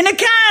vagina in a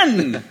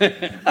can.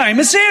 I'm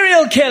a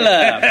serial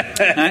killer.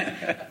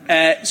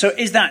 Right? So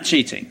is that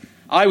cheating?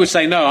 I would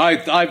say no.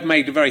 I've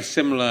made a very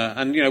similar,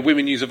 and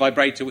women use a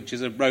vibrator, which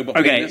is a robot.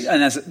 Okay, penis.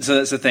 and that's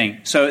the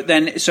thing.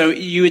 So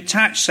you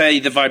attach,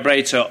 say, the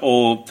vibrator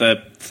or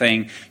the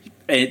thing,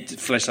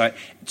 Fleshlight,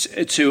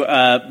 to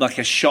like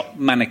a shop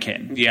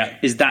mannequin. Yeah,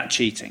 is that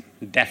cheating?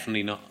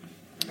 Definitely not.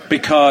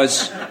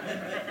 Because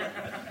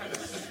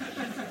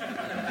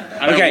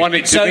I don't want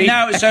it to be.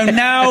 So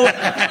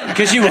now,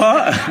 because you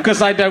are,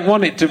 because I don't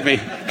want it to be.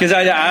 Because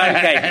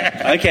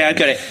okay, I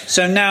got it.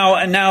 So now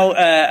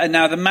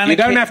the mannequin. You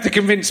don't have to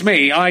convince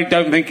me. I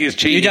don't think it's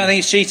cheating. You don't think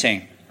it's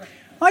cheating?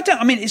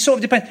 I mean, it sort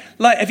of depends.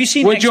 Like, have you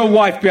seen? Would your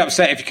wife be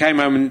upset if you came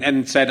home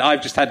and said,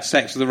 "I've just had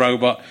sex with a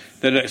robot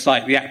that looks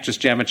like the actress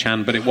Gemma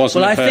Chan, but it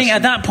wasn't"? Well, I think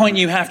at that point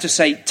you have to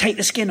say, "Take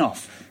the skin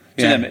off."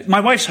 To them. My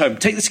wife's home,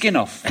 take the skin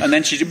off. And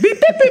then she's beep,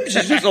 beep, beep.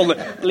 She's just all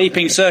the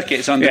leaping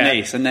circuits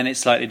underneath, and then it's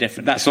slightly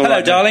different. That's all.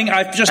 Hello, darling,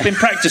 I've just been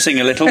practising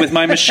a little with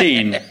my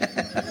machine.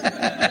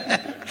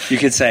 You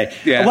could say.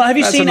 Yeah, well, have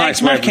you seen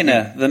Ex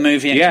Machina, the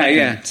movie?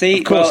 Yeah. See,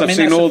 of course, I've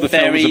seen all the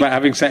films about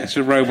having sex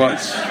with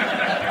robots.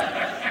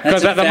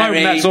 Because at the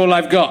moment, that's all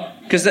I've got.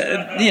 Because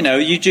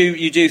you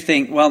do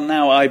think, well,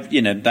 now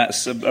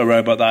that's a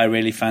robot that I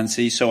really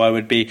fancy, so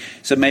maybe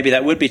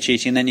that would be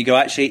cheating. And then you go,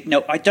 actually,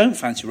 no, I don't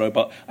fancy a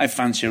robot. I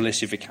fancy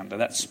Alicia Vikander.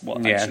 That's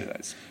what actually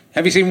that is.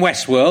 Have you seen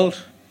Westworld?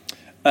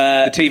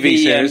 The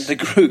TV series, the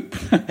group.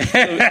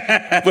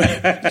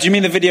 Do you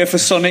mean the video for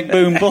Sonic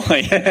Boom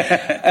Boy?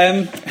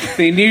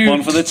 The new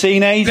one for the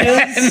teenagers.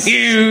 The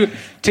new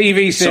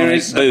TV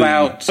series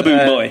about a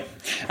Boom Boy.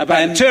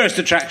 About a tourist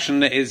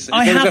attraction that is.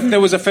 There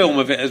was a film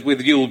of it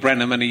with Yul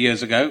Brynner many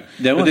years ago.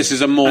 But this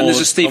is a more. And there's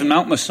a Stephen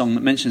Malkmus song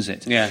that mentions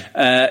it.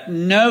 Yeah.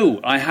 No,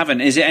 I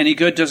haven't. Is it any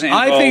good? Does it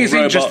involve I think it's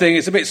interesting.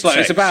 It's a bit slow.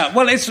 Sex?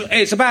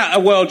 It's about a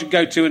world you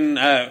go to and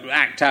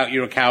act out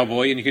you're a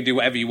cowboy and you can do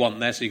whatever you want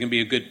there. So you can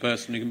be a good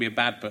person, you can be a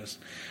bad person.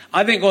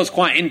 I think what's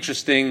quite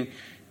interesting.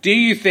 Do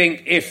you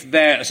think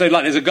there's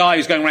a guy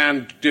who's going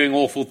around doing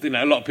awful,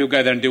 a lot of people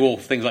go there and do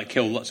awful things like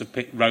kill lots of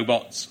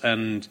robots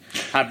and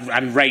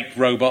rape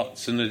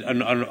robots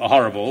and are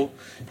horrible.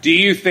 Do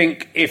you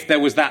think if there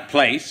was that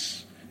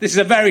place, this is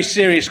a very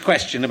serious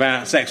question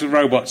about sex with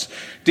robots,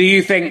 do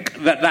you think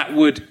that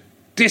would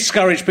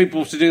discourage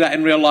people to do that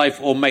in real life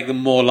or make them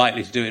more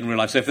likely to do it in real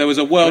life? So if there was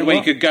a world where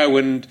you could go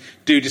and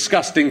do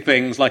disgusting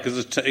things like as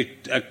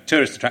a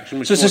tourist attraction...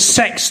 Which so it's a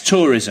sex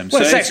tourism.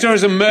 Well, sex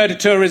tourism, murder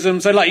tourism.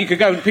 So like you could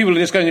go... People are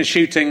just going and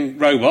shooting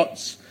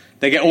robots.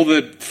 They get all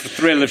the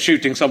thrill of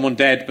shooting someone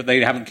dead, but they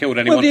haven't killed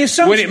anyone.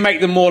 Well, would it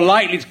make them more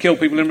likely to kill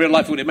people in real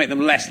life, or would it make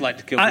them less likely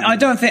to kill people? I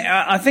don't think...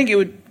 I think it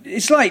would...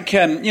 It's like,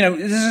 there's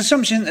an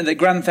assumption that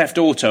Grand Theft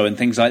Auto and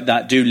things like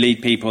that do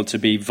lead people to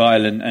be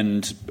violent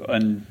and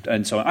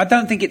so on. I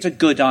don't think it's a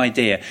good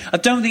idea. I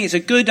don't think it's a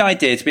good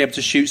idea to be able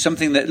to shoot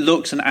something that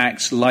looks and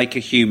acts like a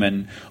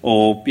human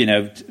or,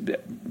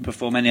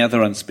 perform any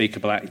other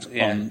unspeakable act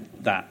on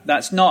that.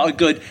 That's not a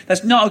good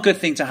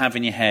thing to have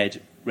in your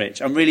head,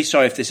 Rich. I'm really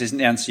sorry if this isn't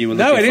the answer you were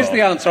looking for. No, it is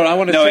the answer.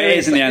 It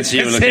isn't the answer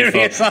you were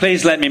looking for.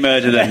 Please let me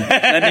murder them.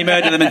 Let me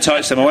murder them and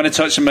touch them. I want to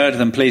touch and murder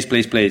them. Please,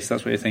 please, please.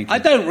 That's what you're thinking. I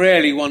don't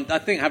really want... I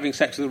think having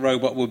sex with a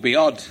robot would be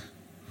odd.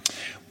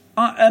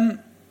 I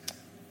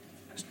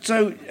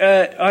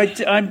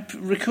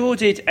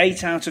recorded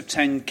 8 out of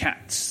 10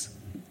 Cats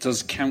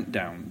Does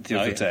Countdown the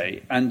other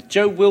day. And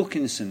Joe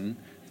Wilkinson,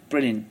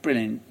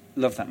 brilliant,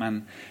 love that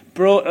man,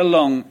 brought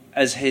along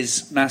as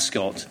his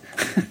mascot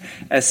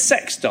a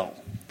sex doll.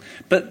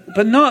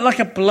 But not like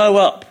a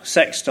blow-up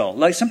sex doll,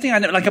 like something I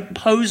know, like a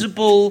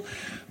posable.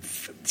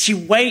 She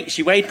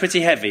weighed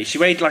pretty heavy. She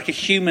weighed like a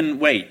human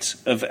weight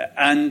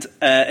and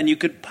you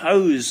could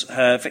pose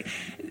her,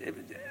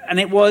 and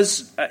it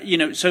was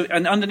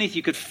and underneath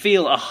you could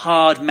feel a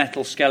hard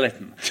metal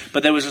skeleton,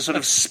 but there was a sort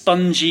of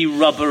spongy,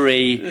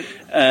 rubbery,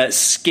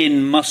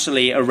 skin,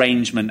 muscly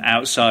arrangement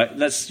outside.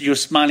 You're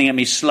smiling at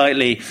me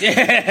slightly,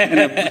 in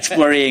a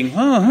worrying,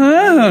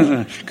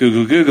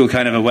 Google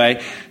kind of a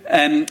way.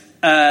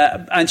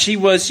 And she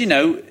was,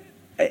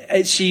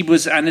 she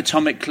was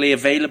anatomically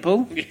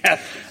available. Yeah.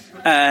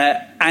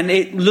 And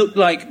it looked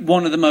like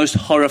one of the most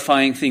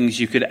horrifying things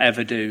you could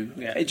ever do,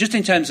 just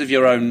in terms of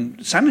your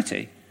own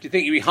sanity. Do you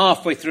think you'd be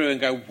halfway through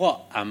and go,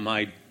 what am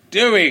I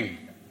doing?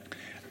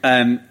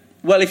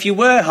 Well, if you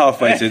were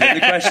halfway through, then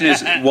the question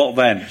is, what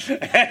then?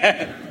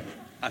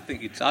 I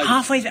think it's...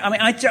 Halfway through,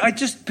 I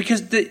just...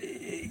 Because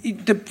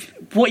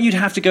what you'd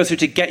have to go through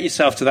to get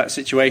yourself to that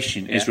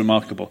situation is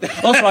remarkable.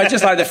 Also, I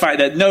just like the fact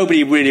that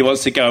nobody really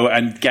wants to go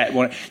and get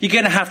one. You're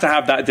going to have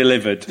that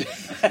delivered.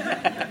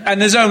 And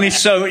there's only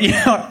so...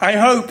 I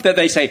hope that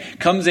they say,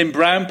 comes in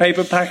brown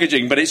paper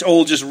packaging, but it's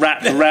all just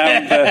wrapped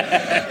around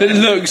that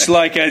looks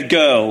like a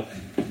girl.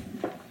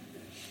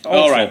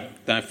 All right.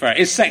 No, fair.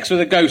 Is sex with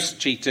a ghost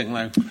cheating,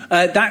 though?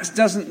 That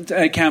doesn't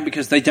count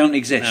because they don't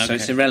exist, so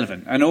it's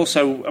irrelevant. And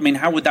also,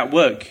 how would that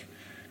work?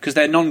 Because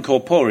they're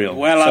non-corporeal.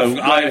 Well,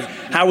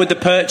 how would the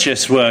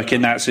purchase work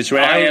in that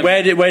situation?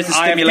 Where's the stimulation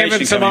coming from? I have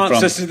given some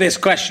answers to this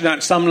question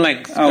at some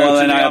length. Oh, well,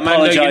 then I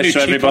apologise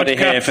to everybody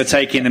here for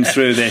taking them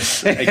through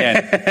this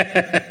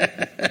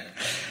again.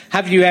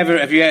 Have you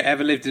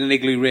ever lived in an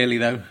igloo, really,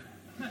 though?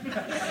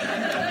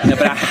 No,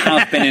 but I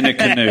have been in a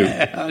canoe.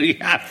 Oh, you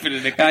have been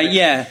in a canoe?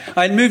 Yeah.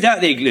 I moved out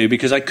the igloo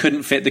because I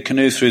couldn't fit the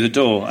canoe through the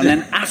door. And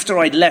then after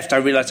I'd left, I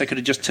realised I could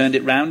have just turned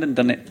it round and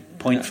done it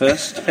point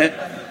first.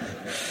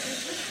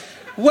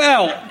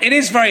 Well, it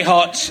is very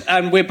hot,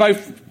 and we're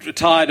both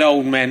retired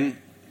old men.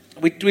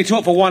 We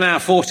talked for 1 hour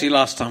 40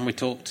 last time we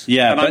talked.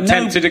 Yeah, and I'm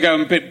tempted to go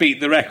and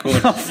beat the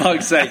record. Oh,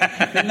 fuck's sake.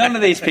 None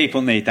of these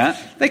people need that.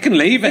 They can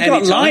leave at any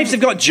time. They've got lives,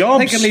 they've got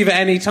jobs. They can leave at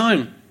any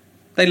time.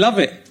 They love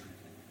it.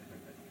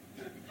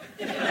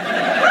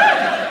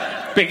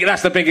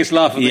 That's the biggest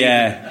laugh of the evening.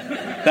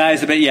 Yeah, that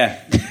is a bit,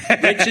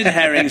 Richard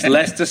Herring's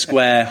Leicester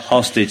Square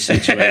hostage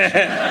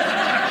situation.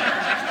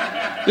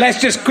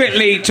 Let's just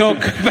quickly talk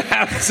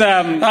about...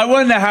 I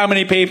wonder how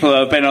many people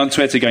have been on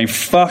Twitter going,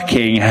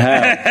 fucking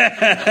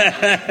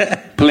hell.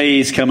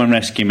 Please come and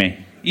rescue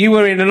me. You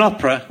were in an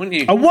opera, weren't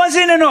you? I was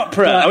in an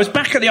opera. I was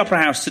back at the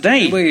Opera House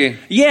today. Were you?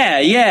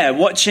 Yeah,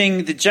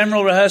 watching the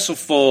general rehearsal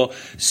for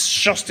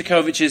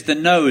Shostakovich's The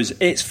Nose.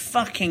 It's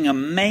fucking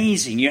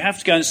amazing. You have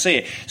to go and see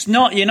it.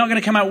 You're not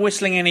going to come out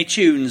whistling any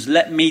tunes,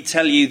 let me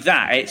tell you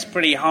that. It's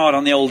pretty hard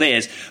on the old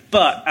ears.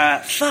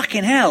 But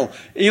fucking hell,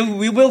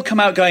 we will come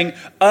out going...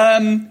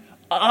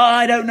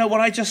 I don't know what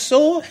I just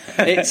saw.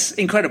 It's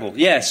incredible.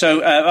 Yeah, so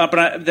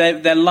but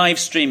they're live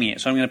streaming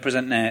it, so I'm going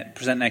to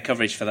present their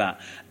coverage for that.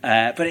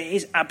 But it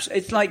is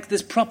it's like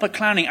there's proper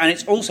clowning, and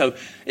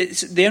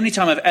it's the only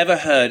time I've ever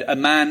heard a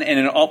man in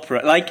an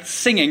opera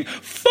singing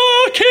 "Fuck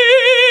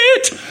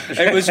it."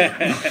 It was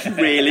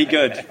really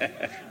good,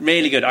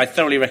 really good. I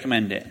thoroughly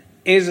recommend it.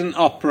 Isn't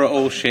opera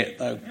all shit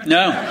though?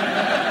 No.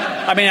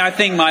 I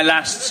think my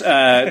last,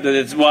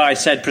 what I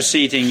said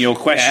preceding your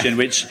question,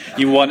 which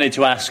you wanted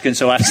to ask, and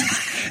so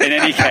asked in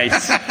any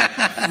case,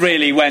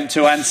 really went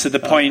to answer the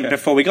point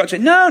before we got to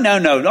it. No.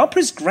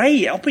 Opera's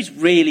great. Opera's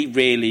really,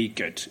 really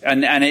good,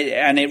 and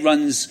it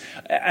runs,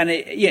 and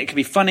it can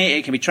be funny,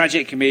 it can be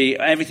tragic, it can be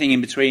everything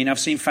in between. I've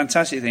seen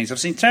fantastic things. I've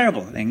seen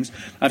terrible things.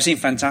 I've seen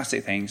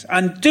fantastic things.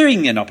 And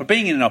being in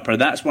an opera,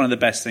 that's one of the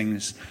best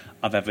things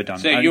I've ever done.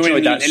 So you're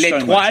in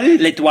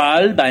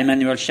L'Étoile by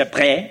Emmanuel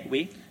Chapret,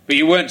 oui. But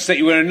you weren't.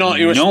 You were not.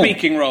 You were a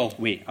speaking role.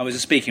 I was a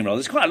speaking role.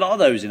 There's quite a lot of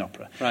those in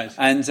opera, right?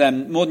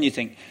 And more than you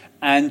think.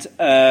 And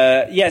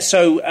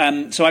so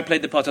I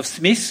played the part of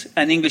Smith,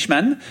 an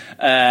Englishman,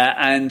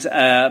 and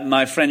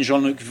my friend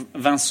Jean-Luc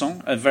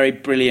Vincent, a very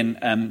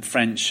brilliant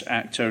French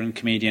actor and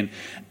comedian,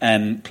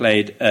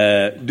 played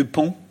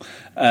Dupont.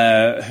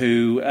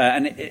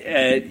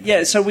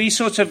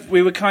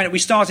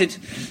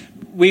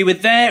 We were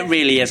there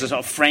really as a sort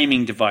of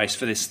framing device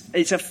for this.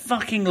 It's a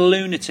fucking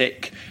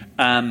lunatic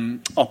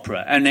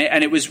opera, and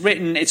it was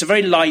written. It's a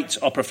very light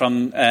opera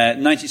from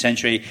 19th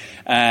century.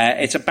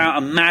 It's about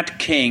a mad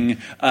king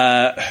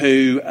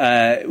who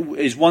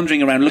is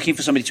wandering around looking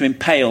for somebody to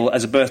impale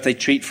as a birthday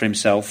treat for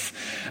himself.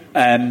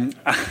 And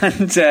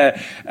the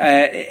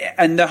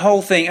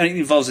whole thing, and it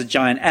involves a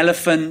giant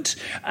elephant,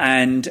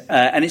 and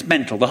it's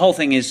mental. The whole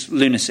thing is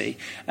lunacy.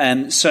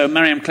 So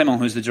Mariam Clément,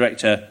 who's the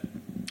director,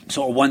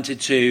 sort of wanted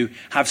to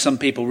have some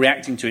people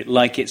reacting to it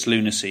like it's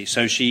lunacy.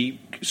 So she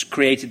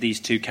created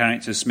these two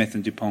characters, Smith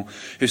and Dupont,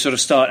 who sort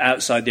of start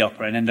outside the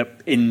opera and end up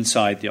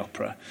inside the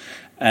opera.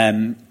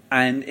 And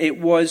it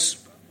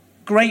was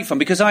great fun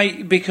because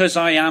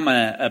I am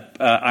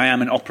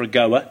an opera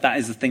goer. That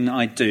is the thing that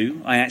I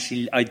do.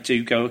 I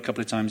do go a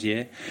couple of times a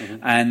year,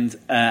 and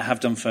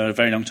have done for a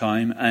very long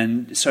time.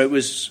 And so it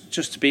was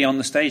just to be on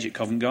the stage at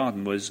Covent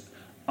Garden was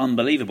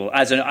unbelievable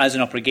as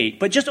an opera geek,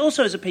 but just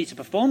also as a piece of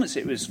performance,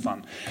 it was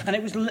fun, and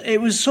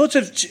it was sort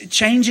of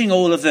changing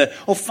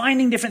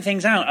finding different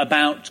things out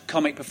about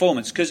comic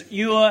performance, because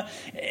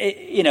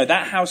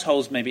that house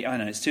holds maybe, I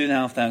don't know, it's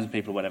 2,500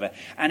 people or whatever,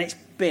 and it's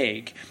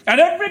big, and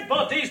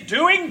everybody's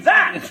doing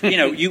that,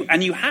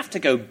 you have to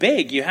go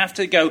big, you have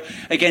to go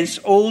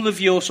against all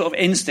of your sort of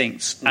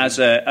instincts as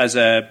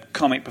a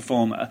comic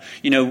performer.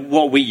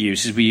 What we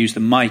use the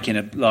mic in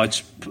a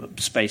large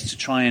space to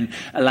try and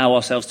allow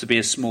ourselves to be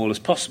as small as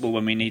possible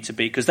when we need to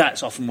be, because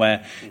that's often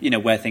where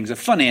things are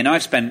funny. And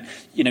I've spent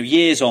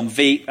years on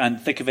Veep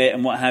and Thick of It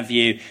and what have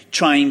you,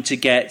 trying to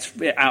get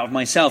out of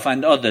myself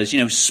and others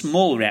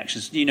small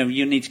reactions.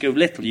 You need to go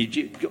little.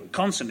 You're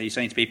constantly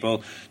saying to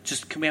people,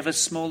 just can we have a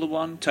smaller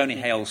one? Tony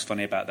Hale's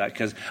funny about that,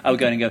 because I would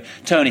go and go,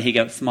 Tony, he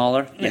goes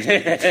smaller,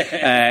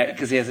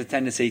 because he has a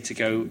tendency to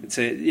go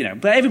to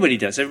but everybody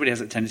does. Everybody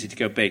has a tendency to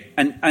go big,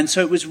 and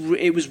so it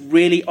was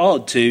really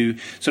odd to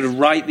sort of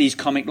write these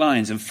comic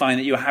lines and find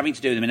that you were having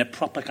to do them in a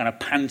proper kind of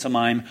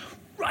pantomime,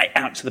 right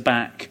out to the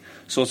back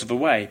sort of a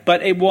way.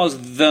 But it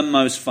was the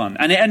most fun,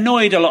 and it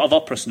annoyed a lot of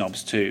opera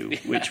snobs too,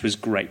 which was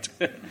great.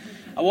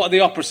 What are the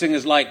opera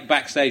singers like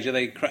backstage? Are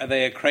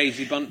they a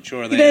crazy bunch,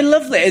 or are they? They're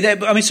lovely.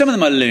 Some of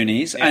them are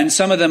loonies, and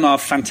some of them are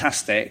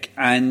fantastic.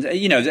 And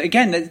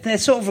again, they're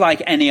sort of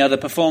like any other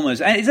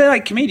performers. And they're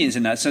like comedians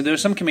in that. So there are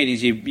some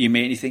comedians you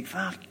meet and you think,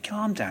 "Fuck,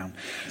 calm down,"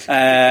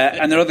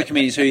 and there are other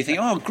comedians who you think,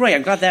 "Oh, great,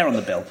 I'm glad they're on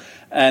the bill."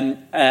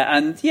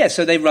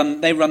 So they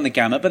run the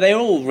gamut, but they're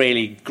all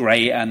really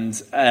great and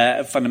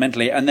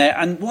fundamentally.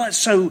 And what's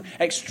so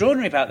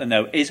extraordinary about them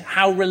though is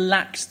how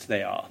relaxed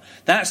they are.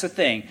 That's the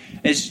thing,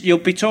 is you'll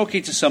be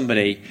talking to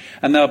somebody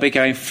and they'll be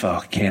going,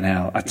 fucking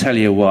hell, I tell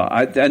you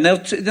what. And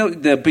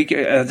they'll be,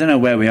 I don't know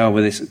where we are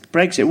with this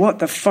Brexit. What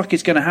the fuck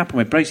is going to happen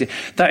with Brexit?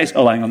 That is,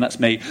 oh, hang on,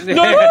 that's me. No!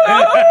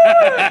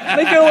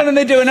 They go on and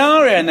they do an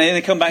aria and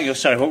they come back and go,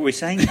 sorry, what were we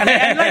saying?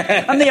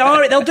 And the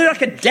aria, they'll do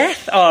like a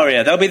death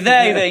aria. They'll be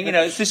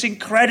there, it's this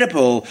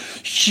incredible,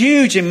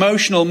 huge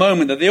emotional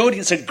moment that the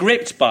audience are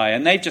gripped by,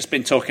 and they've just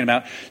been talking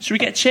about, should we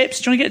get chips?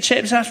 Do you want to get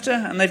chips after?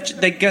 And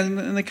they go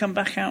and they come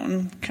back out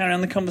and carry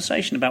on the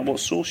conversation about what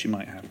sauce you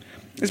might have.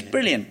 It's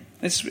brilliant.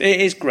 It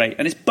is great,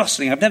 and it's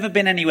bustling. I've never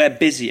been anywhere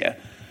busier.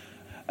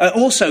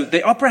 Also,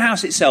 the Opera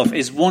House itself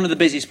is one of the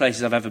busiest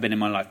places I've ever been in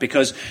my life,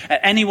 because at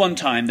any one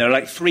time there are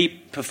like three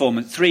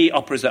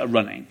operas that are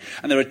running,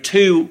 and there are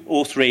 2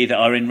 or 3 that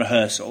are in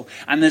rehearsal,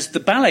 and there's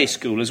the ballet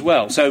school as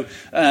well. So,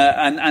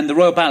 and the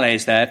Royal Ballet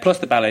is there, plus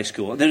the ballet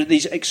school. There are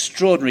these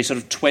extraordinary sort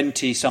of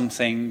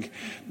 20-something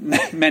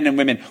men and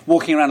women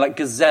walking around like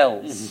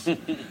gazelles,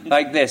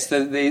 like this.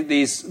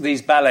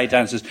 These ballet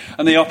dancers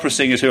and the opera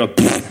singers who are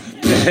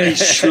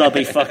these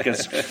schlubby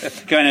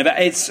fuckers going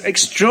about. It's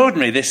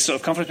extraordinary, this sort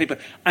of confidence of people.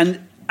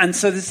 And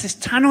so there's this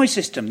tannoy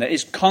system that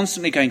is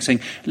constantly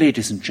saying,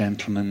 ladies and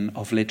gentlemen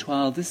of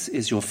L'Étoile, this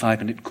is your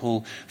 5-minute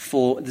call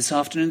for this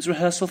afternoon's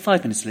rehearsal.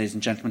 5 minutes, ladies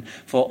and gentlemen,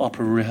 for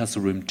opera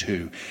rehearsal room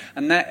 2.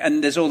 And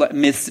there's all that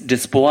myths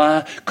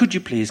d'espoir. Could you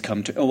please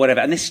come to, or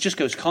whatever. And this just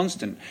goes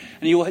constant.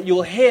 And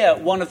you'll hear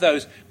one of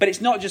those, but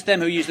it's not just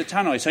them who use the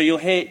tannoy. So you'll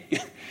hear,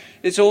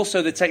 it's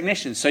also the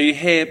technicians. So you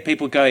hear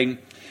people going,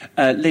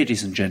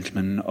 ladies and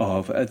gentlemen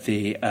of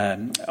the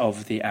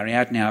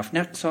Ariadne of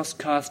Naxos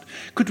cast,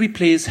 could we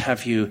please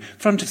have you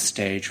front of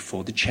stage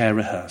for the chair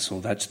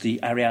rehearsal? That's the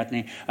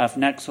Ariadne of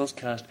Naxos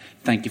cast.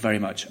 Thank you very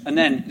much. And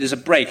then there's a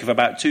break of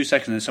about 2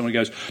 seconds, and someone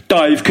goes,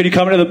 Dave, can you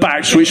come into the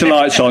back, switch the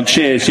lights on?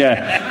 Cheers,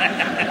 yeah.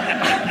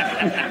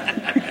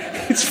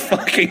 It's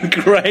fucking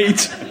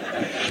great.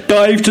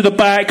 Dave to the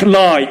back,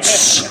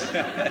 lights.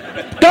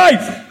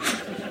 Dave!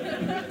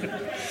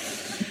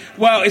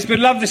 Well, it's been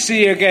lovely to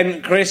see you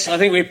again, Chris. I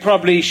think we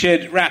probably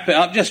should wrap it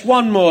up. Just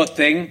one more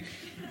thing.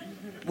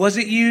 Was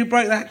it you who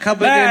broke that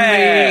cupboard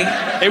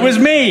It was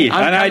me,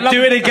 and I'd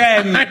do it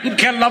again. I'm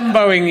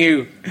Columboing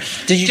you.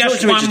 Did you just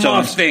talk to one Richard more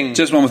Thomas? thing?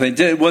 Just one more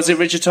thing. Was it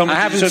Richard Thomas? I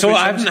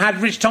haven't had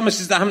Rich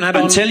Thomas's that I haven't had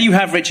on. Until you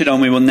have Richard on,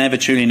 we will never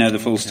truly know the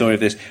full story of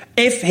this.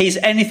 If he's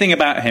anything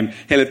about him,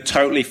 he'll have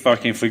totally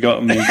fucking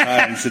forgotten the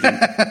entire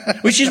incident.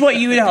 Which is what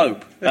you would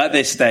hope at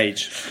this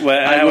stage.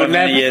 Where however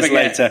many years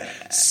later,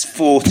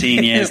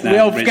 14 years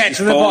now. We'll get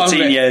to the bottom of it.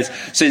 14 years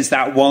since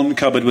that one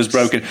cupboard was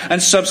broken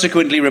and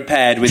subsequently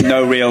repaired with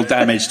no real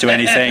damage to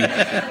anything.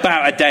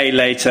 About a day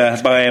later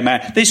by a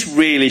man. This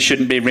really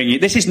shouldn't be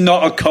ringing. This is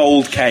not a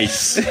cold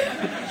case.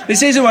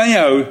 This isn't,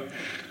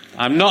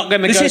 I'm not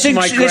going to go to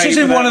my grave. This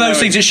isn't one of those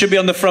things that should be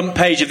on the front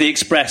page of the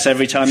Express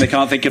every time they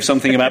can't think of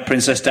something about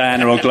Princess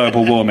Diana or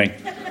global warming.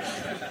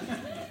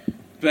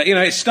 But,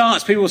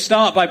 people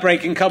start by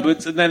breaking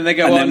cupboards and then they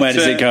go on to... And then where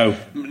does it go?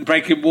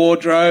 Breaking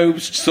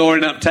wardrobes,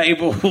 sawing up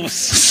tables.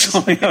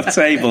 Sawing up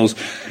tables.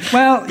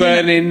 Well,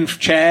 burning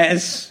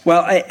chairs.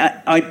 Well,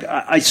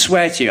 I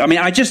swear to you, I mean,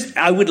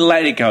 I would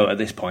let it go at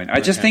this point.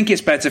 I just think it's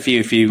better for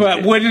you if you...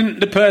 But wouldn't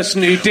the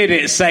person who did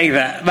it say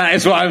that? That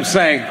is what I'm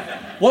saying.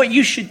 What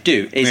you should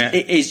do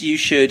is you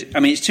should...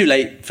 I mean, it's too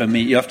late for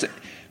me. You have to...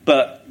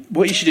 But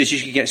what you should do is you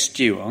should get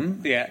Stu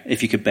on,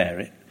 if you could bear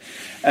it,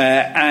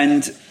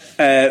 and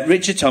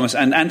Richard Thomas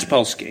and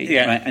Antopolsky,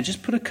 right, and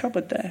just put a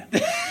cupboard there.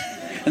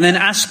 And then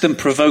ask them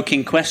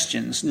provoking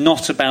questions,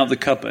 not about the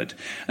cupboard,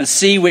 and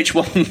see which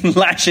one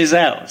lashes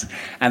out.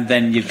 And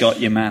then you've got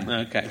your man.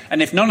 Okay.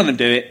 And if none of them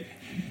do it,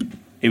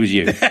 it was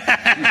you.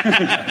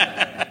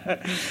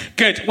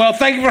 Good. Well,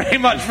 thank you very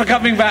much for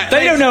coming back.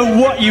 They don't know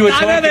what you were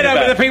talking about. I know they don't,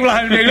 but the people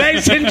at home do.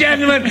 Ladies and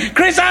gentlemen,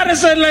 Chris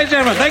Addison, ladies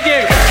and gentlemen, thank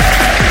you.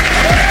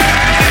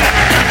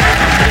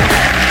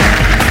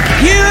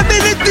 You have been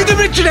listening to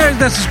Richard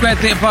Herring's Leicester Square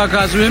Theatre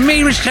Podcast with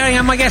me, Richard Herring,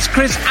 and my guest,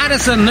 Chris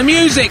Addison. The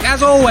music,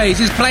 as always,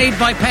 is played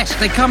by Pest.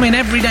 They come in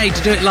every day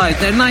to do it live.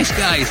 They're nice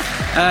guys.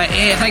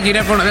 Thank you to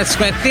everyone at Leicester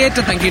Square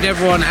Theatre. Thank you to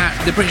everyone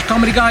at the British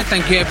Comedy Guide.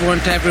 Thank you to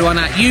everyone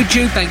at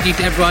YouTube. Thank you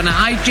to everyone at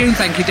iTunes.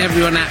 Thank you to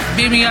everyone at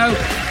Vimeo.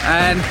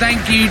 And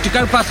thank you to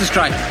Go Faster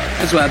Stripe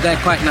as well. They're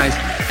quite nice.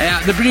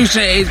 The producer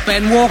is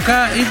Ben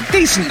Walker. He's a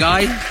decent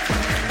guy.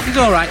 He's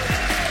all right.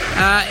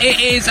 It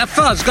is a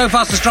Fuzz, Go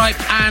Faster Stripe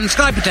and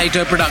Sky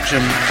Potato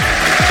production.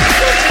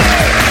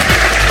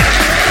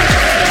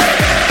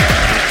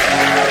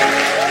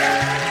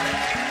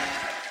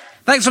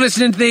 Thanks for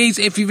listening to these.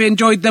 If you've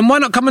enjoyed them, why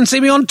not come and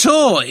see me on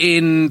tour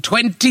in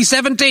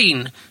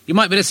 2017? You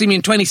might be able to see me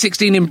in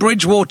 2016 in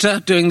Bridgewater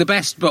doing the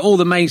best, but all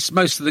the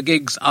most of the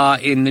gigs are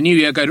in the new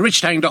year. Go to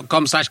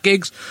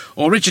richardherring.com/gigs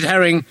or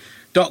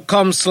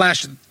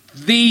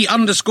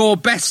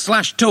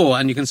richardherring.com/the_best/tour,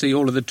 and you can see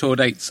all of the tour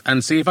dates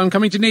and see if I'm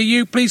coming to near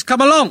you. Please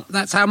come along.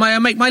 That's how I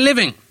make my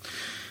living.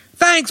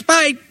 Thanks,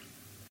 bye.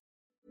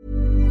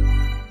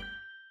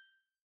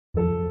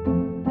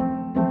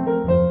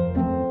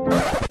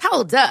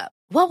 Hold up.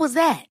 What was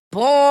that?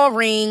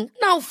 Boring.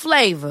 No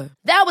flavor.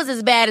 That was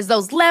as bad as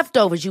those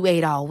leftovers you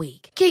ate all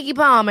week. Keke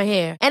Palmer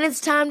here, and it's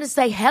time to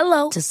say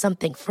hello to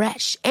something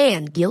fresh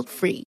and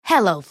guilt-free.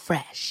 Hello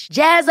Fresh.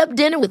 Jazz up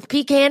dinner with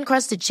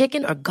pecan-crusted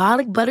chicken or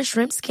garlic butter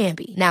shrimp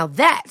scampi. Now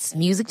that's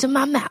music to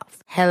my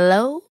mouth.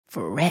 Hello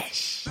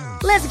Fresh.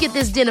 Let's get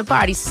this dinner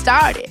party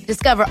started.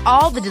 Discover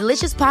all the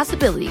delicious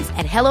possibilities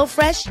at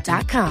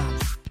HelloFresh.com.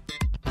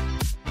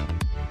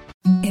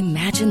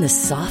 Imagine the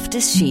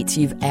softest sheets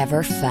you've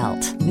ever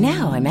felt.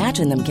 Now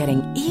imagine them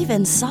getting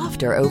even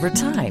softer over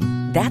time.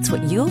 That's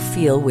what you'll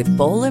feel with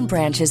Boll &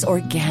 Branch's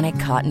organic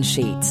cotton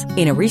sheets.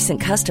 In a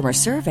recent customer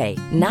survey,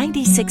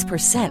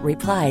 96%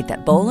 replied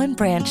that Boll &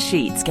 Branch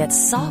sheets get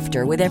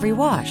softer with every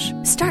wash.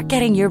 Start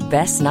getting your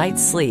best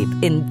night's sleep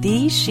in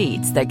these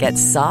sheets that get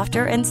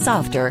softer and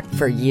softer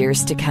for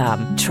years to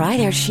come. Try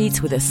their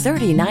sheets with a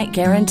 30-night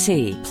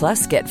guarantee.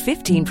 Plus, get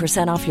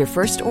 15% off your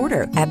first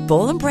order at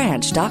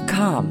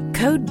bollandbranch.com.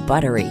 Code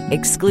BUTTERY.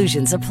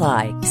 Exclusions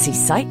apply. See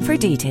site for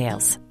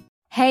details.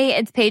 Hey,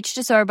 it's Paige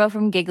DeSorbo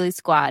from Giggly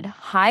Squad.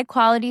 High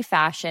quality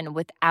fashion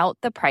without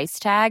the price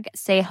tag.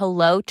 Say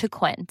hello to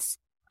Quince.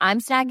 I'm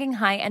snagging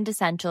high-end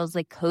essentials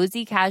like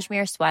cozy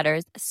cashmere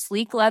sweaters,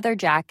 sleek leather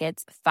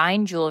jackets,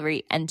 fine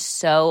jewelry, and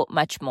so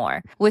much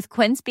more. With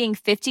Quince being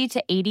 50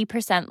 to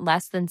 80%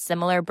 less than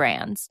similar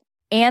brands.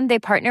 And they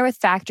partner with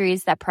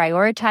factories that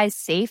prioritize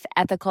safe,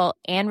 ethical,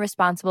 and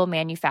responsible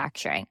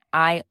manufacturing.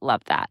 I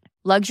love that.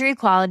 Luxury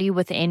quality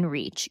within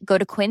reach. Go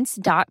to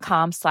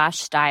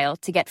quince.com/style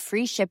to get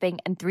free shipping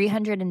and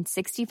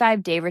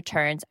 365-day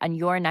returns on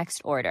your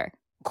next order.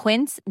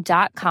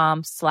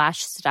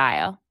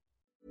 Quince.com/style.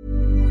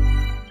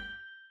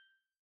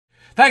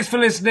 Thanks for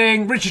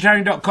listening.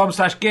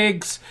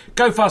 richardherring.com/gigs.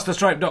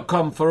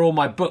 GoFasterStripe.com for all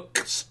my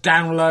books,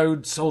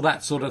 downloads, all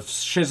that sort of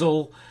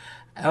shizzle.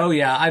 Oh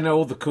yeah, I know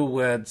all the cool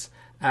words.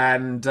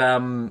 And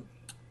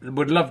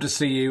would love to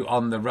see you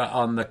on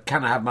the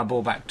Can I Have My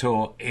Ball Back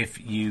tour if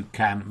you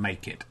can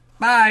make it.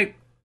 Bye.